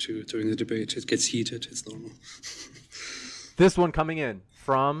stuff too during the debate. It gets heated. It's normal. This one coming in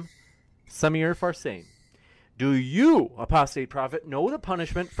from Samir Farsain. Do you, apostate prophet, know the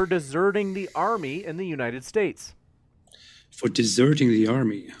punishment for deserting the army in the United States? For deserting the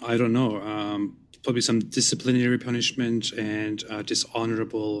army? I don't know. Probably some disciplinary punishment and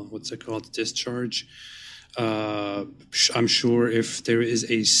dishonorable, discharge. I'm sure if there is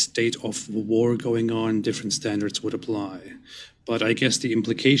a state of war going on, different standards would apply. But I guess the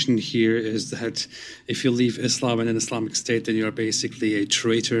implication here is that if you leave Islam and an Islamic State, then you're basically a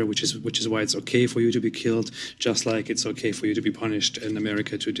traitor, which is why it's okay for you to be killed, just like it's okay for you to be punished in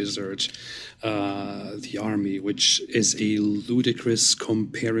America to desert the army, which is a ludicrous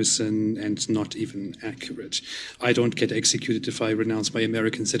comparison and not even accurate. I don't get executed if I renounce my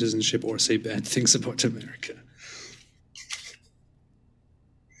American citizenship or say bad things about America.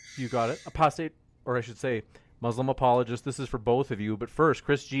 You got it. Apostate, or I should say, Muslim apologist. This is for both of you. But first,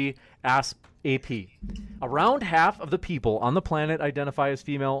 Chris G asks AP. Around half of the people on the planet identify as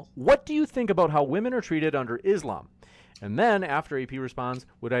female. What do you think about how women are treated under Islam? And then after AP responds,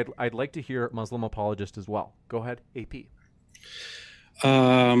 I'd like to hear Muslim apologist as well. Go ahead, AP.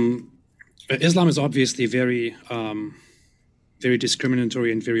 Islam is obviously very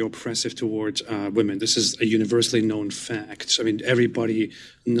discriminatory and very oppressive towards women. This is a universally known fact. I mean, everybody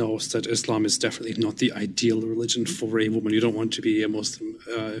knows that Islam is definitely not the ideal religion for a woman. You don't want to be a Muslim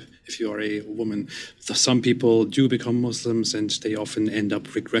if you are a woman. Some people do become Muslims and they often end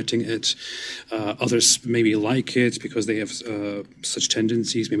up regretting it. Others maybe like it because they have such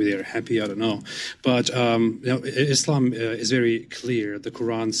tendencies. Maybe they're happy, I don't know. But Islam is very clear. The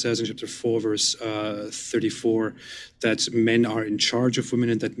Quran says in chapter 4, verse 34, that men are in charge of women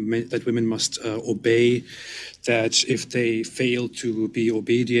and that women must obey, that if they fail to be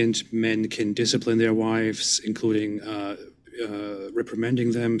obedient, men can discipline their wives, including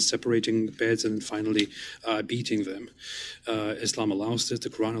reprimanding them, separating beds, and finally beating them. Islam allows this, the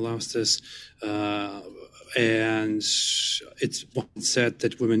Quran allows this, and it's said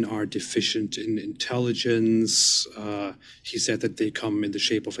that women are deficient in intelligence. He said that they come in the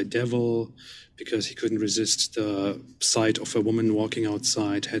shape of a devil, because he couldn't resist the sight of a woman walking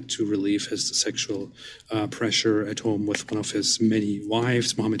outside, had to relieve his sexual pressure at home with one of his many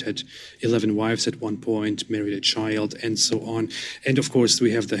wives. Muhammad had 11 wives at one point, married a child, and so on. And of course,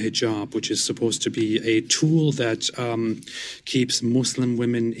 we have the hijab, which is supposed to be a tool that keeps Muslim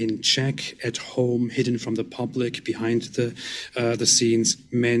women in check at home, hidden from the public, behind the scenes.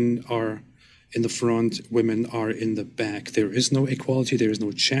 Men are in the front, women are in the back. There is no equality. There is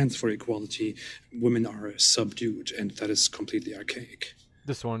no chance for equality. Women are subdued, and that is completely archaic.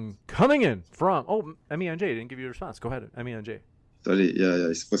 This one coming in from, Emi Anjay didn't give you a response. Go ahead, Emi Anjay. Sorry,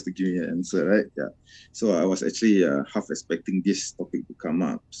 you're supposed to give me an answer, right? Yeah. So I was actually half expecting this topic to come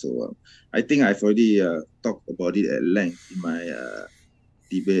up. So I think I've already talked about it at length in my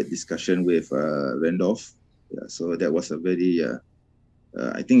debate discussion with Randolph. Yeah, so that was a very...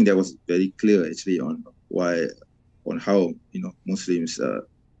 I think that was very clear actually on how Muslims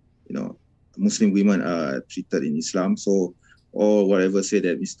Muslim women are treated in Islam. So or whatever say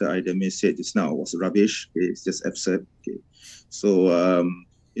that Mr. Aidamir said just now was rubbish. Okay? It's just absurd. Okay, so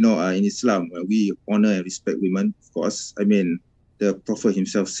in Islam we honor and respect women. Of course, I mean the Prophet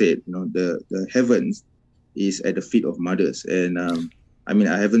himself said the heavens is at the feet of mothers, and I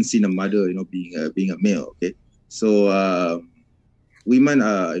haven't seen a mother being a male. Okay, so. Women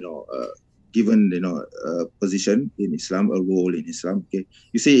are, given, a position in Islam, a role in Islam. Okay,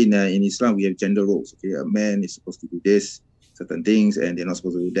 you say in Islam we have gender roles. Okay, a man is supposed to do this, certain things, and they're not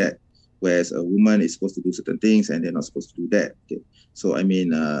supposed to do that. Whereas a woman is supposed to do certain things, and they're not supposed to do that. Okay, so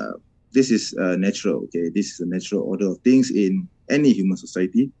this is natural. Okay, this is a natural order of things in any human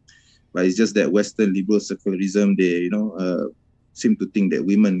society. But it's just that Western liberal secularism, they seem to think that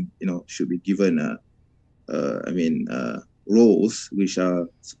women, should be given roles which are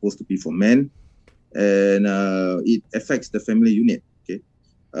supposed to be for men, and it affects the family unit. Okay,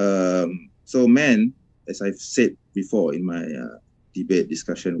 so men, as I've said before in my debate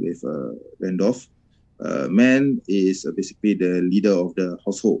discussion with Randolph, man is basically the leader of the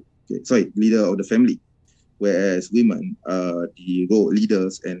household. Okay, leader of the family, whereas women are the role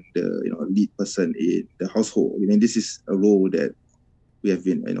leaders and the lead person in the household. I mean, this is a role that we have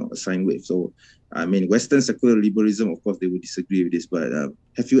been assigned with. So Western secular liberalism, of course, they would disagree with this, but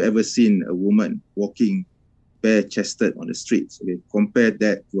have you ever seen a woman walking bare-chested on the streets? Okay, compare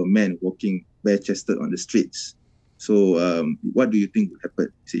that to a man walking bare-chested on the streets. So what do you think would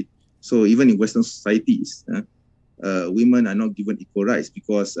happen? See, so even in Western societies, women are not given equal rights,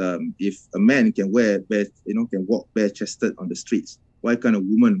 because if a man can walk bare-chested on the streets, why can't a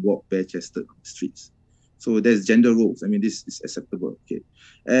woman walk bare-chested on the streets? So there's gender roles. I mean, this is acceptable. Okay,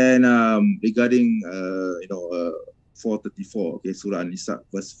 and regarding 434, okay, Surah An-Nisa,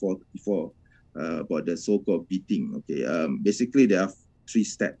 verse 434, about the so-called beating. Okay, basically there are 3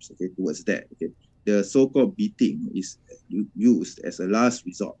 steps. Okay, towards that. Okay, the so-called beating is used as a last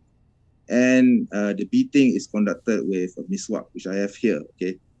resort, and the beating is conducted with a miswak, which I have here.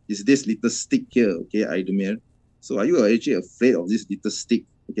 Okay, is this little stick here? Okay, Aidamir. So are you actually afraid of this little stick?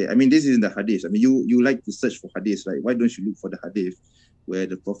 Okay, I mean, this is in the hadith. I mean, you like to search for hadith, right? Why don't you look for the hadith where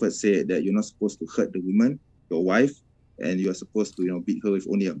the Prophet said that you're not supposed to hurt the woman, your wife, and you are supposed to, beat her with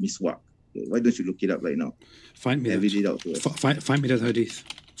only a miswak? Okay, why don't you look it up right now? Find me that hadith.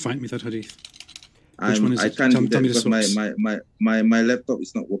 Find me that hadith. I can't do that because my laptop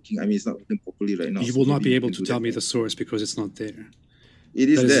is not working. I mean, it's not working properly right now. You will not be able to tell me the source because it's not there. It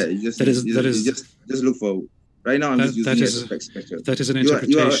is there. Just look for Right now, I'm just using it as a back scratcher. That is an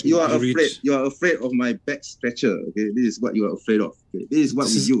interpretation. You are afraid of my back scratcher. Okay, this is what you are afraid of. Okay? This is what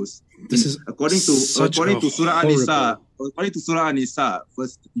we use. This is according to Surah An-Nisa. According to Surah An-Nisa,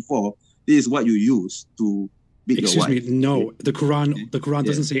 verse 54. This is what you use to beat your wife. Excuse me. No, the Quran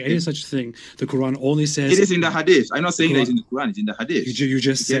doesn't say any such thing. The Quran only says it is in the Hadith. I'm not saying that it's in the Quran. It's in the Hadith. You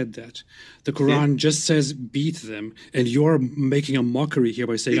just said that. The Quran just says beat them, and you're making a mockery here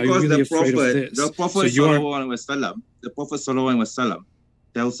by saying, "Are you really afraid of this?" The Prophet Sallallahu Alaihi Wasallam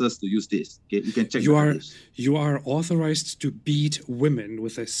tells us to use this. Okay, you can check. You are authorized to beat women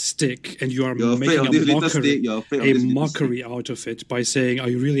with a stick, and you're making a mockery out of it by saying, "Are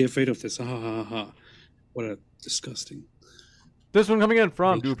you really afraid of this?" Ha ha ha! What a disgusting. This one coming in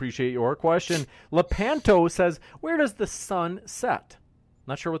from, do appreciate your question. Lepanto says, "Where does the sun set?"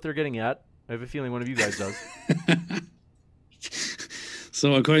 Not sure what they're getting at. I have a feeling one of you guys does.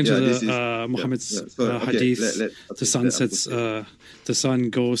 So according to Muhammad's hadith, the sun sets. The sun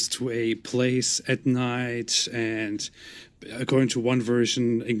goes to a place at night, and according to one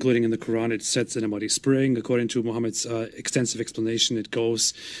version, including in the Quran, it sets in a muddy spring. According to Muhammad's extensive explanation, it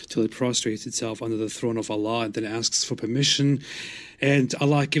goes till it prostrates itself under the throne of Allah and then asks for permission. And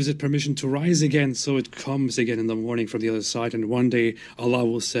Allah gives it permission to rise again, so it comes again in the morning from the other side. And one day Allah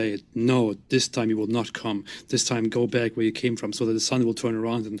will say, "No, this time you will not come. This time go back where you came from," so that the sun will turn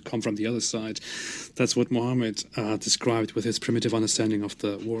around and come from the other side. That's what Muhammad described with his primitive understanding of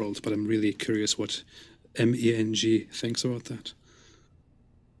the world. But I'm really curious what MENG thinks about that.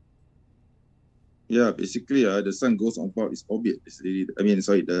 Yeah, basically, the sun goes on about its orbit. The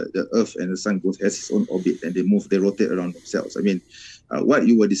Earth and the sun has its own orbit, and they rotate around themselves. I mean, what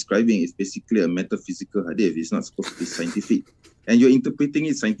you were describing is basically a metaphysical hadith. It's not supposed to be scientific, and you're interpreting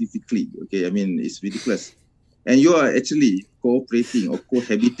it scientifically. Okay, I mean, it's ridiculous, and you are actually cooperating or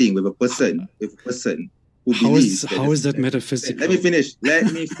cohabiting with a person who believes. How is that metaphysical? Let me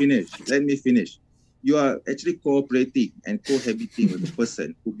finish. You are actually cooperating and cohabiting with a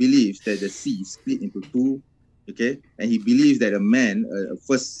person who believes that the sea is split into two, okay? And he believes that a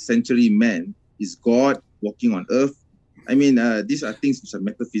first century man, is God walking on earth. I mean, these are things which are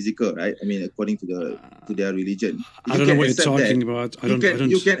metaphysical, right? I mean, according to their religion. I don't know what you're talking about.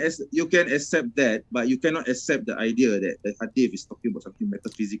 You can accept that, but you cannot accept the idea that the hadith is talking about something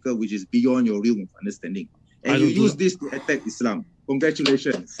metaphysical, which is beyond your realm of understanding. And you use this to attack Islam.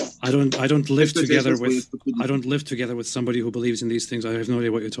 Congratulations. I don't live together with somebody who believes in these things. I have no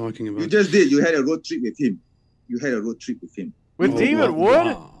idea what you're talking about. You just did. You had a road trip with him. With David Wood?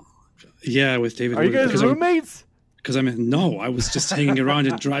 Wow. Yeah, with David Wood. Are you guys roommates? I was just hanging around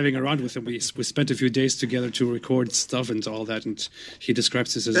and driving around with him. We spent a few days together to record stuff and all that, and he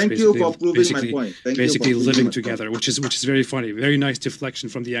describes this as basically living together, which is very funny. Very nice deflection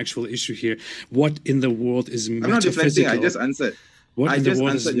from the actual issue here. What in the world is metaphysical? I'm not deflecting. I just answered. What in the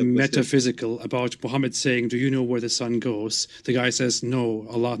world is metaphysical about Muhammad saying, "Do you know where the sun goes?" The guy says, "No,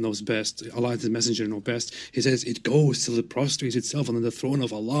 Allah knows best. Allah and the messenger know best." He says, "It goes till it prostrates itself under the throne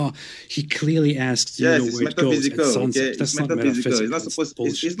of Allah." He clearly asks, "Do you know where it goes at sunset?" Okay? That's not metaphysical.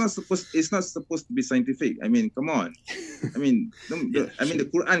 It's not supposed to be scientific. I mean, come on. I mean, the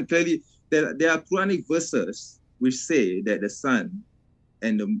Quran clearly, there are Quranic verses which say that the sun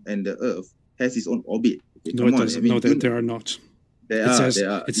and the earth has its own orbit. Okay, there are not.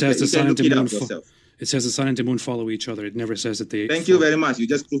 It says the sun and the moon follow each other. It never says that they. Thank you very much. You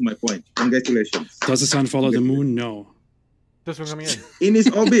just proved my point. Congratulations. Does the sun follow the moon? No. This one coming in. In its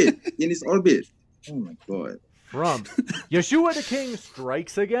orbit. Oh my God. From Yeshua the King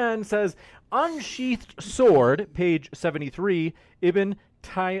strikes again. Says unsheathed sword. Page 73. Ibn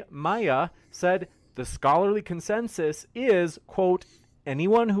Taymiyyah said the scholarly consensus is, quote,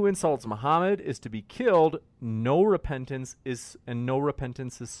 "Anyone who insults Muhammad is to be killed. No repentance is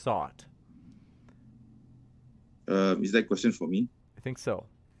sought." Is that a question for me? I think so.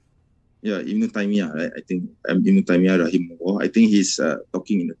 Yeah, Ibn Taymiyyah, right? I think Ibn Taymiyyah rahimahullah. I think he's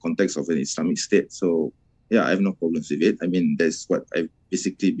talking in the context of an Islamic state. So yeah, I have no problems with it. I mean, that's what I've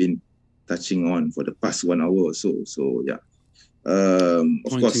basically been touching on for the past 1 hour or so. So yeah,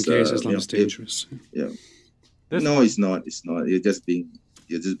 of course, Islam is dangerous. Yeah. No, it's not. It's not. You're just being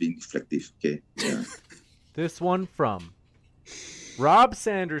reflective. Okay. Yeah. This one from Rob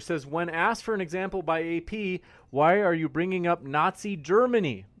Sanders says, when asked for an example by AP, why are you bringing up Nazi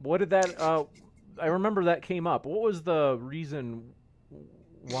Germany? What did that? I remember that came up. What was the reason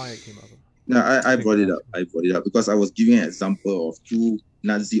why it came up? No, I brought it up. Because I was giving an example of two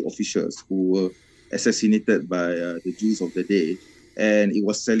Nazi officials who were assassinated by the Jews of the day, and it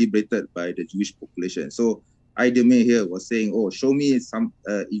was celebrated by the Jewish population. So Idemir here was saying, show me some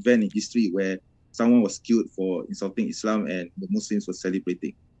event in history where someone was killed for insulting Islam and the Muslims were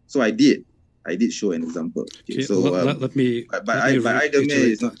celebrating. So I did show an example. Okay, so let me. But Idemir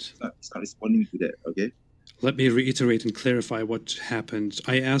is not responding to that. Okay. Let me reiterate and clarify what happened.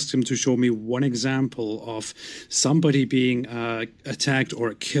 I asked him to show me one example of somebody being attacked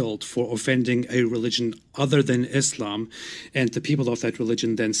or killed for offending a religion other than Islam, and the people of that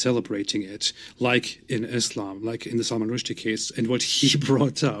religion then celebrating it, like in Islam, like in the Salman Rushdie case. And what he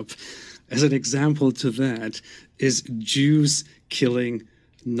brought up as an example to that is Jews killing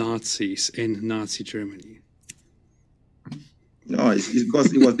Nazis in Nazi Germany. No, it's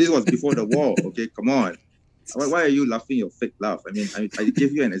because this was before the war. Okay, come on. Why are you laughing your fake laugh? I mean, I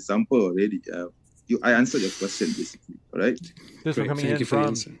gave you an example already. I answered your question basically. All right. This one coming in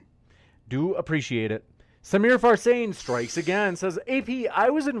from. Do appreciate it. Samir Farsain strikes again. Says, AP, I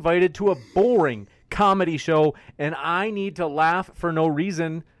was invited to a boring comedy show and I need to laugh for no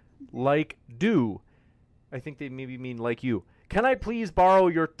reason. Like do. I think they maybe mean like you. Can I please borrow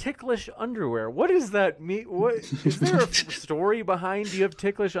your ticklish underwear? What does that mean? What is there a story behind? Do you have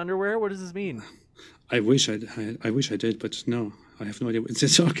ticklish underwear? What does this mean? I wish I did, but no, I have no idea what you're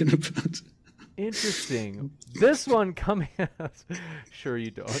talking about. Interesting. This one coming sure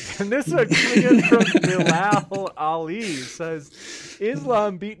you don't. And this one coming in from Bilal Ali says,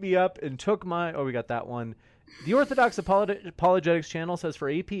 Islam beat me up and took my... Oh, we got that one. The Orthodox Apologetics channel says, for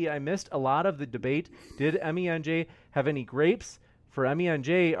AP, I missed a lot of the debate. Did MENJ have any grapes? For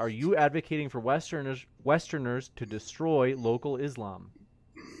MENJ, are you advocating for Westerners to destroy local Islam?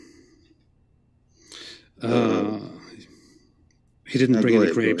 He didn't bring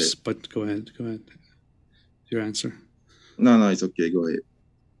any grapes, but go ahead. Your answer. No, it's okay. Go ahead.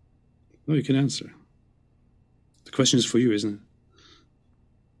 No, you can answer. The question is for you, isn't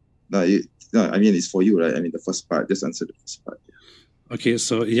it? No, I mean, it's for you, right? I mean, the first part. Just answer the first part. Yeah. Okay,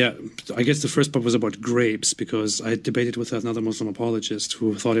 so yeah, I guess the first part was about grapes because I debated with another Muslim apologist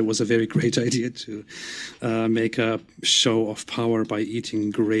who thought it was a very great idea to make a show of power by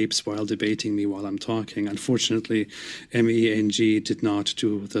eating grapes while debating me while I'm talking. Unfortunately, MENG did not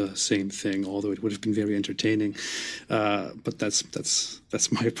do the same thing, although it would have been very entertaining. But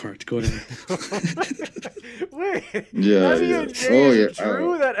that's my part. Go ahead. Wait, yeah.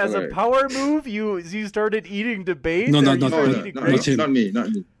 True that as a power move you started eating debates? No, not me.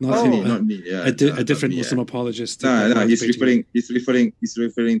 Yeah, a different Muslim apologist. No, he's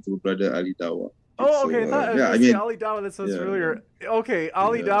referring to Brother Ali Dawah. Oh, okay. I mean, Ali Dawah that sounds familiar. Okay,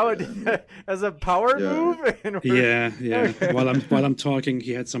 Ali Dawah as a power move. Yeah. Okay. While I'm talking,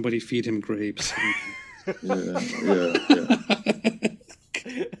 he had somebody feed him grapes.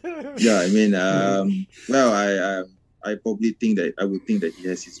 Yeah, I mean, I probably think that I would think that he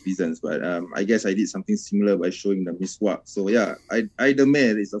has his reasons, but I guess I did something similar by showing the miswak. So yeah,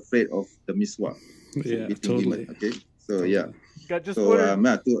 Idemir is afraid of the miswak. Yeah, totally. Women, okay, so yeah.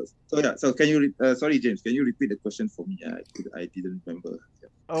 So can you? Sorry, James, can you repeat the question for me? I didn't remember. Yeah.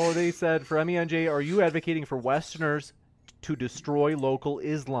 Oh, they said for MENJ, are you advocating for Westerners to destroy local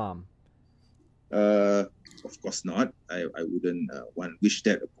Islam? Of course not. I wouldn't wish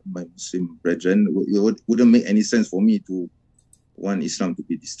that upon my Muslim brethren. It wouldn't make any sense for me to want Islam to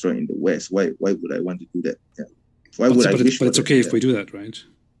be destroyed in the West. Why would I want to do that? Yeah. Why would I wish? But it's okay if we do that, right?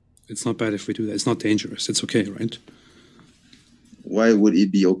 It's not bad if we do that. It's not dangerous. It's okay, right? Why would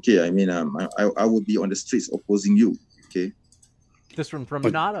it be okay? I mean, I would be on the streets opposing you. Okay. This one from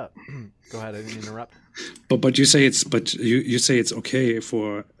Nada. Go ahead. I didn't interrupt. But you say it's okay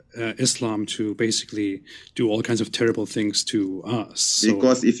for Islam to basically do all kinds of terrible things to us. So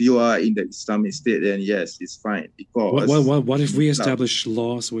because if you are in the Islamic State, then yes, it's fine. Because what if we establish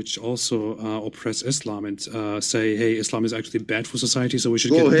laws which also oppress Islam and say, hey, Islam is actually bad for society, so we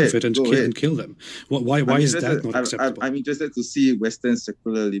should get rid of it and kill them? Why is that not acceptable? I'm interested to see Western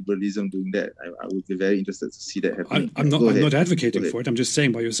secular liberalism doing that. I would be very interested to see that happening. I'm not advocating for it. I'm just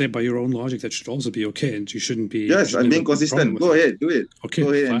saying by your own logic that should also be okay, and you shouldn't be. Yes, I'm being consistent. Go ahead, do it. Okay,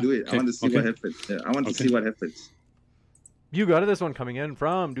 go ahead and do it. I want to see what happens. Yeah, I want to see what happens. You got it. This one coming in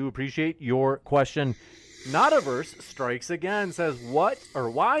from Do Appreciate Your Question. Notaverse strikes again. Says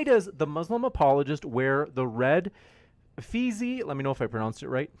why does the Muslim apologist wear the red fizi? Let me know if I pronounced it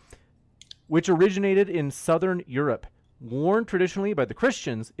right. Which originated in Southern Europe. Worn traditionally by the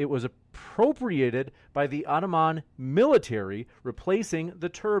Christians, it was appropriated by the Ottoman military, replacing the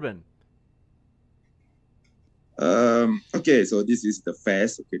turban. Okay, so this is the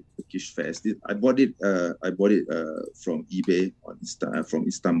fez, Turkish fez. I bought it from eBay from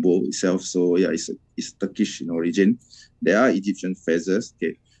Istanbul itself. So yeah, it's Turkish in origin. There are Egyptian fezes.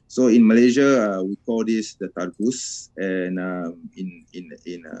 Okay, So in Malaysia, we call this the tarbus, and in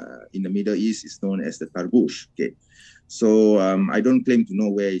the Middle East, it's known as the tarbush. Okay, so I don't claim to know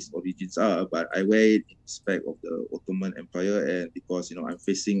where its origins are, but I wear it in respect of the Ottoman Empire, and because I'm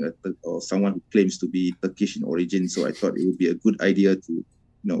facing someone who claims to be Turkish in origin, so I thought it would be a good idea to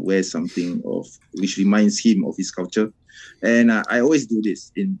wear something which reminds him of his culture. And I always do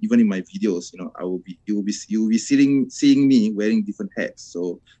this even in my videos. You will be seeing me wearing different hats.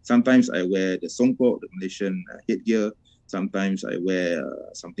 So sometimes I wear the songkok, the Malaysian headgear. Sometimes I wear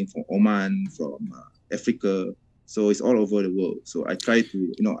something from Oman, from Africa. So it's all over the world. So I try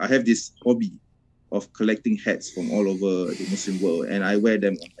to, I have this hobby of collecting hats from all over the Muslim world, and I wear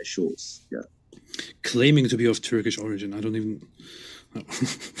them on my shows. Yeah. Claiming to be of Turkish origin. I don't even know.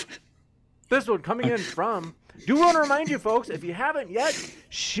 This one coming in from... Do want to remind you, folks, if you haven't yet,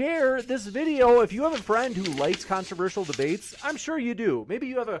 share this video. If you have a friend who likes controversial debates, I'm sure you do. Maybe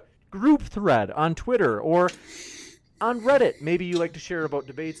you have a group thread on Twitter or on Reddit. Maybe you like to share about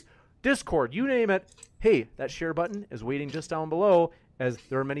debates. Discord, you name it. Hey, that share button is waiting just down below, as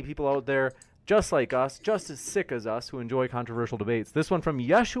there are many people out there just like us, just as sick as us, who enjoy controversial debates. This one from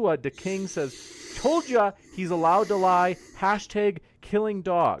Yeshua the King says, told ya he's allowed to lie, #killing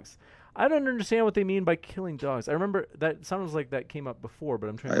dogs. I don't understand what they mean by killing dogs. I remember that sounds like that came up before, but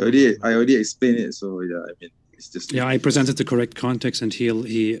I'm trying. I already explained it. So yeah, I mean, it's just. Yeah, I presented the correct context, and he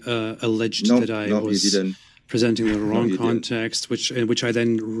alleged that I was presenting the wrong context, which I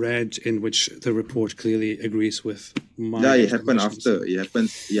then read, in which the report clearly agrees with my. Yeah, it happened after. It happened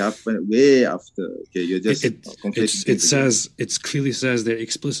way after. Okay, you're just. It clearly says there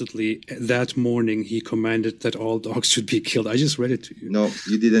explicitly that morning he commanded that all dogs should be killed. I just read it to you. No,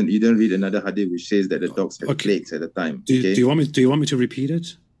 you didn't. You didn't read another hadith which says that the dogs had plagues at the time. Do you want me to repeat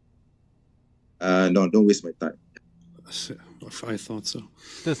it? No, don't waste my time. I thought so.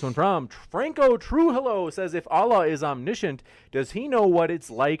 This one from Franco True Hello says, if Allah is omniscient, does he know what it's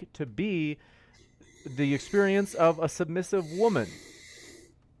like to be the experience of a submissive woman?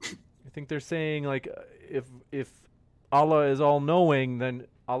 I think they're saying, like, if Allah is all-knowing, then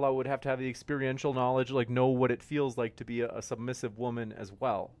Allah would have to have the experiential knowledge, like know what it feels like to be a submissive woman as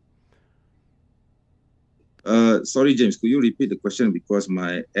well. Sorry, James, could you repeat the question, because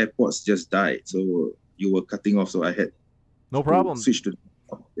my AirPods just died, so you were cutting off, so I had no problem. Switch to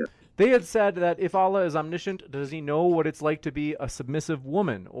yeah. They had said that if Allah is omniscient, does he know what it's like to be a submissive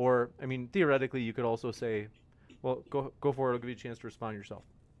woman? Or, I mean, theoretically, you could also say, well, go for it. I'll give you a chance to respond yourself.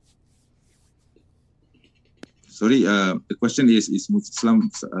 Sorry, the question is Islam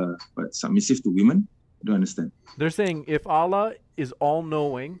submissive to women? I don't understand. They're saying if Allah is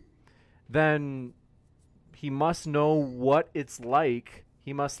all-knowing, then he must know what it's like.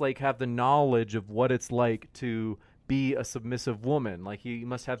 He must, like, have the knowledge of what it's like to be a submissive woman. Like, he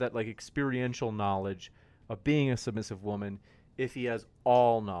must have that, like, experiential knowledge of being a submissive woman if he has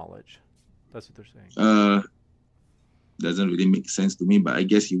all knowledge. That's what they're saying. Doesn't really make sense to me, but I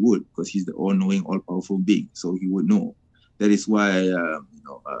guess he would, because he's the all-knowing, all-powerful being, so he would know. That is why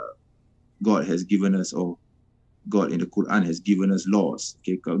God has given us, or God in the Quran has given us laws,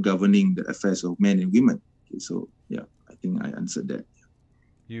 okay, governing the affairs of men and women. Okay, so yeah, I think I answered that.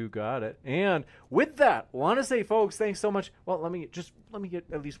 You got it. And with that, I want to say, folks, thanks so much. Well, let me get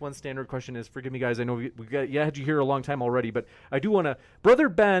at least one standard question. Is, forgive me, guys, I know we had you here a long time already, but I do want to. Brother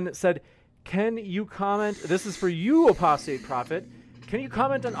Ben said, can you comment? This is for you, Apostate Prophet. Can you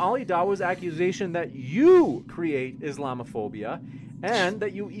comment on Ali Dawa's accusation that you create Islamophobia and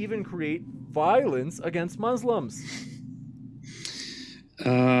that you even create violence against Muslims?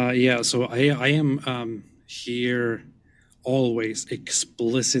 Yeah, so I am here always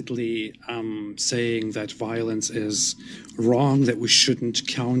explicitly saying that violence is wrong, that we shouldn't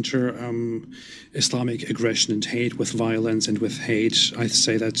counter Islamic aggression and hate with violence and with hate. I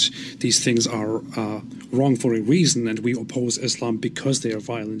say that these things are wrong for a reason, and we oppose Islam because they are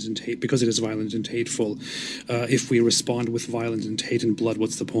violent and hate, because it is violent and hateful. If we respond with violence and hate and blood,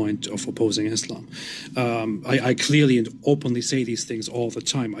 what's the point of opposing Islam? I clearly and openly say these things all the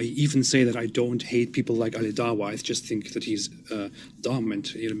time. I even say that I don't hate people like Ali Dawa. I just think that he's dumb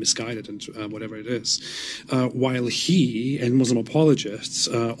and misguided and whatever it is. While he and Muslim apologists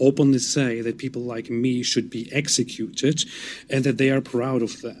openly say that people like me should be executed and that they are proud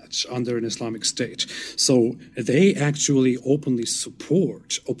of that under an Islamic state. So they actually openly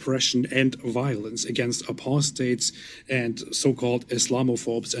support oppression and violence against apostates and so-called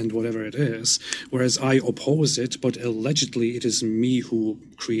Islamophobes and whatever it is, whereas I oppose it, but allegedly it is me who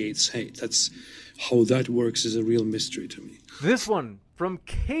creates hate. That's how that works is a real mystery to me. This one from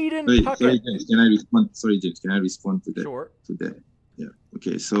Caden Puckett. Sorry, James, can I respond? Sorry, James, can I respond to that? Sure. To that. Yeah.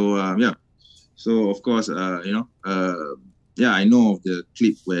 Okay. So So of course, I know of the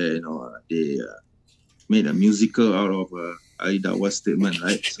clip where they made a musical out of Ali Dawah's statement,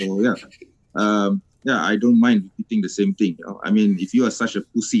 right? So I don't mind repeating the same thing. I mean, if you are such a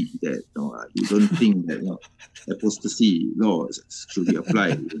pussy that you don't think that apostasy law should be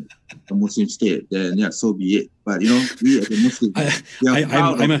applied in a Muslim state, then so be it. But we as a Muslim,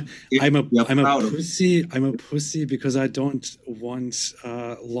 I'm a pussy because I don't want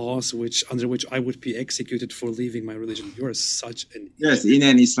laws under which I would be executed for leaving my religion. You're such an yes, in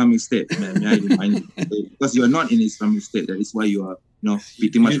an Islamic state, man. Because you are not in an Islamic state. That is why you are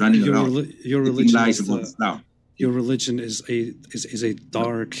pretty much running around. Your religion is a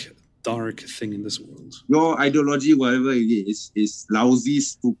dark thing in this world. Your ideology, whatever it is lousy,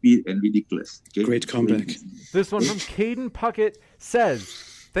 stupid, and ridiculous. Okay? Great comeback. This one from Caden Puckett says,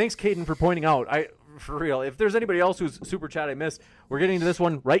 thanks, Caden, for pointing out. For real, if there's anybody else who's super chat I missed, we're getting to this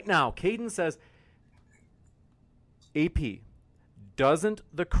one right now. Caden says, AP, doesn't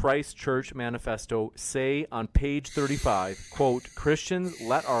the Christ Church Manifesto say on page 35, quote, Christians,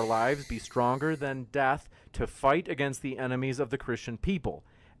 let our lives be stronger than death to fight against the enemies of the Christian people?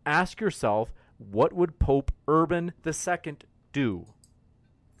 Ask yourself, what would Pope Urban II do?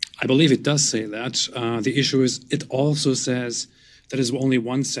 I believe it does say that. The issue is it also says that is only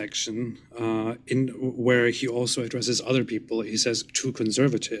one section in where he also addresses other people. He says to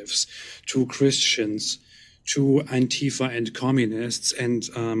conservatives, to Christians, to Antifa and communists, and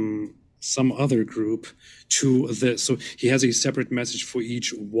some other group to this. So he has a separate message for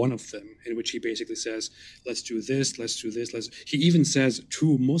each one of them, in which he basically says, let's do this, let's do this. He even says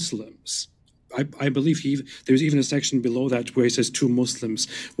to Muslims. I believe there's even a section below that where he says to Muslims,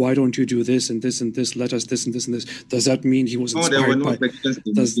 why don't you do this and this and this? Let us this and this and this. Does that mean he was inspired by?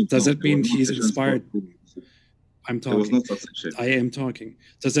 Does that mean he's inspired? I'm talking. I am talking.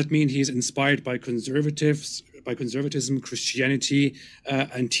 Does that mean he's inspired by conservatism, Christianity,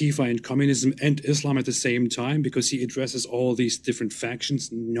 Antifa and communism and Islam at the same time because he addresses all these different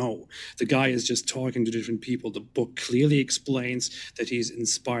factions? No. The guy is just talking to different people. The book clearly explains that he's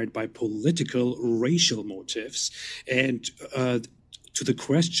inspired by political, racial motives. And to the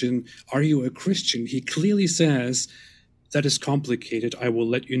question, are you a Christian? He clearly says, that is complicated. I will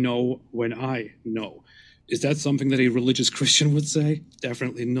let you know when I know. Is that something that a religious Christian would say?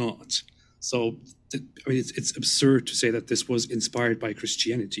 Definitely not. So it's absurd to say that this was inspired by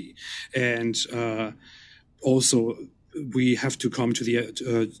Christianity. And also, we have to come to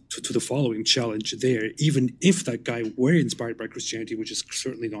the following challenge there. Even if that guy were inspired by Christianity, which is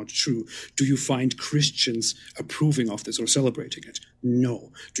certainly not true, do you find Christians approving of this or celebrating it?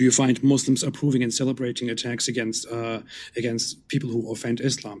 No. Do you find Muslims approving and celebrating attacks against people who offend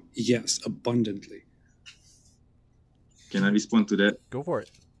Islam? Yes, abundantly. Can I respond to that? Go for it.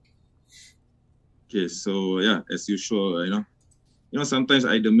 Okay, so as you show, sometimes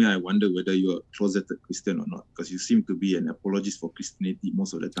I wonder whether you're a closeted Christian or not, because you seem to be an apologist for Christianity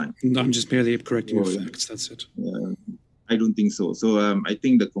most of the time. No, I'm just merely correcting your facts. That's it. I don't think so. So I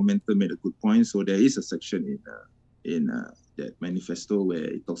think the commenter made a good point. So there is a section in that manifesto where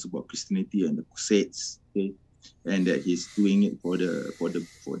it talks about Christianity and the Crusades, okay, and that he's doing it for the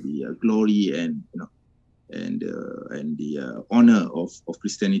glory and the honor of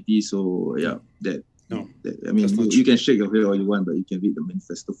Christianity. So you can shake your head all you want, but you can read the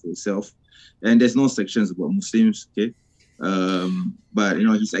manifesto for yourself. And there's no sections about Muslims, okay? But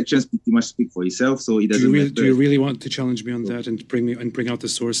his actions pretty much speak for himself. So it doesn't matter. Do you really want to challenge me on that and bring out the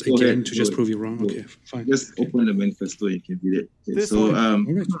source again to just prove you wrong? Okay, fine. Just open the manifesto and you can read it. Okay,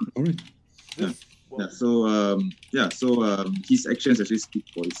 all right. His actions actually speak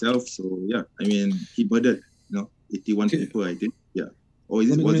for himself. So he murdered 81 people, I think. Yeah. Or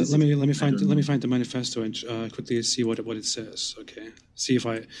is it? Let me find the manifesto and quickly see what it says. Okay. See if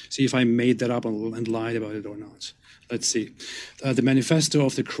I made that up and lied about it or not. Let's see. The manifesto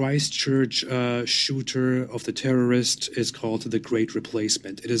of the Christchurch shooter of the terrorist is called The Great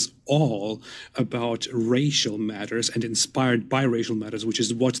Replacement. It is all about racial matters and inspired by racial matters, which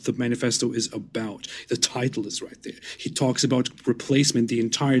is what the manifesto is about. The title is right there. He talks about replacement the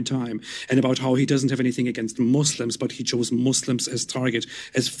entire time and about how he doesn't have anything against Muslims, but he chose Muslims as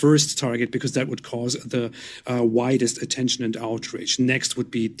first target, because that would cause the widest attention and outrage. Next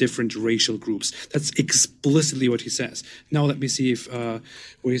would be different racial groups. That's explicitly what he says. Now let me see if where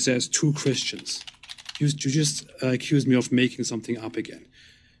he says two Christians. You just accused me of making something up again.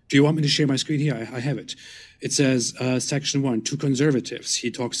 Do you want me to share my screen here? I have it. It says section 1, to conservatives.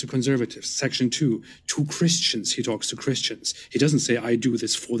 He talks to conservatives. Section 2, to Christians. He talks to Christians. He doesn't say I do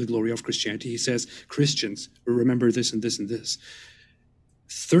this for the glory of Christianity. He says Christians, remember this and this and this.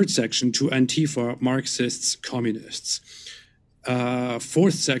 Third section, to Antifa, Marxists, communists.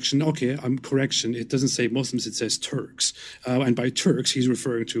 Fourth section, correction, it doesn't say Muslims, it says Turks. And by Turks, he's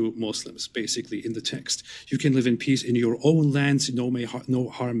referring to Muslims, basically, in the text. You can live in peace in your own lands, no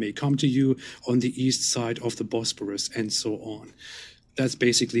harm may come to you on the east side of the Bosporus, and so on. That's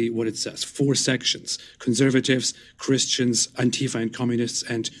basically what it says. 4 sections: conservatives, Christians, Antifa and communists,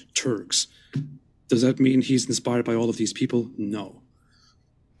 and Turks. Does that mean he's inspired by all of these people? No.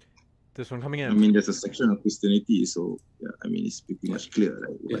 This one coming in. I mean, there's a section of Christianity, so yeah, I mean, it's pretty much clear,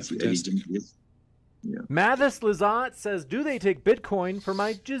 right? What's the allegiance is. Yeah. Mathis Lazat says, do they take Bitcoin for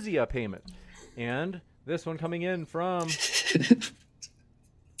my jizya payment? And this one coming in from...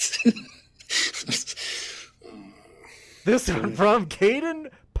 This one from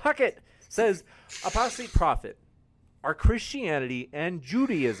Caden Puckett says, Apostate Prophet, are Christianity and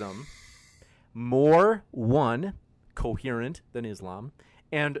Judaism more, 1, coherent than Islam,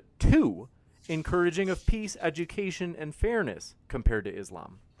 and 2, encouraging of peace, education, and fairness compared to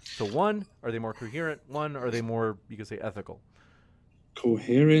Islam? So 1, are they more coherent? 1, are they more, you could say, ethical?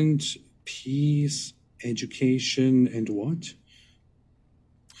 Coherent, peace, education, and what?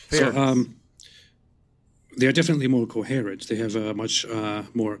 Fairness. So, they are definitely more coherent. They have a much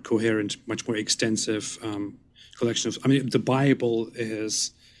more coherent, much more extensive collection of... I mean, the Bible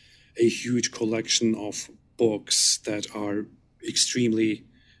is a huge collection of books that are extremely,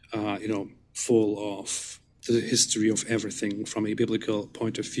 full of the history of everything from a biblical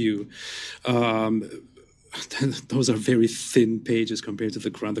point of view. Those are very thin pages compared to the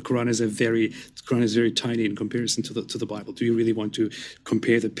Quran. The Quran is very tiny in comparison to the Bible. Do you really want to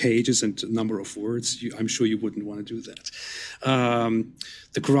compare the pages and number of words? I'm sure you wouldn't want to do that.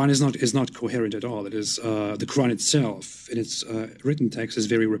 The Quran is not coherent at all. It is the Quran itself, in its written text, is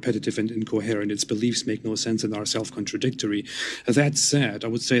very repetitive and incoherent. Its beliefs make no sense and are self-contradictory. That said, I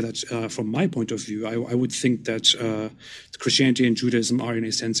would say that from my point of view, I would think that Christianity and Judaism are in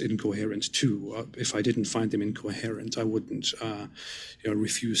a sense incoherent too. If I didn't find them incoherent, I wouldn't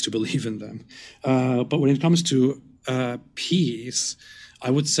refuse to believe in them. But when it comes to peace, I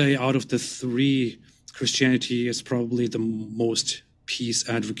would say out of the 3, Christianity is probably the most peace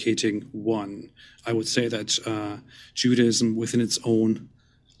advocating one. I would say that Judaism within its own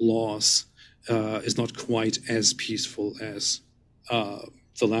laws is not quite as peaceful as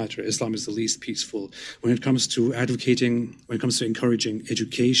the latter. Islam is the least peaceful. When it comes to encouraging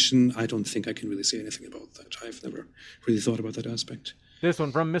education, I don't think I can really say anything about that. I've never really thought about that aspect. This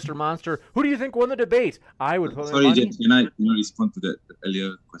one from Mr. Monster. Who do you think won the debate? I would put Sorry, James, can I respond to that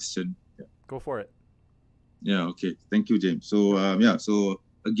earlier question? Yeah. Go for it. Yeah, okay. Thank you, James. So, so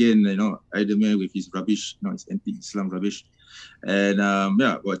again, Idemir with his rubbish, his anti-Islam rubbish. And,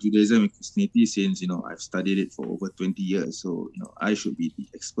 about Judaism and Christianity, since, I've studied it for over 20 years. So, I should be the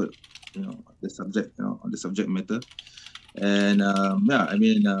expert, on the subject, on the subject matter. And,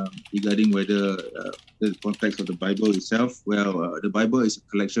 regarding whether the context of the Bible itself, the Bible is a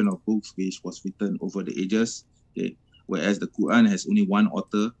collection of books which was written over the ages, okay, whereas the Quran has only one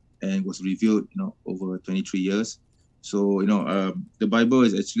author, and was revealed, over 23 years. So, the Bible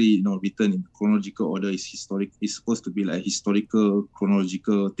is actually, written in chronological order. It's supposed to be like a historical,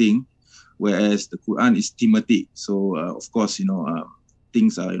 chronological thing, whereas the Quran is thematic. So, of course,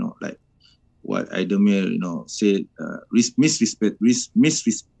 things are, like what Idemir, said,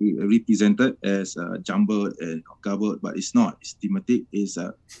 misrepresented as jumbled and garbled, but it's not. It's thematic. It's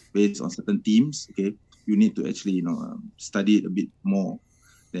based on certain themes. Okay, you need to actually, study it a bit more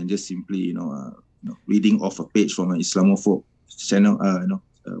than just simply, reading off a page from an Islamophobe channel,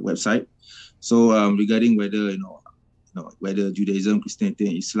 website. So regarding whether, whether Judaism, Christianity,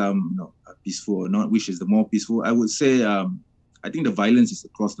 and Islam, are peaceful or not, which is the more peaceful, I would say, I think the violence is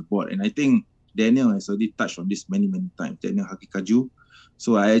across the board. And I think Daniel has already touched on this many, many times, Daniel Hakikaju.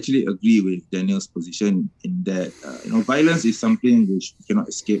 So I actually agree with Daniel's position in that, violence is something which you cannot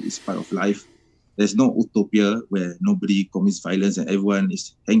escape. It's part of life. There's no utopia where nobody commits violence and everyone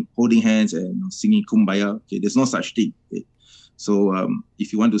is holding hands and singing Kumbaya. Okay, there's no such thing. Okay? So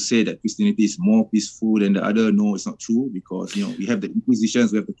if you want to say that Christianity is more peaceful than the other, no, it's not true, because we have the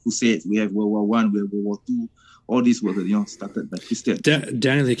Inquisitions, we have the Crusades, we have World War I, we have World War II. All these were started by Christians.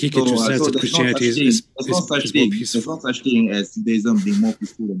 Daniel Hakikaju says that Christianity is more peaceful. There's no such thing as Judaism being more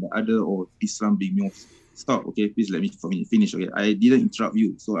peaceful than the other, or Islam being more. Stop. Okay, please let me finish. Okay, I didn't interrupt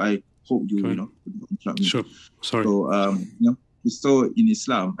you, so I hope you interrupt me. Sure. Sorry. So so in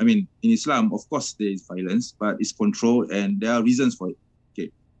Islam, of course there is violence, but it's controlled and there are reasons for it.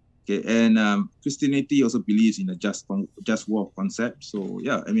 Okay, and Christianity also believes in a just war concept. So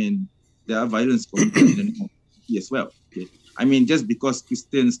there are violence in the as well. Okay, I mean, just because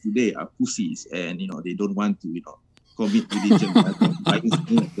Christians today are pussies and, they don't want to, commit religion,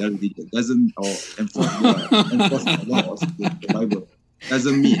 their religion doesn't, or enforce the laws of the Bible,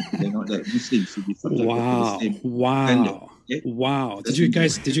 doesn't mean, that Muslims should be subjected to the same standard. Okay? Wow. Did you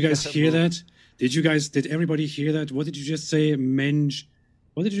guys hear that? Did everybody hear that? What did you just say, Menj?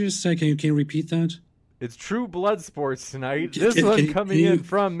 What did you just say? Can you repeat that? It's True Blood Sports tonight. This one coming in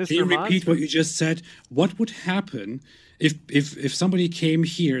from Mr. Can you repeat Monster? what you just said? What would happen if somebody came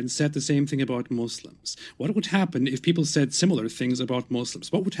here and said the same thing about Muslims? What would happen if people said similar things about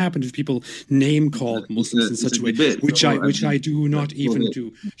Muslims? What would happen if people name-called Muslims in such a way, which I do not even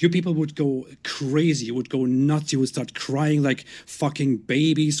do? You people would go crazy, you would go nuts, you would start crying like fucking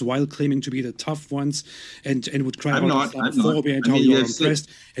babies while claiming to be the tough ones, and would cry about Islamophobia and how you are oppressed.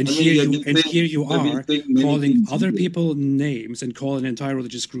 And here you are calling other people names and call an entire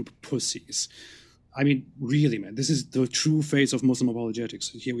religious group pussies. I mean, really, man, this is the true face of Muslim apologetics.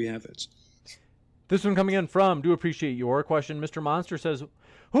 Here we have it. This one coming in from, do appreciate your question. Mr. Monster says,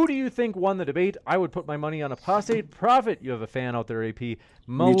 who do you think won the debate? I would put my money on Apostate Prophet. You have a fan out there, AP.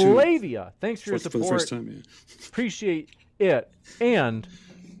 Malavia. Thanks for your support. For the first time, yeah. Appreciate it. And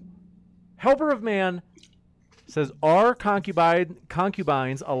Helper of Man says, are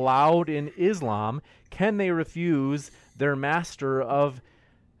concubines allowed in Islam? Can they refuse their master of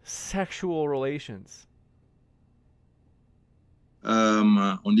sexual relations?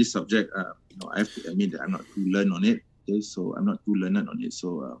 On this subject, I have to admit that I'm not too learned on it. Okay, so I'm not too learned on it.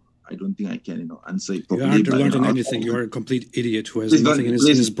 So I don't think I can, answer it properly. You aren't learned on anything. You are a complete idiot who has nothing in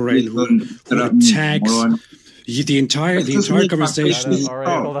his brain, who attacks the entire conversation.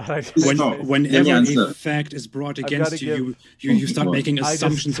 Whenever a fact is brought against you start making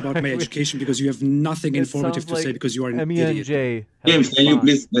assumptions about my education because you have nothing informative to say because you are an idiot. James, can you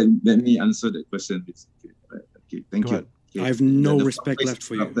please let me answer the question? Okay, thank you. Okay. I have no respect left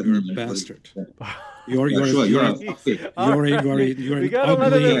for you. You're a bastard. You're an ugly,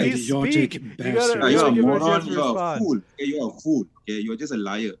 idiotic bastard. You're a moron. You're a fool. You're a fool. Okay, you're just a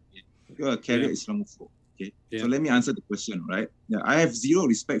liar. You're a carrier Islamophobe. Okay, so let me answer the question, right? Yeah, I have zero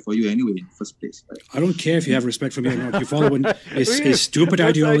respect for you anyway in the first place. Right? I don't care if you have respect for me or not. You follow a stupid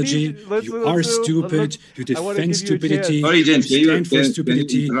ideology. You are stupid. You defend stupidity. Sorry, James, you stand for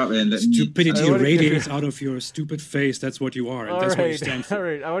stupidity. Stupidity radiates out of your stupid face. That's what you are. And that's what you stand for. All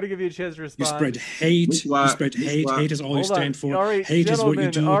right, I want to give you a chance to respond. You spread hate. Hate is all you stand for. Right, hate is what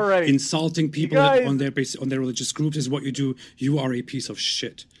you do. Right. Insulting people on their religious groups is what you do. You are a piece of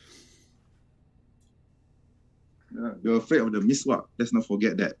shit. You're afraid of the miswak. Let's not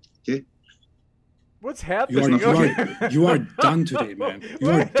forget that. Okay. What's happening? You are done today, man. You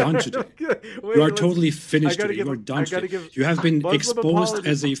are done today. You are totally finished today. You are done today. You have been exposed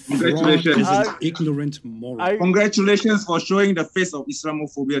as a fraud, as an ignorant moron. Congratulations for showing the face of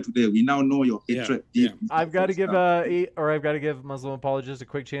Islamophobia today. We now know your hatred. Yeah. I've got to give Muslim apologists a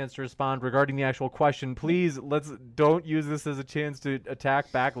quick chance to respond regarding the actual question. Please, don't use this as a chance to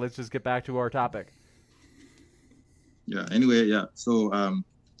attack back. Let's just get back to our topic. Yeah. Anyway, yeah. So,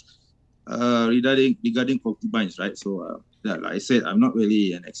 regarding concubines, right? So, like I said, I'm not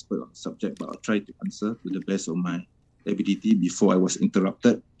really an expert on the subject, but I'll try to answer to the best of my ability before I was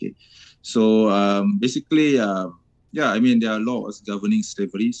interrupted. Okay. So, basically, I mean, there are laws governing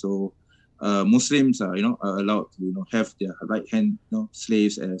slavery. So, Muslims are, allowed to, have their right hand,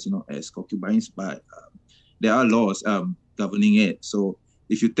 slaves as concubines, but there are laws governing it. So,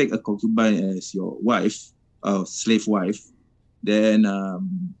 if you take a concubine as your wife, slave wife, then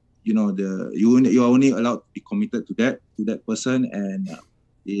you're only allowed to be committed to that person, and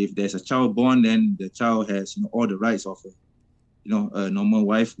if there's a child born, then the child has all the rights of a normal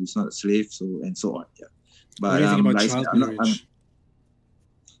wife who's not a slave, so and so on. Yeah. But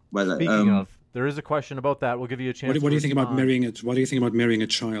speaking of, there is a question about that. We'll give you a chance. What do you think about marrying it? What do you think about marrying a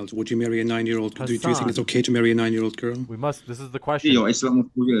child? Would you marry a 9-year-old? Do you think it's okay to marry a 9-year-old girl? We must. This is the question. Your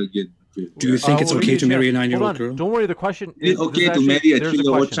Islamophobia again. Do you think it's okay to marry a 9-year-old girl? Don't worry. The question is okay to marry a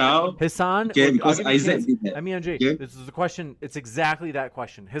 3-year-old child. Hassan, because Isaac did that. Okay? This is the question. It's exactly that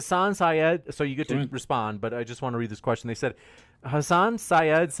question. Hassan Syed. So you get to respond, but I just want to read this question. They said, Hassan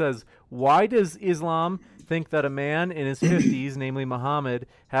Syed says, why does Islam think that a man in his 50s, namely Muhammad,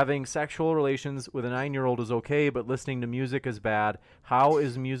 having sexual relations with a 9-year-old is okay, but listening to music is bad? How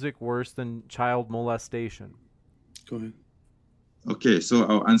is music worse than child molestation? Go ahead. Okay, so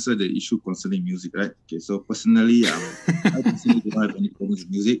I'll answer the issue concerning music, right? Okay, so personally, I personally don't have any problems with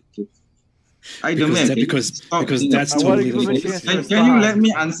music. Okay. Because that's totally the Can you let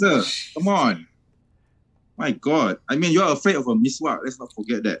me answer? Come on. My God. I mean, you're afraid of a miswak. Let's not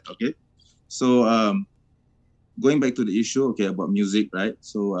forget that, okay? So, going back to the issue, okay, about music, right?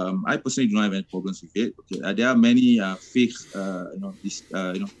 So I personally don't have any problems with it. Okay, there are many faith,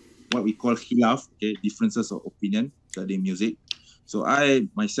 what we call khilaf, okay, differences of opinion regarding music. So I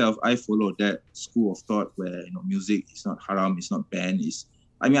follow that school of thought where music is not haram, it's not banned.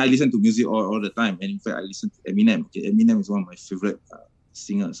 I listen to music all the time, and in fact I listen to Eminem. Okay, Eminem is one of my favorite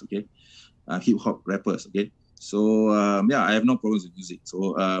singers. Okay, hip hop rappers. Okay, so I have no problems with music.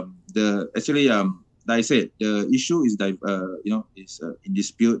 So like I said, the issue is in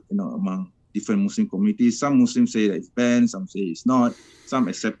dispute, among different Muslim communities. Some Muslims say that it's banned, some say it's not, some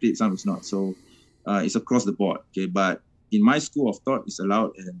accept it, some it's not. So it's across the board. Okay, but in my school of thought, it's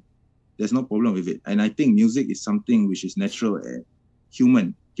allowed, and there's no problem with it. And I think music is something which is natural and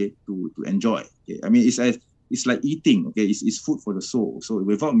human, okay, to enjoy. Okay, it's like eating. Okay, it's food for the soul. So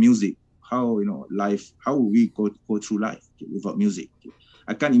without music, how will we go through life, okay, without music? Okay?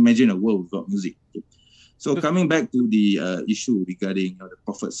 I can't imagine a world without music. Okay? So coming back to the issue regarding the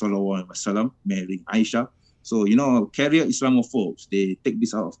Prophet Sallallahu Alaihi Wasallam marrying Aisha. So carrier Islamophobes, they take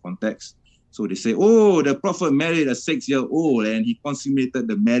this out of context. So they say, oh, the Prophet married a 6-year-old and he consummated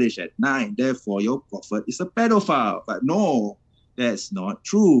the marriage at 9. Therefore, your Prophet is a pedophile. But no, that's not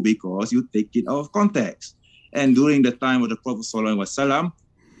true because you take it out of context. And during the time of the Prophet Sallallahu Alaihi Wasallam,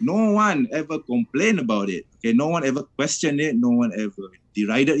 no one ever complained about it. Okay, no one ever questioned it. No one ever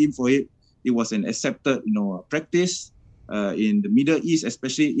derided him for it. It was an accepted, practice in the Middle East,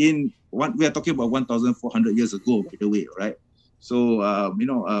 especially we are talking about 1,400 years ago, by the way, right? So,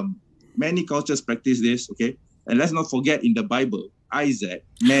 many cultures practice this, okay? And let's not forget, in the Bible, Isaac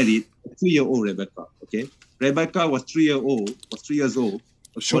married a 3-year-old Rebecca, okay? Rebecca was 3 years old.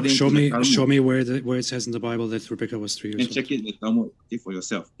 Show me where it says in the Bible that Rebecca was 3 years old. Check it in the Talmud, okay, for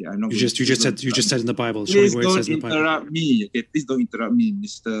yourself. Okay, I'm not. You just said in the Bible. Show me where it says in the Bible. Please don't interrupt me. Okay, please don't interrupt me,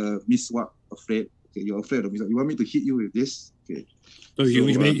 Miss What? Afraid? Okay, you're afraid of me. You want me to hit you with this? Okay. So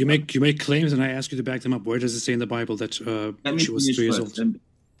you make claims, and I ask you to back them up. Where does it say in the Bible that she was 3 years old?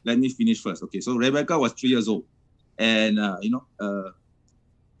 Let me finish first. Okay, so Rebecca was 3 years old, and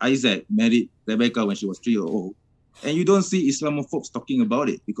Isaac married Rebecca when she was 3 years old. And you don't see Islamophobes talking about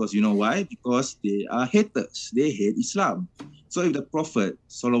it because you know why? Because they are haters. They hate Islam. So if the Prophet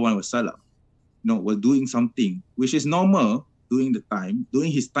Sallallahu Alaihi Wasallam, was doing something which is normal during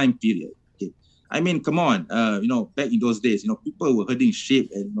his time period. Okay, come on. Back in those days, people were herding sheep,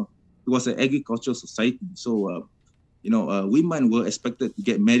 and it was an agricultural society. So women were expected to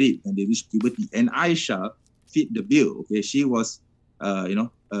get married when they reached puberty, and Aisha fit the bill. Okay, she was,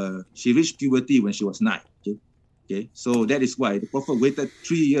 she reached puberty when she was 9. Okay, so that is why the Prophet waited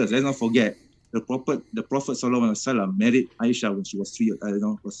 3 years. Let's not forget, the Prophet Sallallahu Alaihi Wasallam married Aisha when she was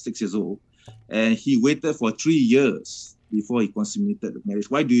 6 years old, and he waited for 3 years before he consummated the marriage.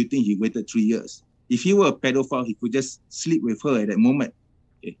 Why do you think he waited 3 years? If he were a pedophile, he could just sleep with her at that moment.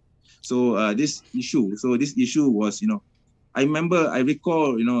 Okay, so this issue was, I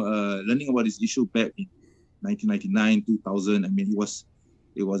recall, learning about this issue back in 1999, 2000.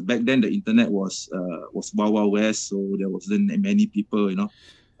 It was back then, the internet was Wild Wild West, so there wasn't many people,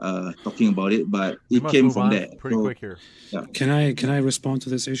 talking about it, but it came from there. Pretty quick here. Yeah. Can I respond to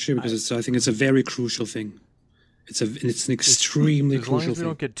this issue, because I think it's a very crucial thing. It's an extremely crucial thing. As long as we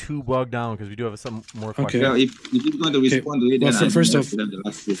don't get too bogged down, because we do have some more questions. Okay. If you're going to respond to it, then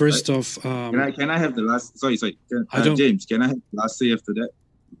first off, can I have the last? Sorry. James, can I have the last say after that?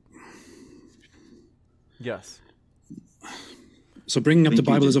 Yes. So bringing up the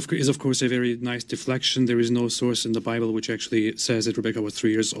Bible is of course a very nice deflection. There is no source in the Bible which actually says that Rebecca was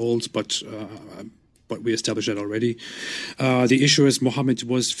 3 years old, but we established that already. The issue is Muhammad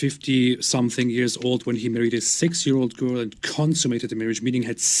was 50-something years old when he married a 6-year-old girl and consummated the marriage, meaning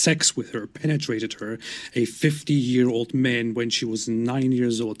had sex with her, penetrated her. A 50-year-old man when she was 9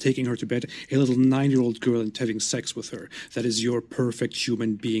 years old, taking her to bed, a little 9-year-old girl, and having sex with her. That is your perfect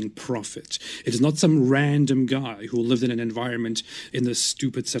human being prophet. It is not some random guy who lived in an environment in the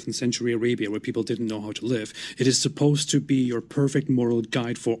stupid 7th century Arabia where people didn't know how to live. It is supposed to be your perfect moral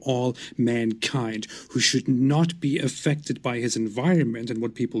guide for all mankind, who should not be affected by his environment and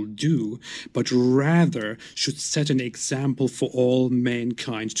what people do, but rather should set an example for all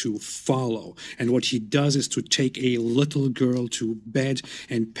mankind to follow. And what he does is to take a little girl to bed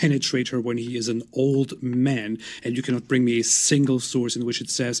and penetrate her when he is an old man. And you cannot bring me a single source in which it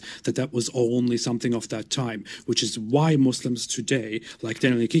says that that was only something of that time, which is why Muslims today, like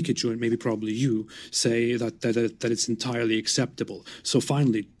Daniel Kikichu and maybe probably you, say that it's entirely acceptable. So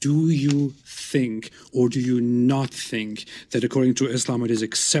finally, do you think, or do you not think, that according to Islam it is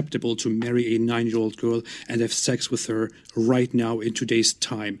acceptable to marry a 9-year-old girl and have sex with her right now in today's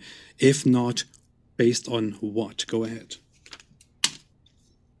time? If not, based on what? Go ahead.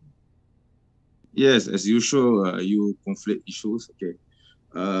 Yes, as usual, you conflate issues. Okay.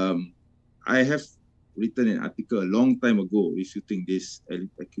 I have written an article a long time ago refuting this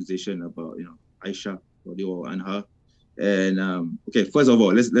accusation about, Aisha radiallahu anha. And okay, first of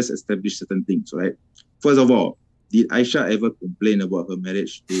all, let's establish certain things, right? First of all, did Aisha ever complain about her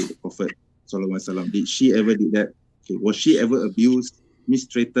marriage to the Prophet Sallallahu Alaihi Wasallam? Did she ever do that? Okay. Was she ever abused,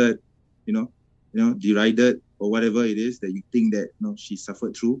 mistreated, derided, or whatever it is that you think that she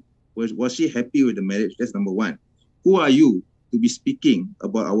suffered through? Was she happy with the marriage? That's number one. Who are you to be speaking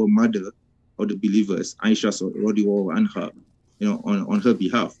about our mother or the believers, Aisha radiallahu anha, on her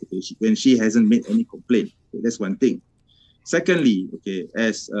behalf, okay, when she hasn't made any complaint? Okay, that's one thing. Secondly, okay,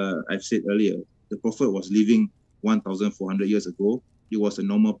 as I've said earlier, the Prophet was living 1,400 years ago. It was a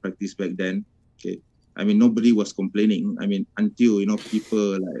normal practice back then. Okay, I mean, nobody was complaining. I mean, until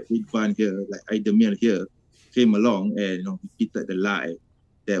people like Ridvan here, like Aidemir here, came along and repeated the lie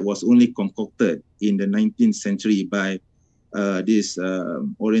that was only concocted in the 19th century by this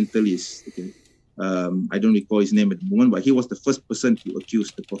Orientalist. Okay, I don't recall his name at the moment, but he was the first person to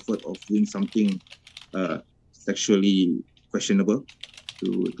accuse the Prophet of doing something sexually questionable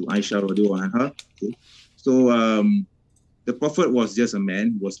to Aisha radiallahu anha. Okay. So the Prophet was just a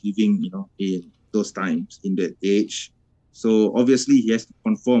man who was living, in those times, in that age. So obviously he has to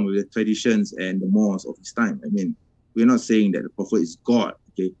conform with the traditions and the mores of his time. I mean, we're not saying that the Prophet is God.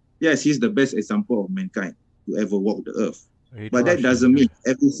 Okay. Yes, he's the best example of mankind to ever walk the earth. But that doesn't mean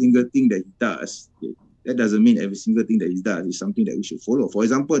every single thing that he does. Okay, that doesn't mean every single thing that he does is something that we should follow. For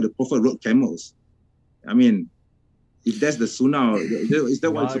example, the Prophet rode camels. I mean, if that's the sunnah, is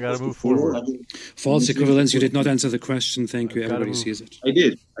that what you're supposed to follow? I mean, false equivalence. You did not answer the question. Thank you. Everybody sees it. I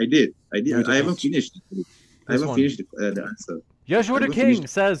did. I haven't finished. I haven't finished the answer. Yeshua the King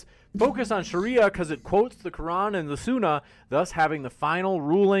says, focus on Sharia because it quotes the Quran and the Sunnah, thus having the final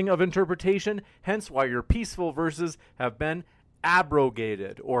ruling of interpretation, hence why your peaceful verses have been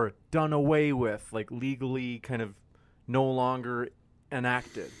abrogated or done away with, like legally kind of no longer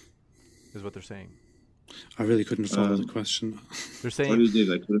enacted, is what they're saying. I really couldn't follow the question. They're saying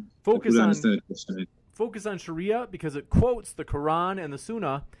focus on Sharia because it quotes the Quran and the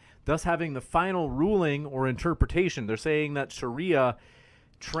Sunnah, thus having the final ruling or interpretation. They're saying that Sharia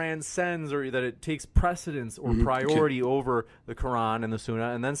transcends, or that it takes precedence or priority over the Quran and the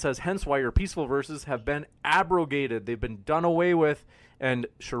Sunnah, and then says, hence why your peaceful verses have been abrogated. They've been done away with, and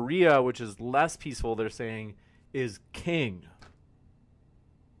Sharia, which is less peaceful, they're saying, is king.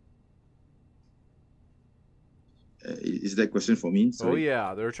 Is that question for me? Sorry. Oh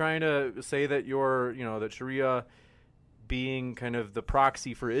yeah, they're trying to say that that Sharia being kind of the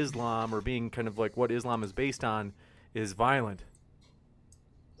proxy for Islam, or being kind of like what Islam is based on, is violent.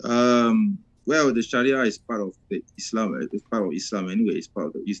 Well, the Sharia is part of the Islam. It's part of Islam anyway.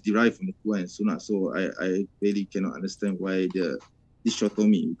 It's derived from the Quran and Sunnah. So I really cannot understand why this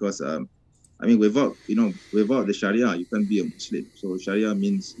dichotomy. Because I mean, without the Sharia, you can't be a Muslim. So Sharia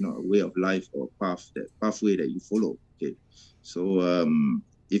means a way of life or pathway that you follow. Okay, so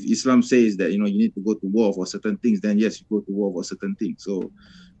if Islam says that you need to go to war for certain things, then yes, you go to war for certain things.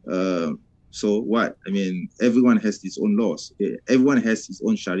 So what? I mean, everyone has his own laws. Okay? Everyone has his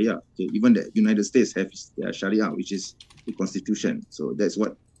own Sharia. Okay? Even the United States have their Sharia, which is the Constitution. So that's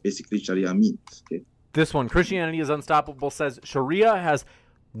what basically Sharia means. Okay? This one, Christianity is Unstoppable, says Sharia has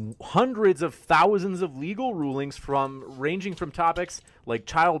hundreds of thousands of legal rulings ranging from topics like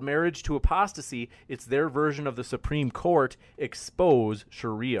child marriage to apostasy. It's their version of the Supreme Court. Expose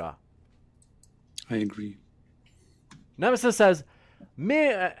Sharia. I agree. Nemesis says,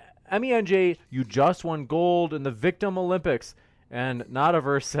 MENJ, you just won gold in the Victim Olympics. And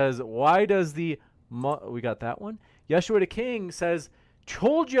Nadaverse says, why does we got that one? Yeshua the King says,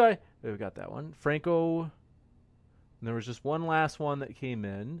 told ya. We got that one. Franco. And there was just one last one that came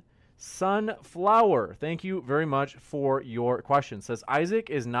in. Sunflower, thank you very much for your question. Says,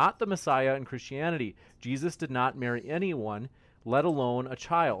 Isaac is not the Messiah in Christianity. Jesus did not marry anyone, let alone a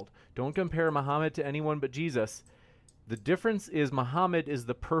child. Don't compare Muhammad to anyone but Jesus. The difference is Muhammad is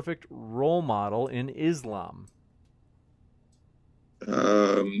the perfect role model in Islam.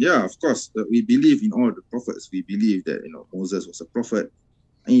 Yeah, of course. We believe in all the prophets. We believe that Moses was a prophet.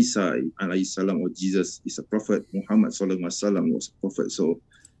 Isa alayhi salam, or Jesus, is a prophet. Muhammad sallallahu alaihi wasallam was a prophet. So,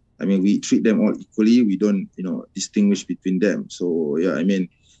 I mean, we treat them all equally. We don't, distinguish between them. So, yeah, I mean,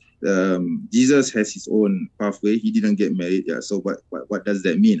 Jesus has his own pathway. He didn't get married. Yeah. So, what does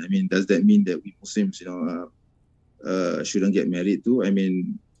that mean? I mean, does that mean that we Muslims, shouldn't get married too? I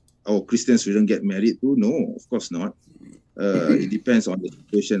mean, our Christians shouldn't get married too? No, of course not. It depends on the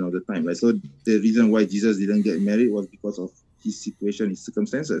situation of the time, right? So the reason why Jesus didn't get married was because of his situation, his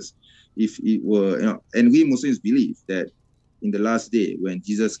circumstances. If it were, and we Muslims believe that in the last day when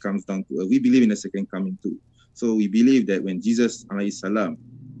Jesus comes down to earth, we believe in the second coming too. So we believe that when Jesus alayhi salam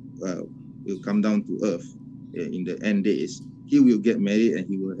will come down to earth in the end days, he will get married and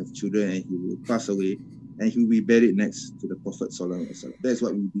he will have children and he will pass away and he will be buried next to the Prophet sallallahu alaihi wasallam. That's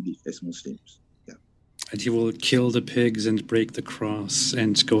what we believe as Muslims. And he will kill the pigs and break the cross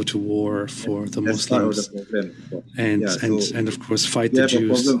and go to war for the Muslims. And of course fight the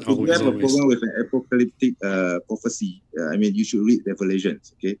Jews. If you have a problem with an apocalyptic prophecy, you should read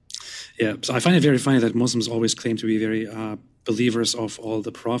Revelations, okay? Yeah, so I find it very funny that Muslims always claim to be very believers of all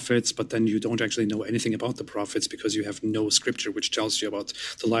the prophets, but then you don't actually know anything about the prophets because you have no scripture which tells you about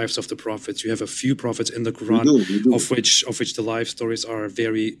the lives of the prophets. You have a few prophets in the Quran, we do. Of which the life stories are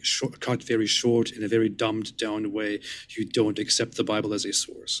very short, cut very short in a very dumbed down way. You don't accept the Bible as a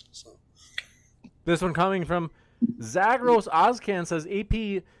source. So. This one coming from Zagros Ozcan says,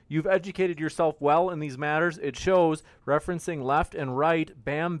 AP, you've educated yourself well in these matters. It shows, referencing left and right,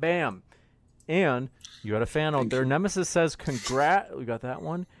 bam, bam. And you had a fan out there. Nemesis says, we got that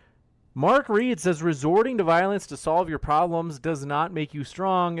one. Mark Reed says, resorting to violence to solve your problems does not make you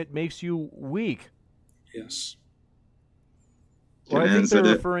strong. It makes you weak. Yes. Well, I think they're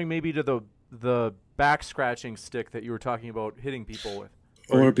referring maybe to the back scratching stick that you were talking about hitting people with.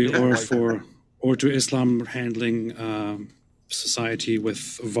 Or to Islam handling society with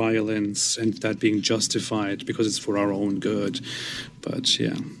violence and that being justified because it's for our own good. But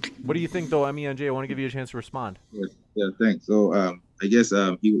yeah. What do you think though, MENJ? I want to give you a chance to respond. Yeah, thanks. So I guess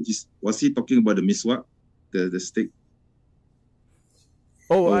was he talking about the miswak, the stick?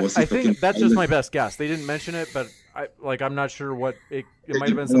 Oh, I think that's just my best guess. They didn't mention it, but I'm not sure what it might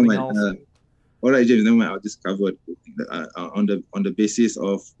have been something else. All right, James, never mind. I'll just cover it on the basis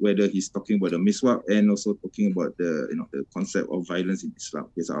of whether he's talking about the miswak and also talking about the concept of violence in Islam.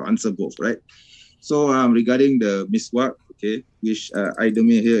 Yes, I'll answer both, right? So regarding the miswak, okay, which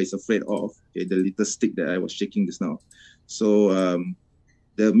Idemir here is afraid of, okay, the little stick that I was shaking just now. So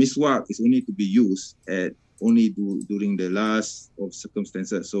the miswak is only to be used during the last of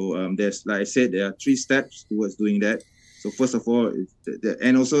circumstances. So there's, like I said, there are 3 steps towards doing that. So first of all,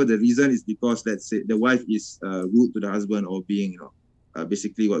 and also the reason is because, let's say, the wife is rude to the husband or being,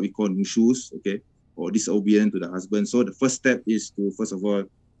 basically what we call nushuz, okay, or disobedient to the husband. So the first step is to, first of all,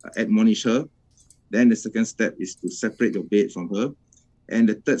 admonish her. Then the second step is to separate your bed from her. And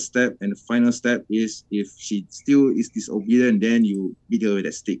the third step and the final step is, if she still is disobedient, then you beat her with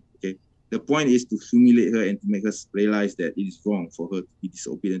a stick, okay? The point is to humiliate her and to make her realize that it is wrong for her to be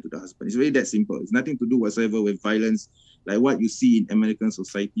disobedient to the husband. It's really that simple. It's nothing to do whatsoever with violence, like what you see in American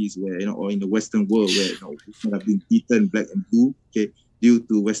societies where, or in the Western world where, people have been beaten black and blue, okay, due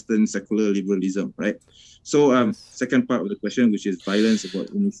to Western secular liberalism, right? So, second part of the question, which is violence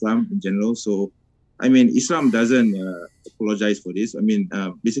in Islam in general. So, Islam doesn't apologize for this.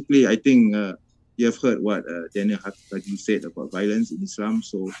 Basically, I think you have heard what Daniel Haji said about violence in Islam.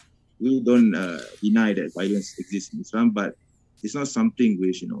 So, we don't deny that violence exists in Islam, but it's not something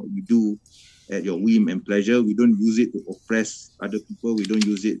which, you do at your whim and pleasure. We don't use it to oppress other people. We don't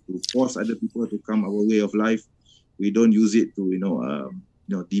use it to force other people to come our way of life. We don't use it to,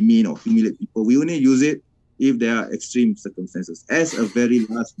 demean or humiliate people. We only use it if there are extreme circumstances as a very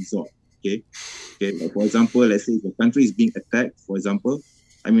last resort. Okay. Like for example, let's say if a country is being attacked, for example,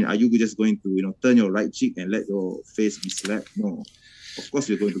 are you just going to, turn your right cheek and let your face be slapped? No. Of course,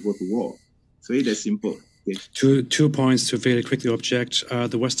 you're going to go to war. So it's that simple. Okay. 2 points to very quickly object.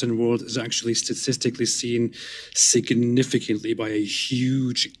 The Western world is actually statistically seen significantly by a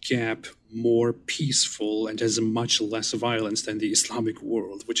huge gap more peaceful and has much less violence than the Islamic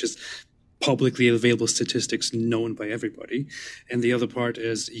world, which is publicly available statistics known by everybody. And the other part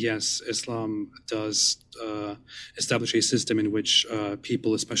is, yes, Islam does establish a system in which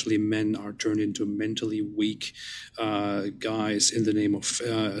people, especially men, are turned into mentally weak guys in the name of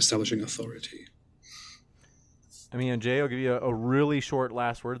establishing authority. Jay, I'll give you a really short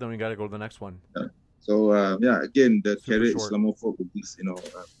last word, then we got to go to the next one. Yeah. So, again, the carrot Islamophobe is,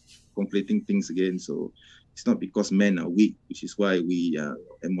 conflating things again. So it's not because men are weak, which is why we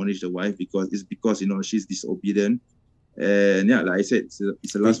admonish the wife, because she's disobedient. And like I said,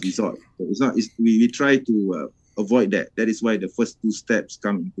 it's a last resort. So we try to avoid that. That is why the first 2 steps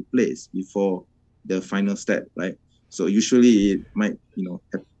come into place before the final step, right? So usually it might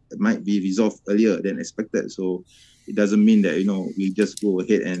be resolved earlier than expected. So it doesn't mean that we just go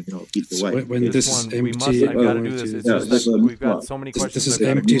ahead and beat the white. When this is empty, I've got to do this. It's just we've got so many questions. This is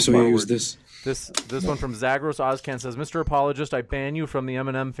empty, so you use this. This one from Zagros Ozcan says, Mr. Apologist, I ban you from the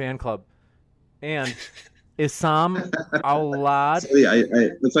Eminem fan club. And Issam Aulad.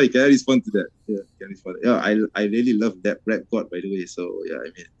 Sorry, can I respond to that? Yeah, can I respond? Yeah, I really love that Rap God, by the way. So yeah,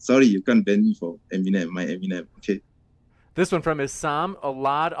 sorry, you can't ban me for Eminem, my Eminem. Okay. This one from Issam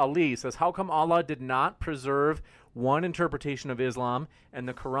Aulad Ali says, how come Allah did not preserve one interpretation of Islam and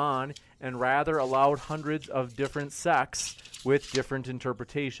the Quran and rather allowed hundreds of different sects with different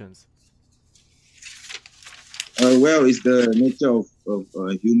interpretations? Well, it's the nature of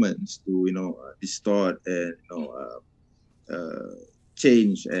humans to distort and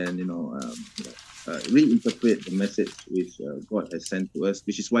change and reinterpret the message which God has sent to us,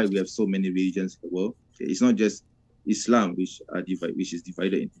 which is why we have so many religions in the world. Okay? It's not just Islam which is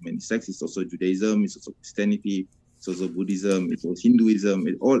divided into many sects. It's also Judaism, it's also Christianity, it's also Buddhism, it's also Hinduism.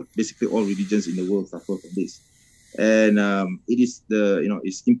 Basically all religions in the world suffer from this. And it is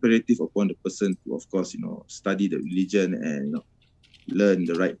it's imperative upon the person to, of course, study the religion and learn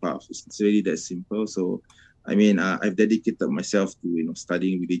the right path. It's really that simple. So, I've dedicated myself to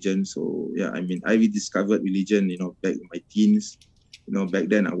studying religion. So yeah, I rediscovered religion back in my teens. Back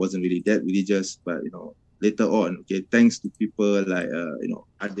then I wasn't really that religious, but later on, okay, thanks to people like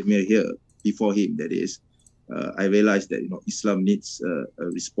Ademir here, before him, that is, I realized that Islam needs a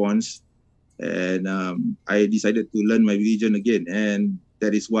response. And I decided to learn my religion again, and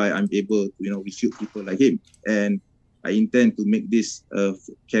that is why I'm able to refute people like him. And I intend to make this a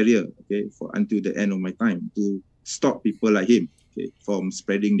career, okay, for until the end of my time, to stop people like him, okay, from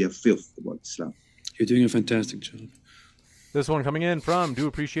spreading their filth about Islam. You're doing a fantastic job. This one coming in from, do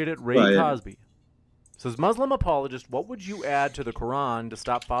appreciate it, Ray Cosby. Says, Muslim apologist, what would you add to the Quran to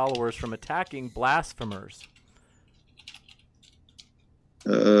stop followers from attacking blasphemers?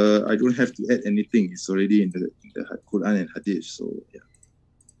 I don't have to add anything. It's already in the Quran and Hadith. So yeah,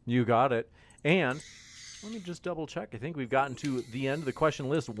 you got it. And let me just double check. I think we've gotten to the end of the question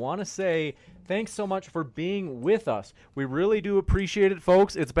list. Want to say thanks so much for being with us. We really do appreciate it,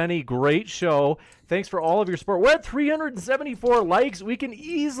 folks. It's been a great show. Thanks for all of your support. We're at 374 likes. We can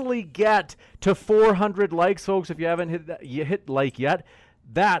easily get to 400 likes, folks. If you haven't hit like yet.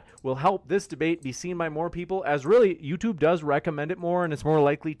 That will help this debate be seen by more people, as really YouTube does recommend it more and it's more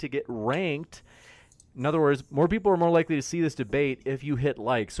likely to get ranked. In other words, more people are more likely to see this debate if you hit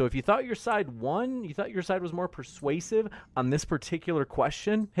like. So if you thought your side won, you thought your side was more persuasive on this particular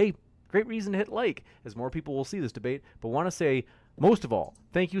question, hey, great reason to hit like, as more people will see this debate. But want to say, most of all,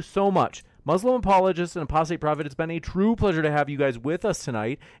 thank you so much. Muslim apologists and apostate prophet, it's been a true pleasure to have you guys with us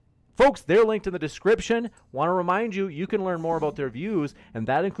tonight. Folks, they're linked in the description. Want to remind you, you can learn more about their views, and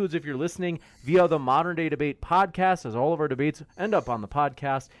that includes if you're listening via the Modern Day Debate podcast, as all of our debates end up on the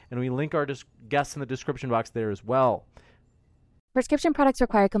podcast, and we link our guests in the description box there as well. Prescription products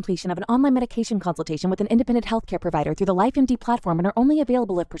require completion of an online medication consultation with an independent healthcare provider through the LifeMD platform and are only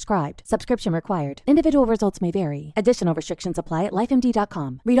available if prescribed. Subscription required. Individual results may vary. Additional restrictions apply at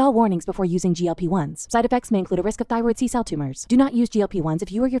lifemd.com. Read all warnings before using GLP-1s. Side effects may include a risk of thyroid C-cell tumors. Do not use GLP-1s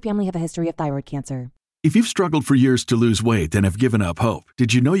if you or your family have a history of thyroid cancer. If you've struggled for years to lose weight and have given up hope,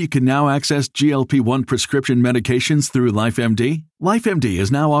 did you know you can now access GLP-1 prescription medications through LifeMD? LifeMD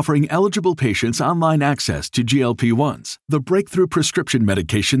is now offering eligible patients online access to GLP-1s, the breakthrough prescription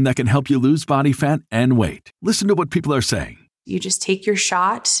medication that can help you lose body fat and weight. Listen to what people are saying. You just take your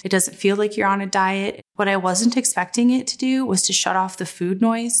shot. It doesn't feel like you're on a diet. What I wasn't expecting it to do was to shut off the food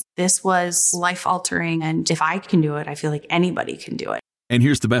noise. This was life-altering, and if I can do it, I feel like anybody can do it. And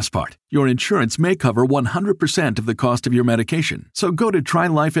here's the best part. Your insurance may cover 100% of the cost of your medication. So go to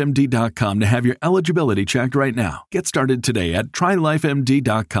TryLifeMD.com to have your eligibility checked right now. Get started today at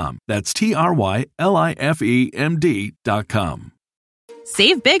TryLifeMD.com. That's TryLifeMD.com.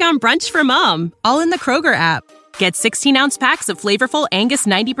 Save big on brunch for mom, all in the Kroger app. Get 16-ounce packs of flavorful Angus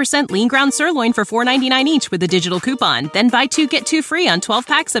 90% lean ground sirloin for $4.99 each with a digital coupon. Then buy 2, get 2 free on 12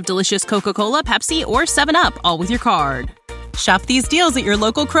 packs of delicious Coca-Cola, Pepsi, or 7-Up, all with your card. Shop these deals at your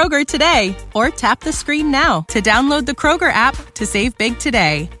local Kroger today, or tap the screen now to download the Kroger app to save big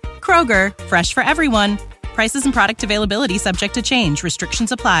today. Kroger, fresh for everyone. Prices and product availability subject to change.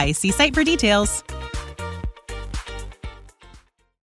 Restrictions apply. See site for details.